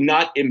probably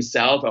not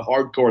himself a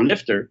hardcore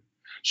lifter.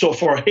 So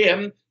for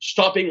him,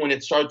 stopping when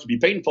it starts to be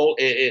painful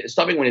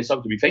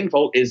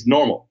is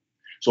normal.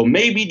 So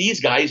maybe these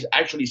guys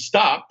actually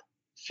stop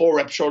 4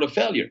 reps short of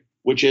failure,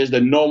 which is the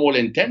normal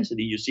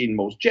intensity you see in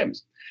most gyms.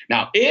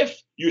 Now,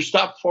 if you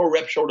stop 4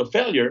 reps short of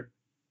failure,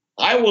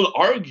 I will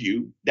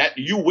argue that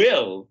you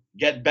will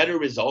get better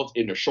results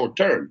in the short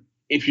term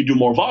if you do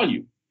more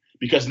volume,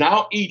 because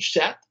now each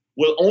set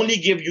will only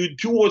give you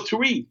 2 or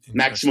 3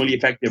 maximally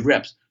effective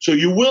reps. So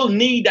you will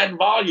need that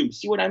volume.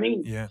 See what I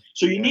mean? Yeah.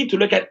 So you need to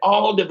look at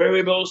all the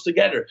variables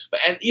together.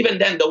 And even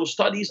then, those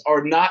studies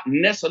are not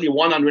necessarily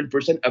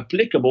 100%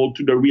 applicable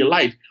to the real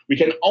life. We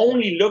can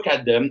only look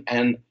at them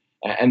and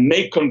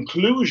make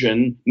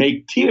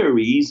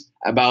theories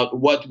about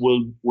what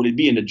will it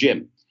be in the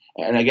gym.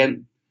 And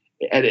again,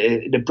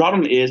 the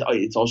problem is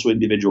it's also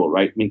individual,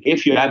 right? I mean,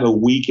 if you have a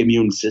weak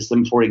immune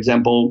system, for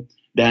example,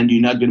 then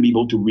you're not going to be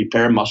able to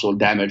repair muscle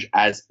damage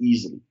as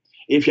easily.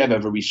 If you have a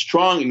very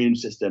strong immune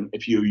system,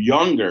 if you're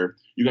younger,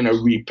 you're going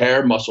to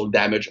repair muscle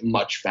damage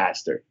much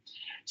faster.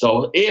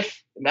 So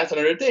that's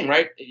another thing,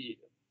 right?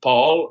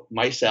 Paul,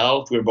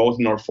 myself, we're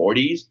both in our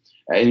 40s,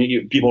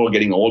 and people are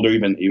getting older,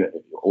 even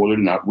older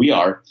than we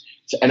are.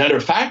 So another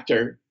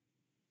factor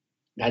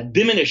that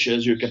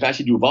diminishes your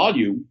capacity to do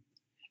volume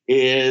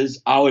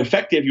is how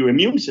effective your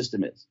immune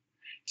system is.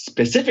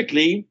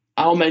 Specifically,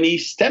 how many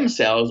stem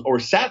cells or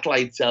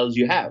satellite cells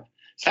you have.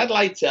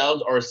 Satellite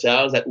cells are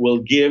cells that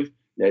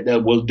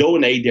will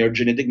donate their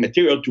genetic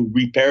material to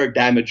repair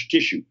damaged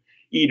tissue,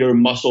 either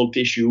muscle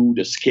tissue,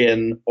 the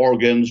skin,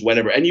 organs,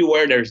 whatever.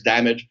 Anywhere there's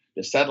damage,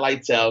 the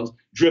satellite cells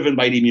driven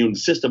by the immune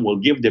system will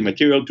give the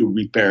material to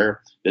repair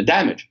the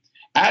damage.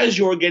 As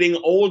you're getting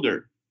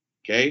older,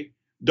 okay,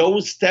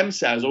 those stem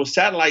cells, those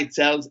satellite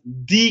cells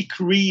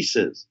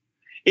decreases.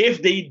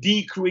 If they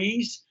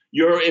decrease,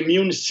 your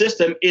immune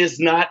system is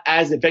not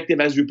as effective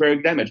as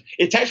repairing damage.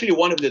 It's actually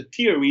one of the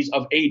theories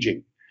of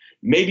aging.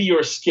 Maybe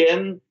your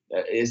skin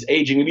is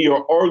aging. Maybe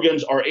your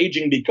organs are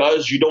aging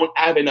because you don't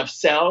have enough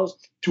cells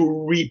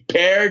to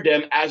repair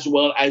them as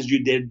well as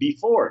you did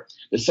before.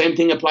 The same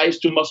thing applies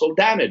to muscle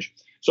damage.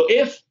 So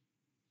if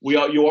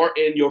you are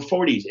in your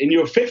 40s, in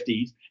your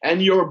 50s,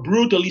 and you're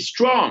brutally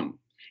strong,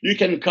 you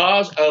can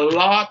cause a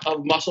lot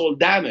of muscle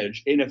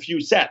damage in a few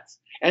sets.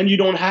 And you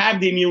don't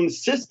have the immune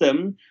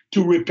system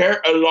to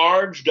repair a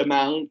large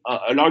amount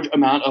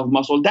of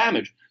muscle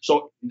damage.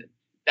 So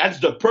that's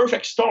the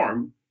perfect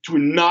storm to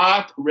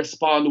not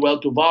respond well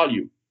to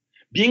volume.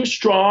 Being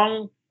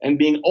strong and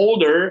being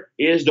older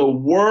is the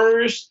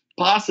worst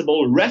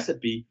possible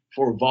recipe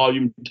for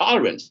volume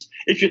tolerance.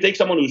 If you take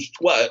someone who's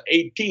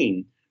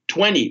 18,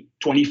 20,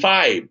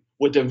 25,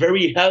 with a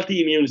very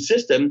healthy immune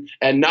system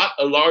and not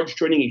a large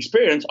training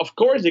experience, of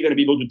course they're going to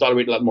be able to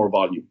tolerate a lot more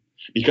volume,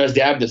 because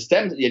they have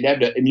they have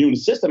the immune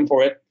system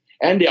for it,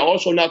 and they're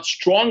also not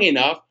strong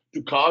enough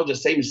to cause the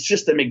same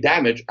systemic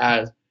damage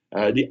as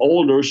the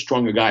older,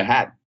 stronger guy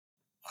had.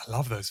 I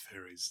love those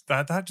theories.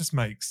 That just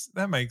makes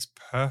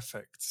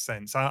perfect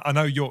sense. I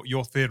know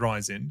you're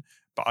theorizing,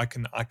 but I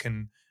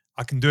can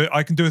I can do it.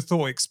 I can do a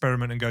thought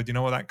experiment and go, do you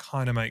know what? That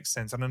kind of makes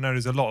sense. And I know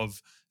there's a lot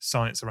of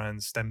science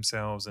around stem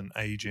cells and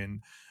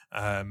aging,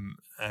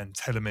 and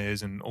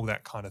telomeres and all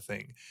that kind of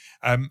thing.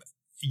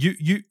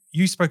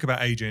 You spoke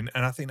about aging,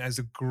 and I think that's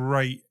a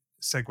great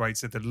segue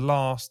to the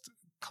last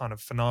kind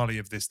of finale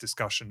of this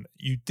discussion.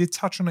 You did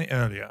touch on it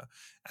earlier,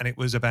 and it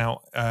was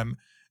about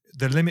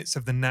the limits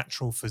of the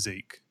natural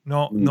physique,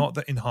 not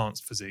the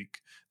enhanced physique,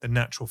 the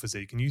natural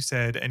physique. And you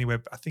said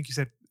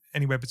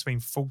anywhere between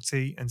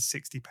 40 and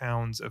 60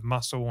 pounds of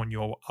muscle on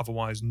your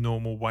otherwise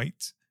normal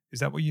weight. Is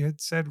that what you had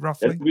said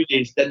roughly?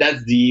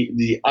 That's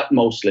the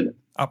utmost limit.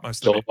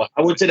 So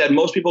I would say that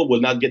most people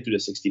will not get to the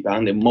 60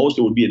 pounds. And most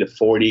would be at the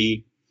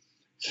 40,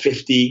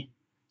 50.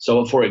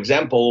 So for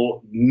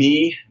example,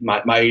 me,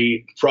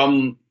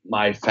 from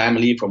my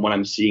family, from what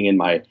I'm seeing in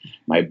my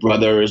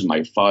brothers,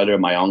 my father,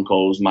 my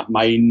uncles,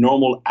 my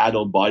normal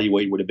adult body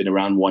weight would have been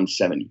around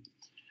 170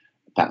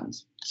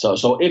 pounds.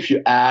 So if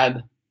you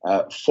add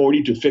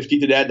 40 to 50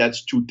 to that,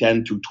 that's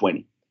 210,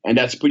 220. And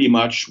that's pretty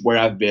much where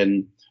I've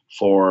been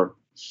for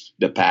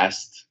the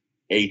past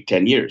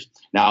 8-10 years.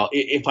 Now,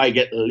 if I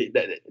get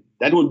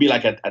that would be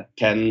like a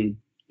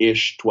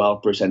 10-ish,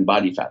 12%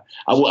 body fat.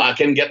 I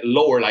can get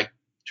lower, like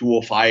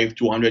 205,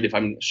 200 if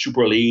I'm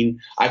super lean.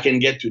 I can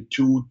get to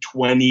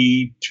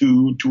 220,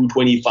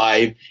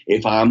 225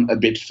 if I'm a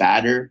bit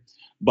fatter.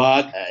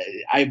 But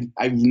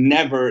I've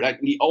never,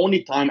 like, the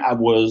only time I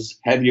was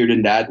heavier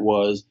than that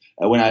was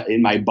when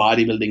in my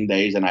bodybuilding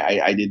days, and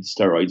I did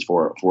steroids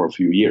for a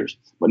few years,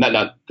 but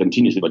not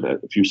continuously, but a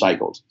few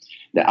cycles.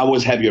 I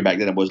was heavier back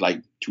then. I was like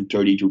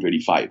 230,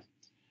 235.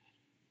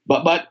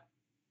 But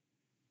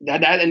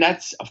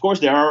that's, of course,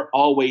 there are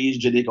always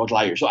genetic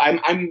outliers. So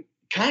I'm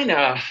kind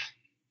of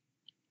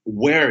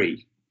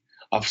wary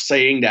of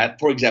saying that.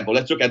 For example,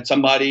 let's look at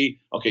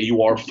somebody. Okay,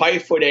 you are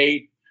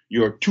 5'8".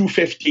 You're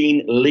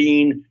 215,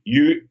 lean.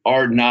 You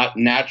are not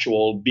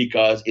natural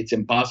because it's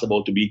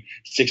impossible to be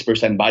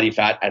 6% body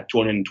fat at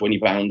 220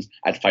 pounds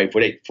at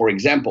 5'8", for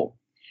example.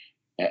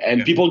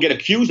 And people get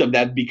accused of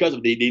that because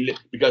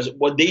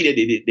what they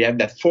did, they have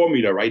that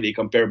formula, right? They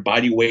compare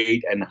body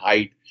weight and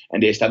height,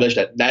 and they establish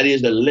that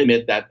is the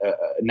limit that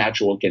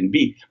natural can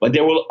be. But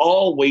there will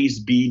always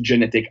be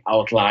genetic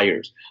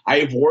outliers.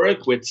 I've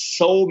worked with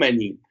so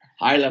many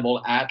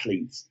high-level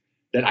athletes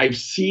that I've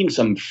seen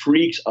some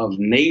freaks of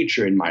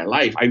nature in my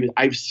life.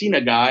 I've seen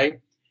a guy,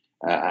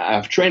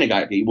 I've trained a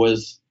guy, he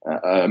was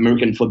an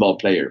American football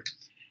player.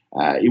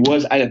 He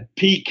was at a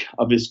peak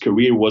of his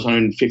career, was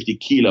 150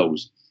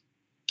 kilos,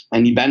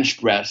 and he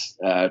bench pressed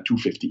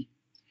 250.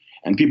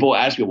 And people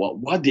ask me, well,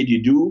 what did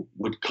you do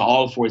with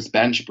Carl for his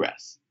bench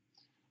press?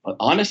 But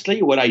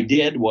honestly, what I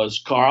did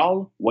was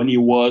Carl, when he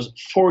was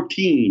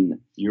 14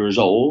 years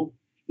old,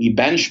 he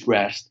bench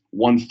pressed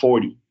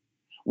 140.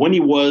 When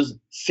he was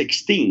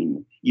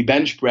 16, he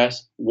bench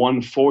pressed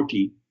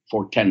 140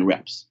 for 10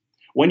 reps.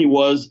 When he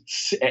was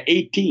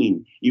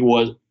 18, he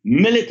was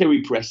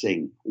military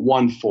pressing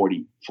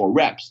 140 for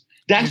reps.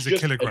 That's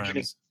just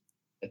kilograms.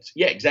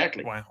 Yeah,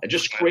 exactly. Wow.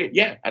 Just great.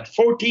 Yeah, at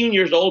 14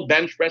 years old,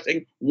 bench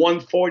pressing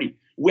 140.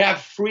 We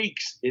have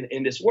freaks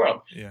in this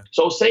world. Yeah.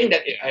 So saying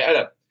that, I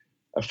had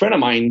a friend of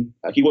mine,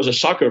 he was a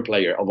soccer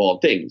player of all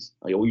things.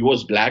 He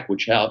was black,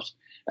 which helps.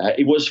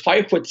 He was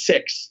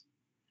 5'6",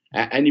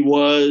 and he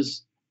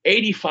was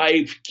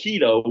 85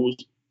 kilos,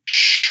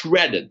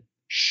 shredded,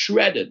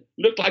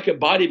 looked like a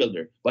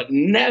bodybuilder, but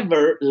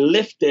never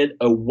lifted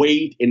a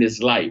weight in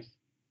his life,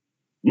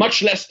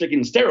 much less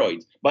taking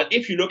steroids. But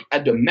if you look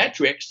at the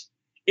metrics,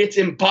 it's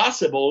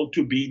impossible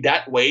to be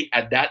that weight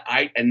at that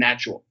height and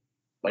natural.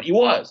 But he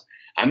was.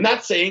 I'm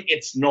not saying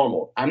it's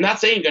normal. I'm not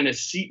saying you're going to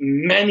see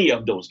many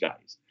of those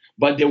guys,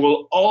 but there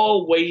will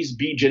always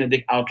be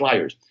genetic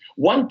outliers.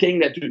 One thing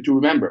that to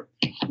remember,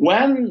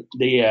 when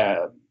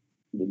the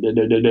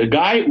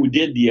guy who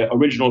did the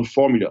original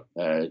formula,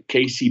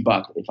 Casey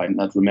Buck, if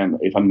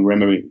I'm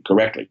remembering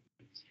correctly,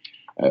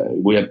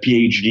 with a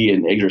PhD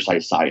in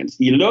exercise science,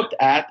 he looked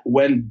at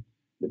when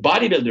the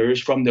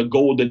bodybuilders from the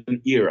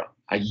golden era,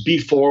 like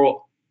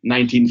before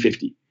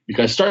 1950,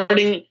 because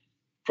starting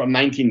from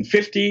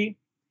 1950,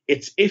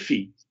 it's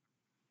iffy.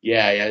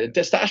 Yeah. The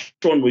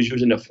testosterone was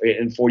used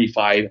in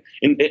 45.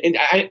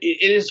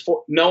 It is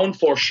known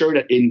for sure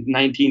that in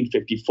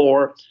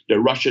 1954, the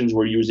Russians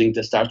were using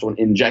testosterone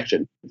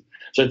injection.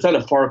 So it's not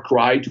a far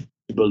cry to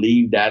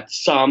believe that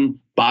some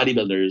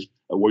bodybuilders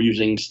were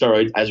using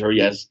steroids as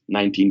early as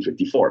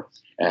 1954.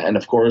 And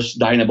of course,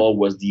 Dynabol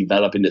was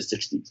developed in the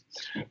 60s.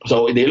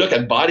 So they look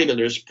at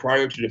bodybuilders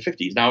prior to the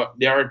 50s. Now,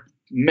 there are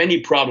many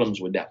problems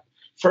with that.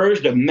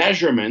 First, the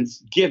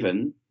measurements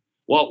given,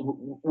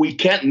 well, we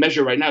can't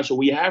measure right now, so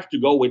we have to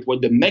go with what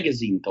the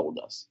magazine told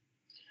us.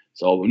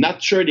 So I'm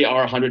not sure they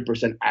are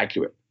 100%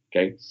 accurate,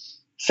 okay?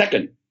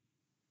 Second,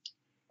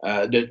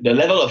 the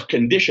level of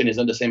condition is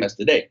not the same as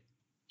today.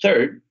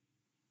 Third,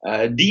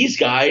 these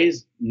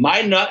guys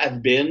might not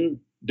have been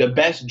the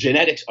best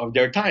genetics of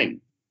their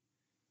time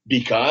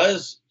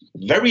because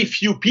very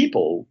few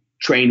people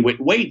trained with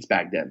weights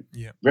back then.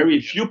 Yeah.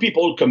 Very few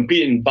people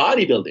compete in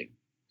bodybuilding.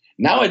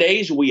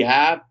 Nowadays, we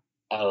have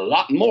a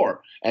lot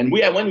more. And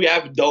when we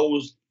have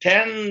those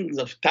tens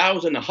of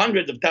thousands,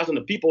 hundreds of thousands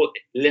of people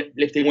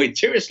lifting weight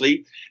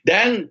seriously,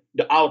 then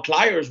the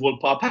outliers will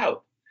pop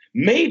out.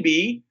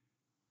 Maybe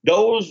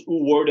those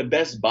who were the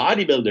best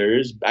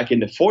bodybuilders back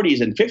in the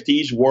 40s and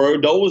 50s were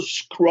those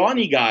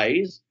scrawny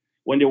guys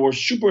when they were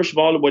super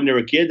small when they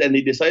were kids, and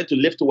they decided to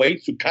lift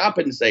weights to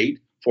compensate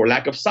for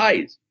lack of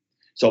size.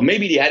 So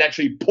maybe they had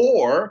actually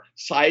poor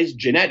size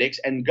genetics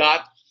and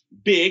got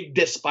big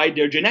despite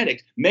their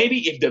genetics.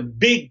 Maybe if the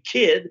big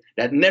kid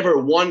that never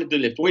wanted to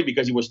lift weight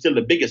because he was still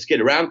the biggest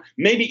kid around,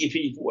 maybe if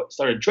he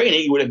started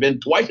training, he would have been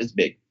twice as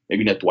big.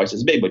 Maybe not twice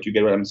as big, but you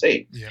get what I'm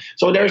saying. Yeah.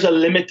 So there's a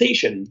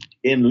limitation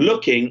in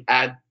looking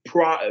at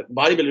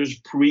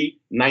bodybuilders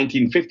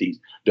pre-1950s.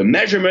 The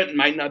measurement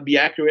might not be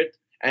accurate,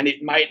 and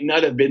it might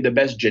not have been the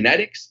best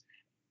genetics.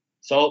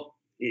 So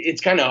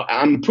it's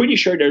I'm pretty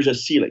sure there's a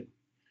ceiling.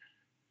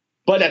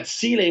 But that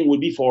ceiling would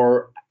be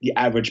for the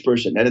average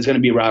person. That is going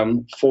to be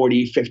around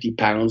 40, 50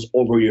 pounds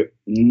over your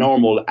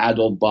normal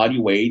adult body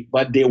weight,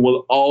 but there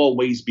will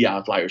always be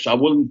outliers. So I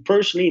will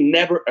personally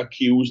never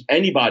accuse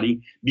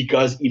anybody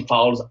because he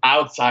falls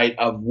outside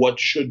of what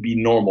should be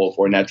normal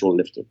for a natural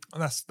lifter.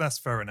 Well, that's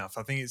fair enough.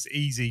 I think it's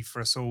easy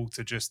for us all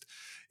to just,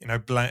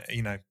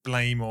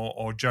 blame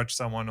or judge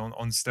someone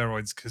on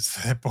steroids because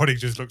their body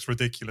just looks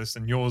ridiculous,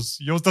 and yours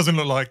doesn't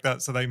look like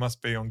that, so they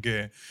must be on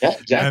gear. Yeah,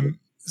 exactly.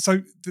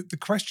 So the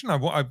question I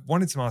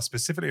wanted to ask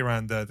specifically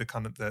around the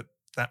kind of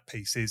that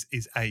piece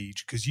is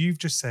age, because you've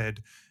just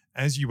said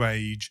as you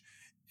age,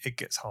 it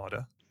gets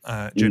harder,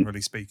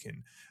 generally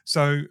speaking.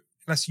 So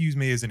let's use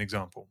me as an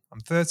example. I'm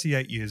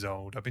 38 years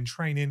old. I've been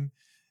training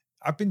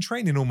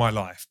all my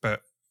life,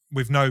 but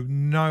with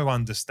no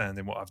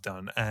understanding what I've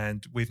done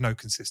and with no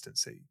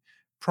consistency.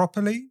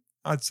 Properly,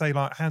 I'd say,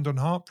 like hand on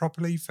heart,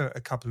 properly for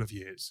a couple of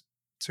years,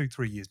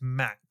 2-3 years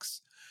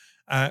max.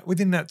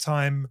 Within that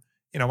time,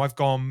 I've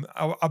gone,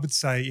 I would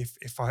say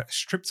if I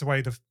stripped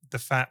away the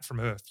fat from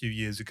a few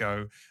years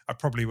ago, I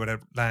probably would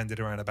have landed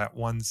around about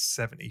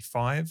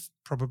 175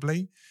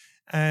 probably.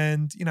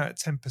 And, at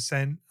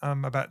 10%,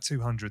 I'm about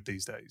 200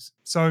 these days.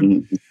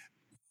 So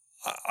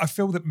I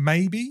feel that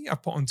maybe I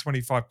put on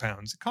 25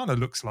 pounds. It kind of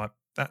looks like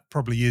that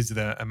probably is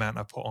the amount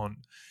I put on.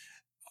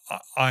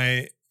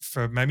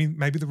 For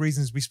maybe the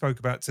reasons we spoke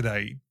about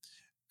today,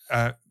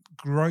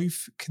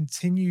 growth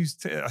continues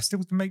I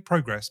still make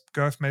progress.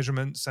 Girth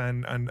measurements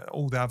and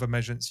all the other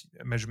measurements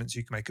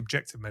you can make,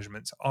 objective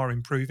measurements, are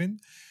improving,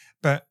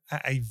 but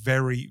at a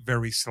very,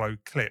 very slow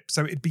clip.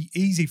 So it'd be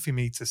easy for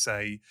me to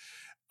say,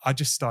 I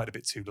just started a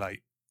bit too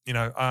late.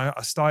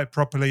 I started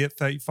properly at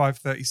 35,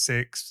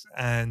 36,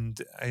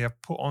 and I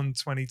have put on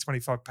 20,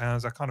 25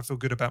 pounds. I kind of feel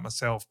good about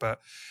myself, but,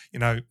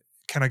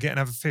 can I get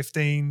another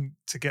 15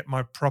 to get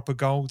my proper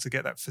goal, to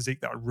get that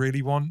physique that I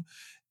really want?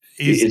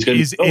 Is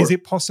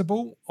it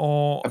possible,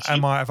 or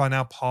have I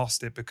now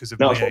passed it because of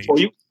my age? For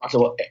you,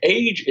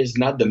 age is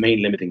not the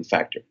main limiting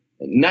factor.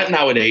 Not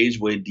nowadays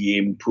with the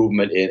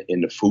improvement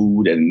in the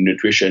food and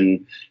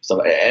nutrition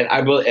stuff,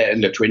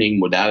 and the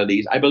training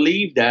modalities. I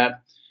believe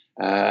that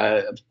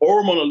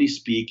hormonally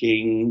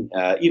speaking,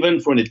 even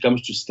when it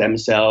comes to stem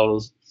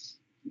cells,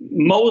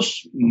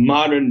 most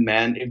modern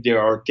men, if they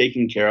are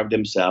taking care of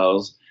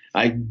themselves,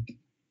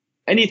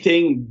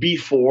 anything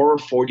before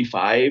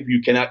 45,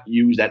 you cannot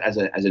use that as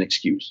an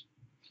excuse.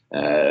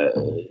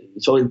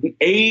 So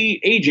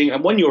aging,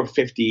 when you're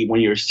 50,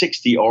 when you're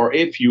 60, or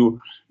if your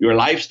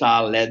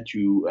lifestyle led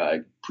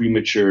to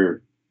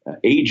premature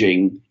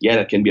aging,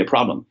 that can be a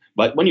problem.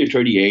 But when you're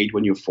 38,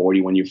 when you're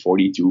 40, when you're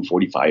 42,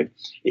 45,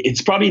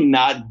 it's probably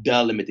not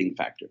the limiting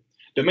factor.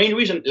 The main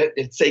reason,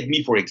 let's take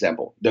me for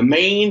example, the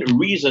main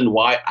reason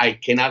why I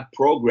cannot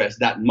progress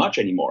that much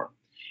anymore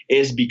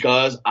is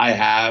because I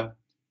have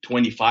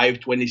 25,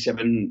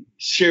 27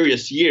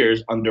 serious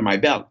years under my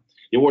belt.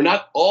 They were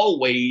not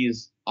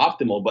always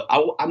optimal, but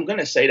I'm going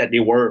to say that they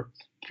were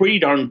pretty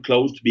darn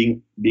close to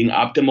being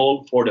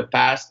optimal for the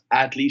past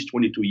at least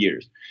 22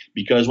 years.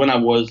 Because when I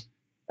was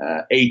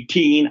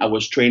 18, I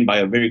was trained by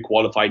a very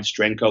qualified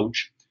strength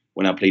coach.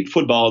 When I played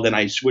football, then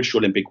I switched to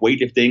Olympic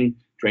weightlifting,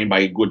 trained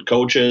by good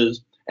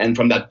coaches. And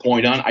from that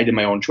point on, I did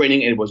my own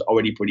training, and it was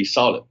already pretty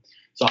solid.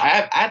 So I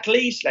have at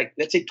least,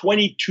 let's say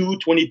 22,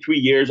 23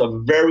 years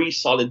of very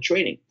solid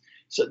training.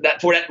 So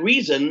that for that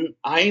reason,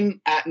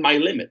 I'm at my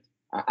limit.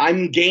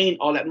 I'm gained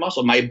all that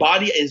muscle. My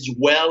body is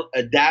well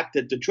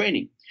adapted to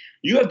training.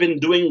 You have been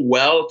doing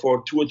well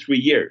for 2 or 3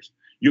 years.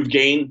 You've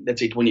gained,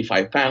 let's say,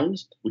 25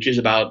 pounds, which is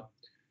about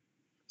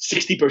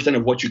 60%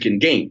 of what you can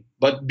gain.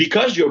 But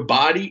because your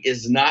body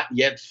is not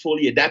yet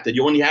fully adapted,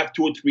 you only have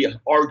 2 or 3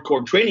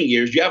 hardcore training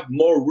years, you have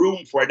more room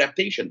for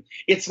adaptation.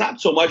 It's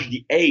not so much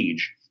the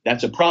age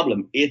that's a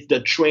problem. It's the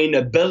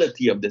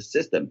trainability of the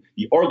system,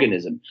 the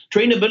organism.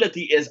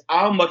 Trainability is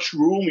how much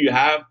room you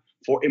have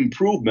for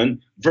improvement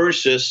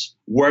versus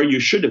where you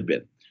should have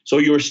been. So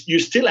you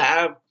still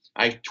have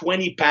like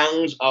 20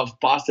 pounds of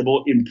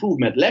possible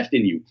improvement left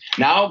in you.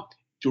 Now,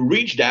 to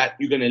reach that,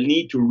 you're going to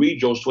need to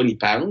reach those 20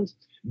 pounds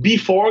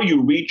before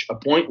you reach a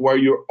point where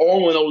your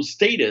hormonal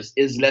status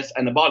is less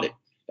anabolic.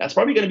 That's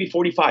probably going to be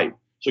 45.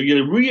 So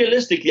you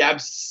realistically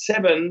have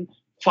 7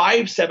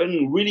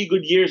 really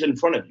good years in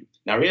front of you.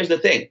 Now, here's the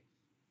thing.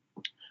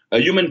 A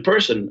human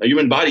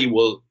body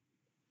will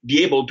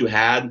be able to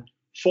add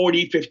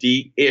 40,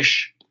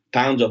 50-ish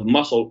pounds of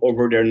muscle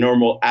over their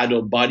normal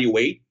adult body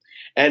weight.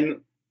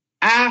 And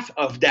half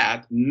of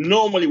that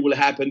normally will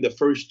happen the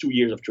first 2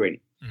 years of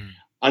training.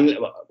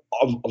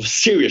 Of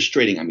serious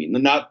training. I mean,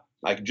 not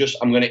like just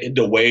I'm going to hit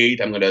the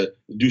weight. I'm going to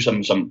do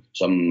some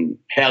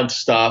health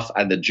stuff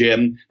at the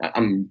gym.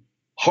 I'm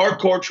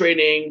hardcore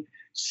training,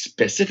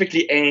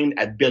 specifically aimed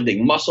at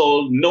building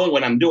muscle, knowing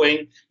what I'm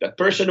doing. That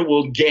person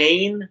will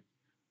gain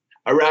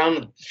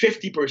around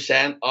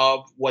 50%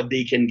 of what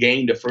they can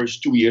gain the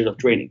first 2 years of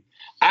training.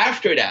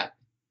 After that,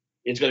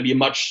 it's going to be a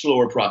much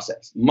slower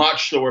process.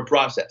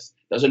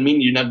 Doesn't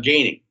mean you're not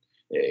gaining.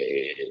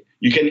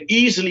 You can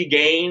easily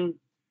gain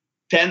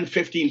 10,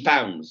 15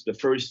 pounds the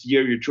first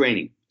year you're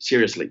training,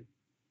 seriously.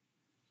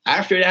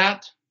 After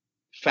that,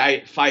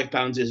 5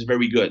 pounds is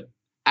very good.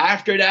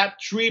 After that,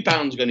 3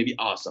 pounds is going to be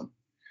awesome.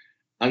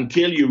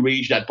 Until you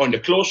reach that point. The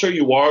closer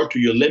you are to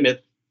your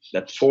limit,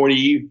 that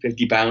 40,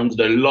 50 pounds,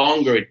 the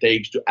longer it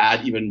takes to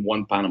add even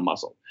 1 pound of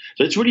muscle.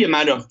 So it's really a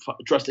matter of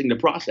trusting the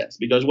process,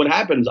 because what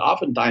happens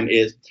oftentimes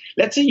is,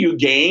 let's say you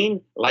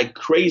gain like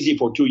crazy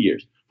for 2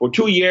 years. For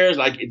 2 years,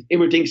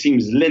 everything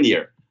seems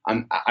linear.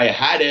 I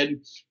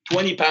added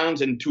 20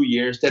 pounds in 2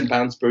 years, 10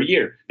 pounds per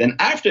year. Then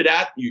after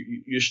that,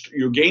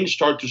 your gains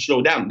start to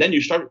slow down. Then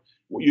you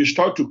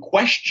start to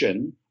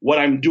question what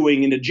I'm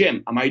doing in the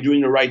gym. Am I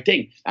doing the right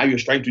thing? Now you're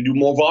trying to do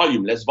more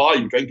volume, less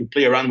volume, trying to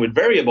play around with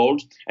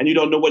variables, and you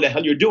don't know what the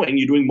hell you're doing.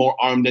 You're doing more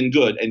arm than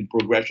good and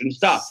progression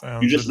stuff.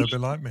 Sounds a little bit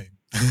like me.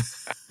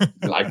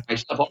 Like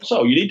myself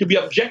also. You need to be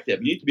objective.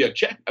 You need to be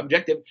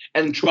objective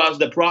and trust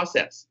the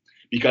process.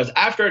 Because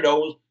after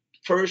those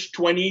first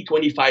 20,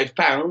 25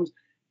 pounds,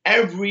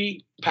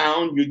 every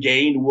pound you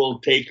gain will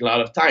take a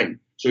lot of time.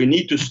 So you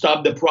need to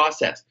stop the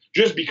process.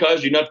 Just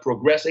because you're not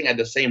progressing at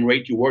the same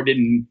rate you were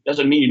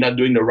doesn't mean you're not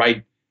doing the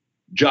right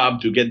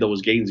job to get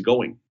those gains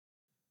going.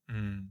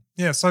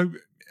 Yeah, so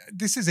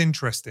this is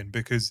interesting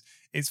because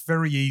it's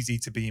very easy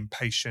to be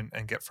impatient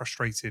and get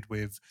frustrated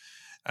with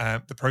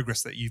the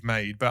progress that you've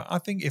made. But I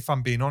think if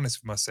I'm being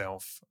honest with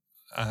myself,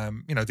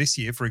 this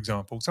year, for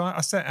example, so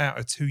I set out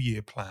a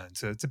 2-year plan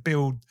to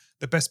build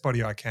the best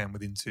body I can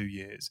within 2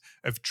 years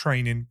of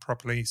training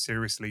properly,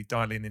 seriously,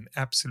 dialing in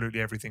absolutely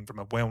everything from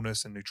a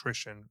wellness and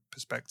nutrition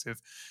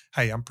perspective.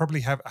 Hey, I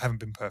haven't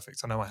been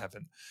perfect. I know I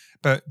haven't.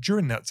 But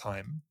during that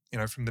time,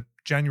 from the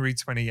January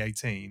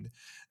 2018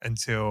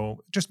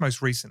 until just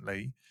most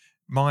recently,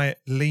 my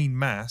lean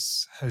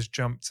mass has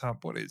jumped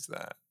up. What is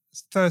that?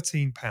 It's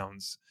 13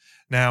 pounds.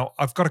 Now,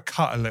 I've got to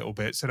cut a little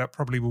bit, so that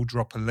probably will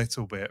drop a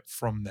little bit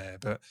from there.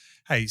 But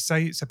hey,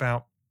 say it's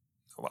about,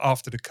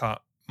 after the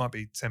cut, might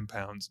be 10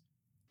 pounds.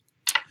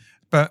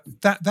 But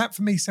that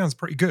for me sounds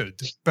pretty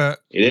good. But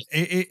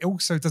it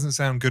also doesn't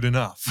sound good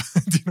enough.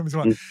 Do you know what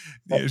I mean?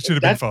 It should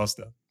have been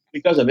faster.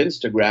 Because of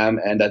Instagram,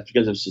 and that's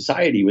because of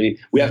society.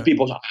 We have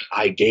people,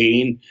 I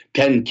gained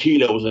 10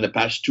 kilos in the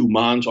past 2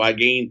 months, or I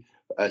gained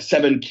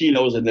 7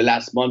 kilos in the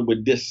last month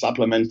with this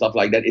supplement, stuff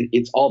like that.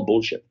 It's all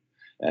bullshit.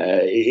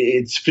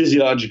 It's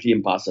physiologically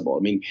impossible.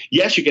 I mean,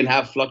 yes, you can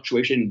have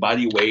fluctuation in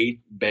body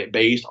weight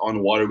based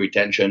on water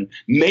retention.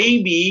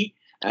 Maybe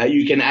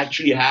you can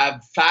actually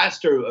have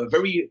faster,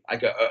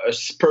 a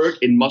spurt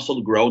in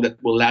muscle growth that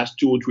will last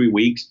 2 or 3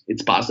 weeks.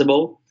 It's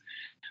possible.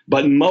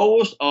 But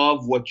most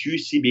of what you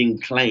see being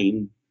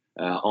claimed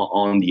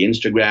on the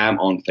Instagram,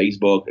 on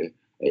Facebook,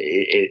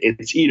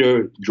 it's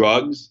either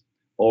drugs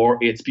or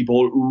it's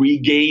people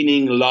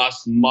regaining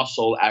lost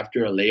muscle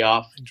after a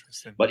layoff.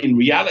 Interesting. But in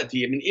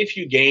reality, I mean, if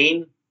you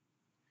gain,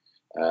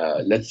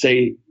 let's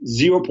say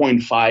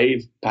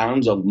 0.5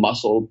 pounds of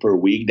muscle per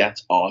week,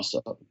 that's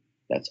awesome.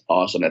 That's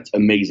awesome. That's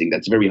amazing.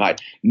 That's very high.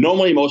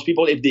 Normally, most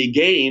people, if they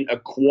gain a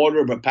quarter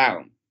of a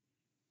pound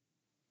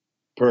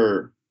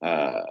per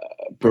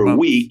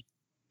week,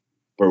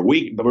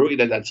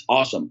 that's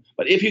awesome.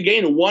 But if you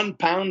gain 1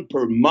 pound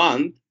per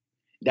month,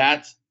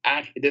 that's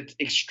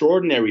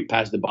extraordinary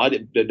past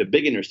the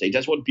beginner stage.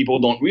 That's what people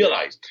don't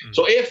realize.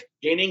 So if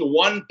gaining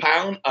 1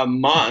 pound a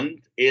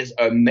month is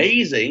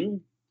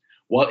amazing,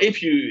 well,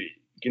 if you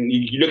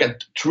look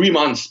at 3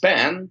 months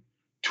span,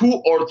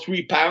 2 or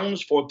 3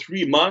 pounds for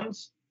 3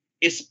 months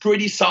is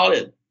pretty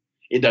solid.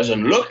 It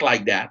doesn't look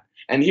like that.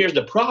 And here's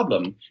the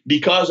problem.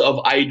 Because of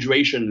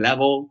hydration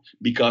level,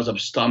 because of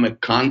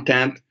stomach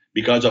content,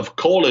 because of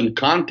colon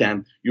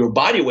content, your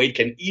body weight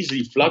can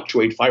easily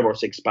fluctuate 5 or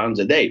 6 pounds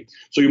a day.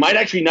 So you might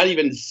actually not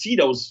even see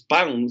those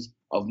pounds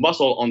of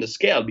muscle on the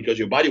scale because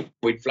your body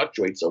weight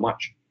fluctuates so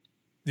much.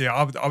 Yeah,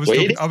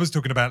 I was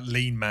talking about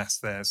lean mass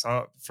there.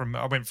 So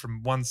I went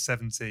from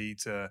 170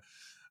 to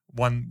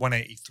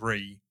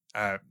 183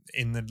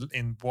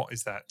 in what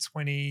is that,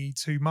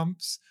 22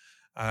 months?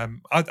 I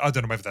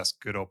don't know whether that's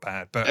good or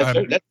bad, but that's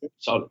very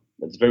solid.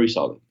 That's very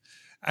solid.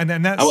 And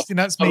then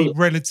that's me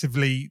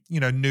relatively,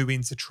 new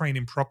into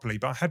training properly.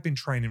 But I had been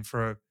training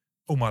for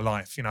all my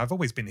life. I've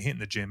always been hitting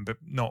the gym, but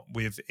not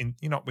with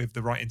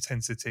the right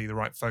intensity, the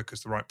right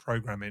focus, the right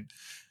programming.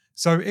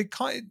 So it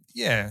kind of,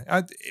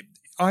 yeah,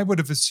 I would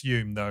have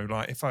assumed though,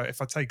 like if I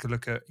take a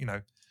look at,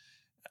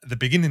 the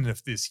beginning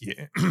of this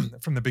year,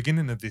 from the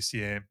beginning of this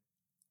year,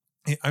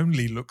 it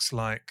only looks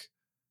like,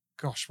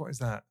 gosh, what is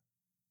that?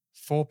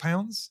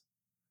 £4?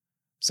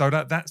 So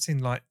that's in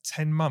like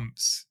 10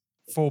 months,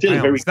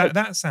 £4.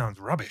 That sounds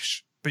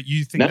rubbish, but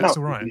you think that's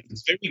all right?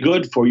 It's very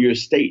good for your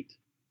state.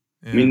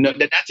 Yeah. I mean,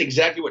 that's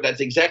exactly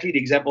the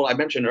example I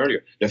mentioned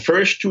earlier. The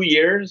first 2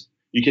 years,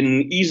 you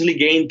can easily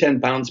gain 10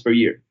 pounds per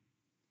year.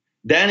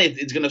 Then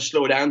it's going to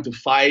slow down to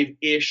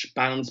 5-ish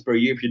pounds per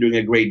year if you're doing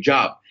a great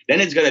job. Then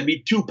it's going to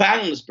be 2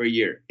 pounds per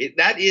year.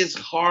 That is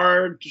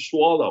hard to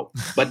swallow,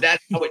 but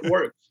that's how it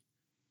works.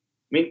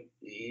 I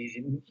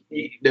mean,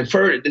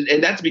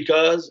 and that's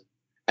because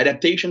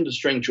adaptation to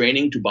strength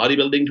training, to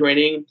bodybuilding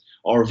training,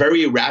 are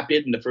very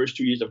rapid in the first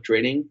 2 years of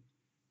training.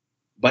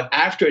 But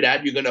after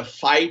that, you're going to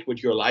fight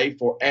with your life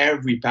for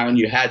every pound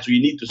you had. So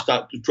you need to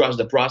start to trust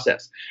the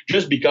process.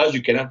 Just because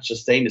you cannot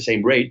sustain the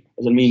same rate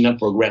doesn't mean you're not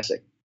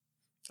progressing.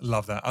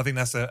 Love that. I think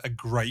that's a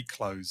great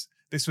close.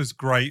 This was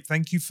great.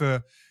 Thank you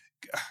for,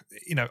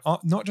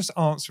 not just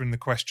answering the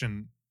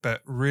question,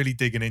 but really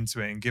digging into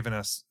it and giving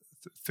us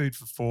food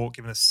for thought,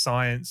 giving us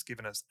science,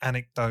 giving us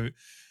anecdote.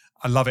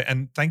 I love it.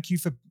 And thank you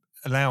for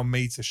allowing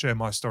me to share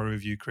my story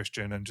with you,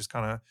 Christian, and just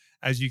kind of,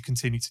 as you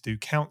continue to do,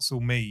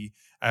 counsel me,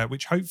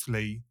 which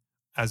hopefully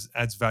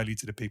adds value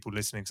to the people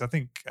listening. Because I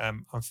think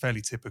I'm fairly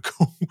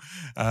typical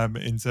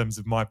in terms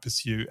of my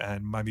pursuit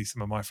and maybe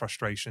some of my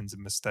frustrations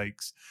and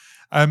mistakes.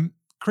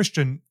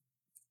 Christian,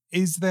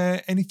 is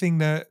there anything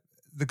that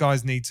the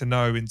guys need to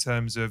know in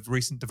terms of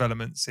recent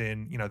developments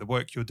in, the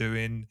work you're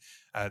doing,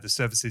 the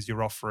services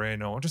you're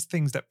offering, or just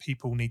things that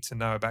people need to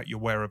know about your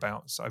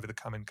whereabouts over the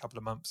coming couple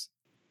of months?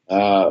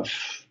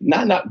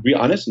 Not be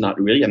honest, not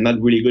really. I'm not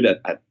really good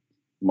at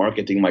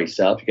marketing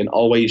myself. You can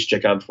always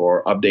check out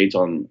for updates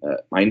on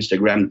my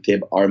Instagram,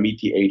 Tib Army,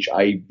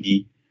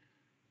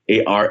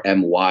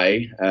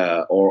 THIBARMY,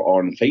 or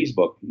on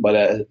Facebook.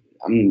 But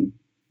I'm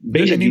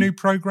basically, any new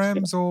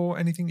programs or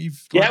anything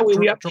you've we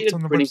dropped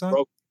on the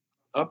website?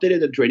 Updated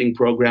the training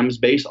programs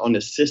based on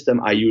the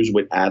system I use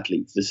with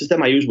athletes. The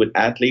system I use with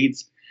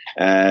athletes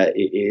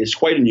is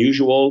quite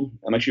unusual.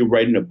 I'm actually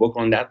writing a book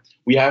on that.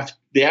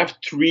 They have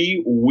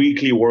 3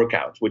 weekly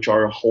workouts, which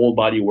are whole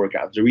body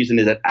workouts. The reason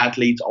is that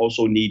athletes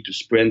also need to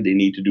sprint. They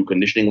need to do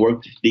conditioning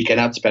work. They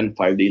cannot spend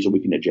 5 days a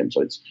week in the gym.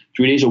 So it's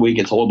 3 days a week.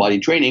 It's whole body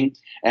training.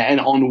 And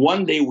on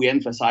one day, we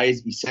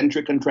emphasize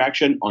eccentric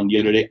contraction. On the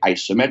other day,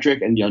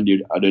 isometric. And on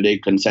the other day,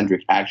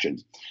 concentric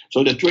actions.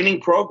 So the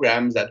training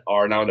programs that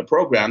are now the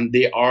program,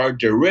 they are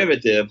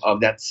derivative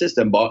of that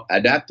system, but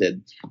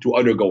adapted to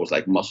other goals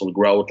like muscle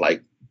growth,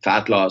 like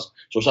fat loss.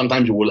 So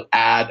sometimes we will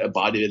add a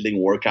bodybuilding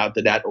workout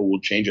to that, or we'll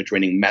change the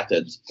training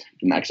methods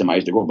to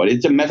maximize the growth. But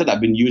it's a method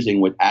I've been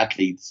using with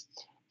athletes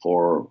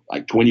for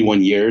like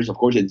 21 years. Of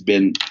course, it's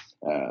been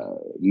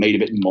made a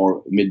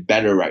bit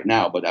better right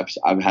now, but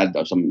I've had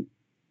some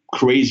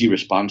crazy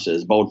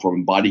responses, both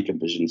from body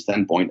composition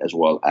standpoint as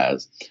well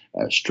as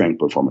strength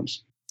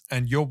performance.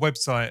 And your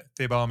website,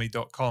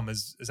 thibarmy.com,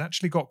 has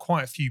actually got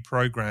quite a few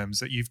programs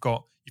that you've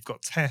got. You've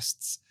got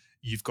tests,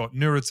 you've got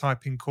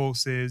neurotyping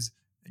courses,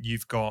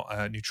 you've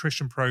got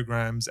nutrition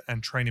programs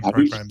and training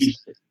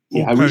programs,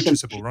 all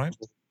purchasable, right?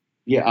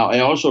 Yeah, I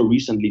also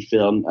recently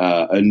filmed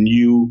a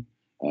new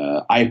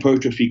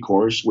hypertrophy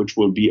course, which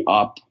will be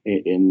up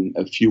in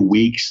a few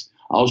weeks.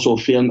 I also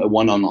filmed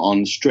one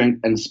on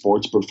strength and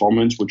sports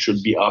performance, which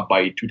should be up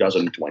by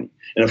 2020.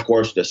 And of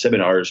course, the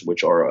seminars,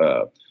 which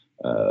are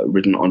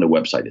written on the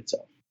website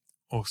itself.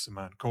 Awesome,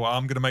 man. Cool.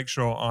 I'm going to make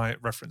sure I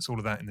reference all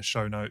of that in the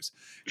show notes.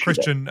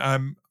 Christian,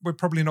 we're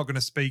probably not going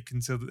to speak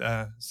until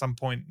some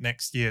point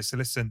next year. So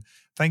listen,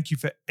 thank you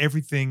for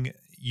everything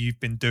you've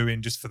been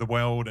doing just for the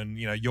world. And,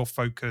 your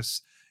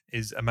focus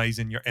is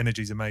amazing. Your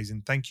energy is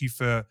amazing. Thank you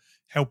for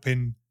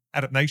helping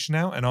Adapt Nation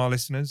out and our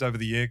listeners over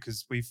the year,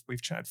 because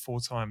we've chatted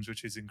 4 times,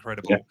 which is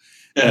incredible.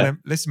 Yeah. And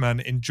listen, man,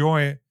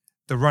 enjoy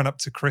the run up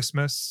to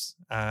Christmas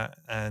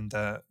and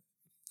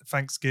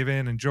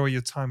Thanksgiving. Enjoy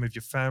your time with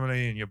your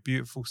family and your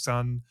beautiful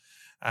son,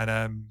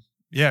 and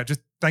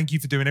just thank you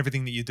for doing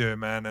everything that you're doing,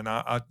 man. And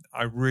I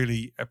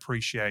really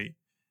appreciate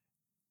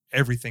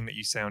everything that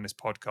you say on this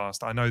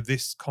podcast. I know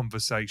this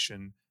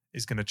conversation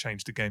is going to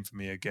change the game for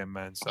me again,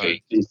 man. So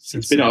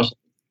it's been awesome.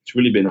 It's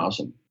really been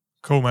awesome.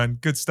 Cool, man.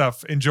 Good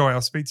stuff. Enjoy.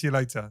 I'll speak to you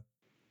later.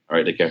 All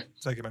right, take care.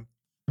 Take it, man.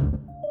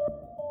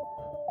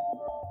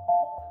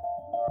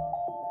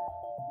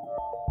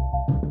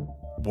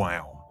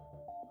 Wow.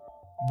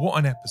 What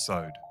an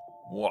episode.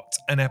 What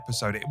an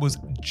episode. It was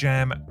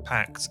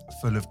jam-packed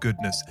full of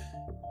goodness.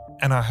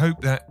 And I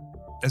hope that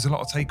there's a lot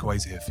of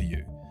takeaways here for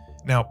you.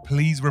 Now,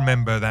 please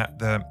remember that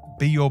the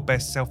Be Your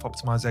Best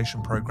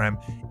Self-Optimization program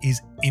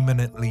is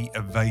imminently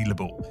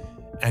available.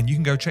 And you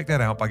can go check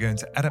that out by going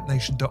to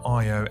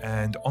adaptnation.io,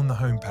 and on the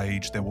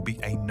homepage, there will be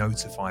a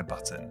notify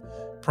button.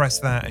 Press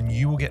that and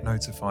you will get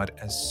notified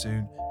as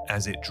soon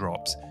as it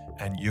drops.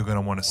 And you're going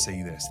to want to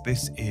see this.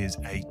 This is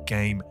a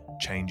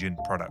game-changing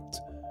product.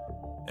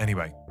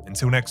 Anyway,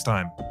 until next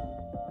time,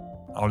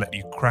 I'll let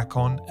you crack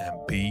on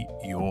and be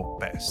your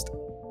best.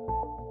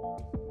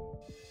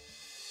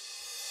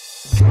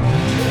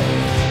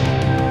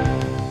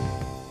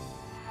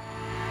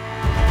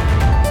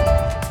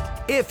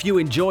 If you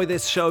enjoy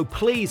this show,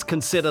 please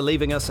consider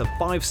leaving us a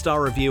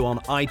 5-star review on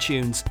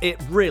iTunes. It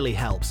really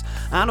helps.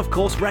 And of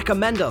course,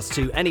 recommend us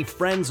to any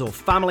friends or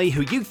family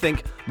who you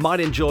think might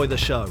enjoy the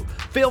show.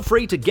 Feel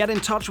free to get in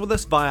touch with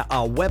us via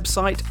our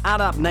website,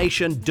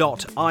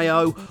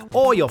 adaptnation.io,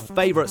 or your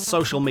favorite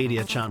social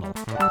media channel.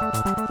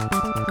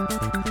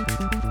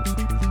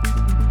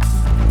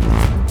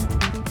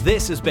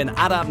 This has been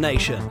Adapt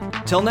Nation.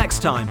 Till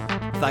next time,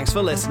 thanks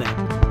for listening.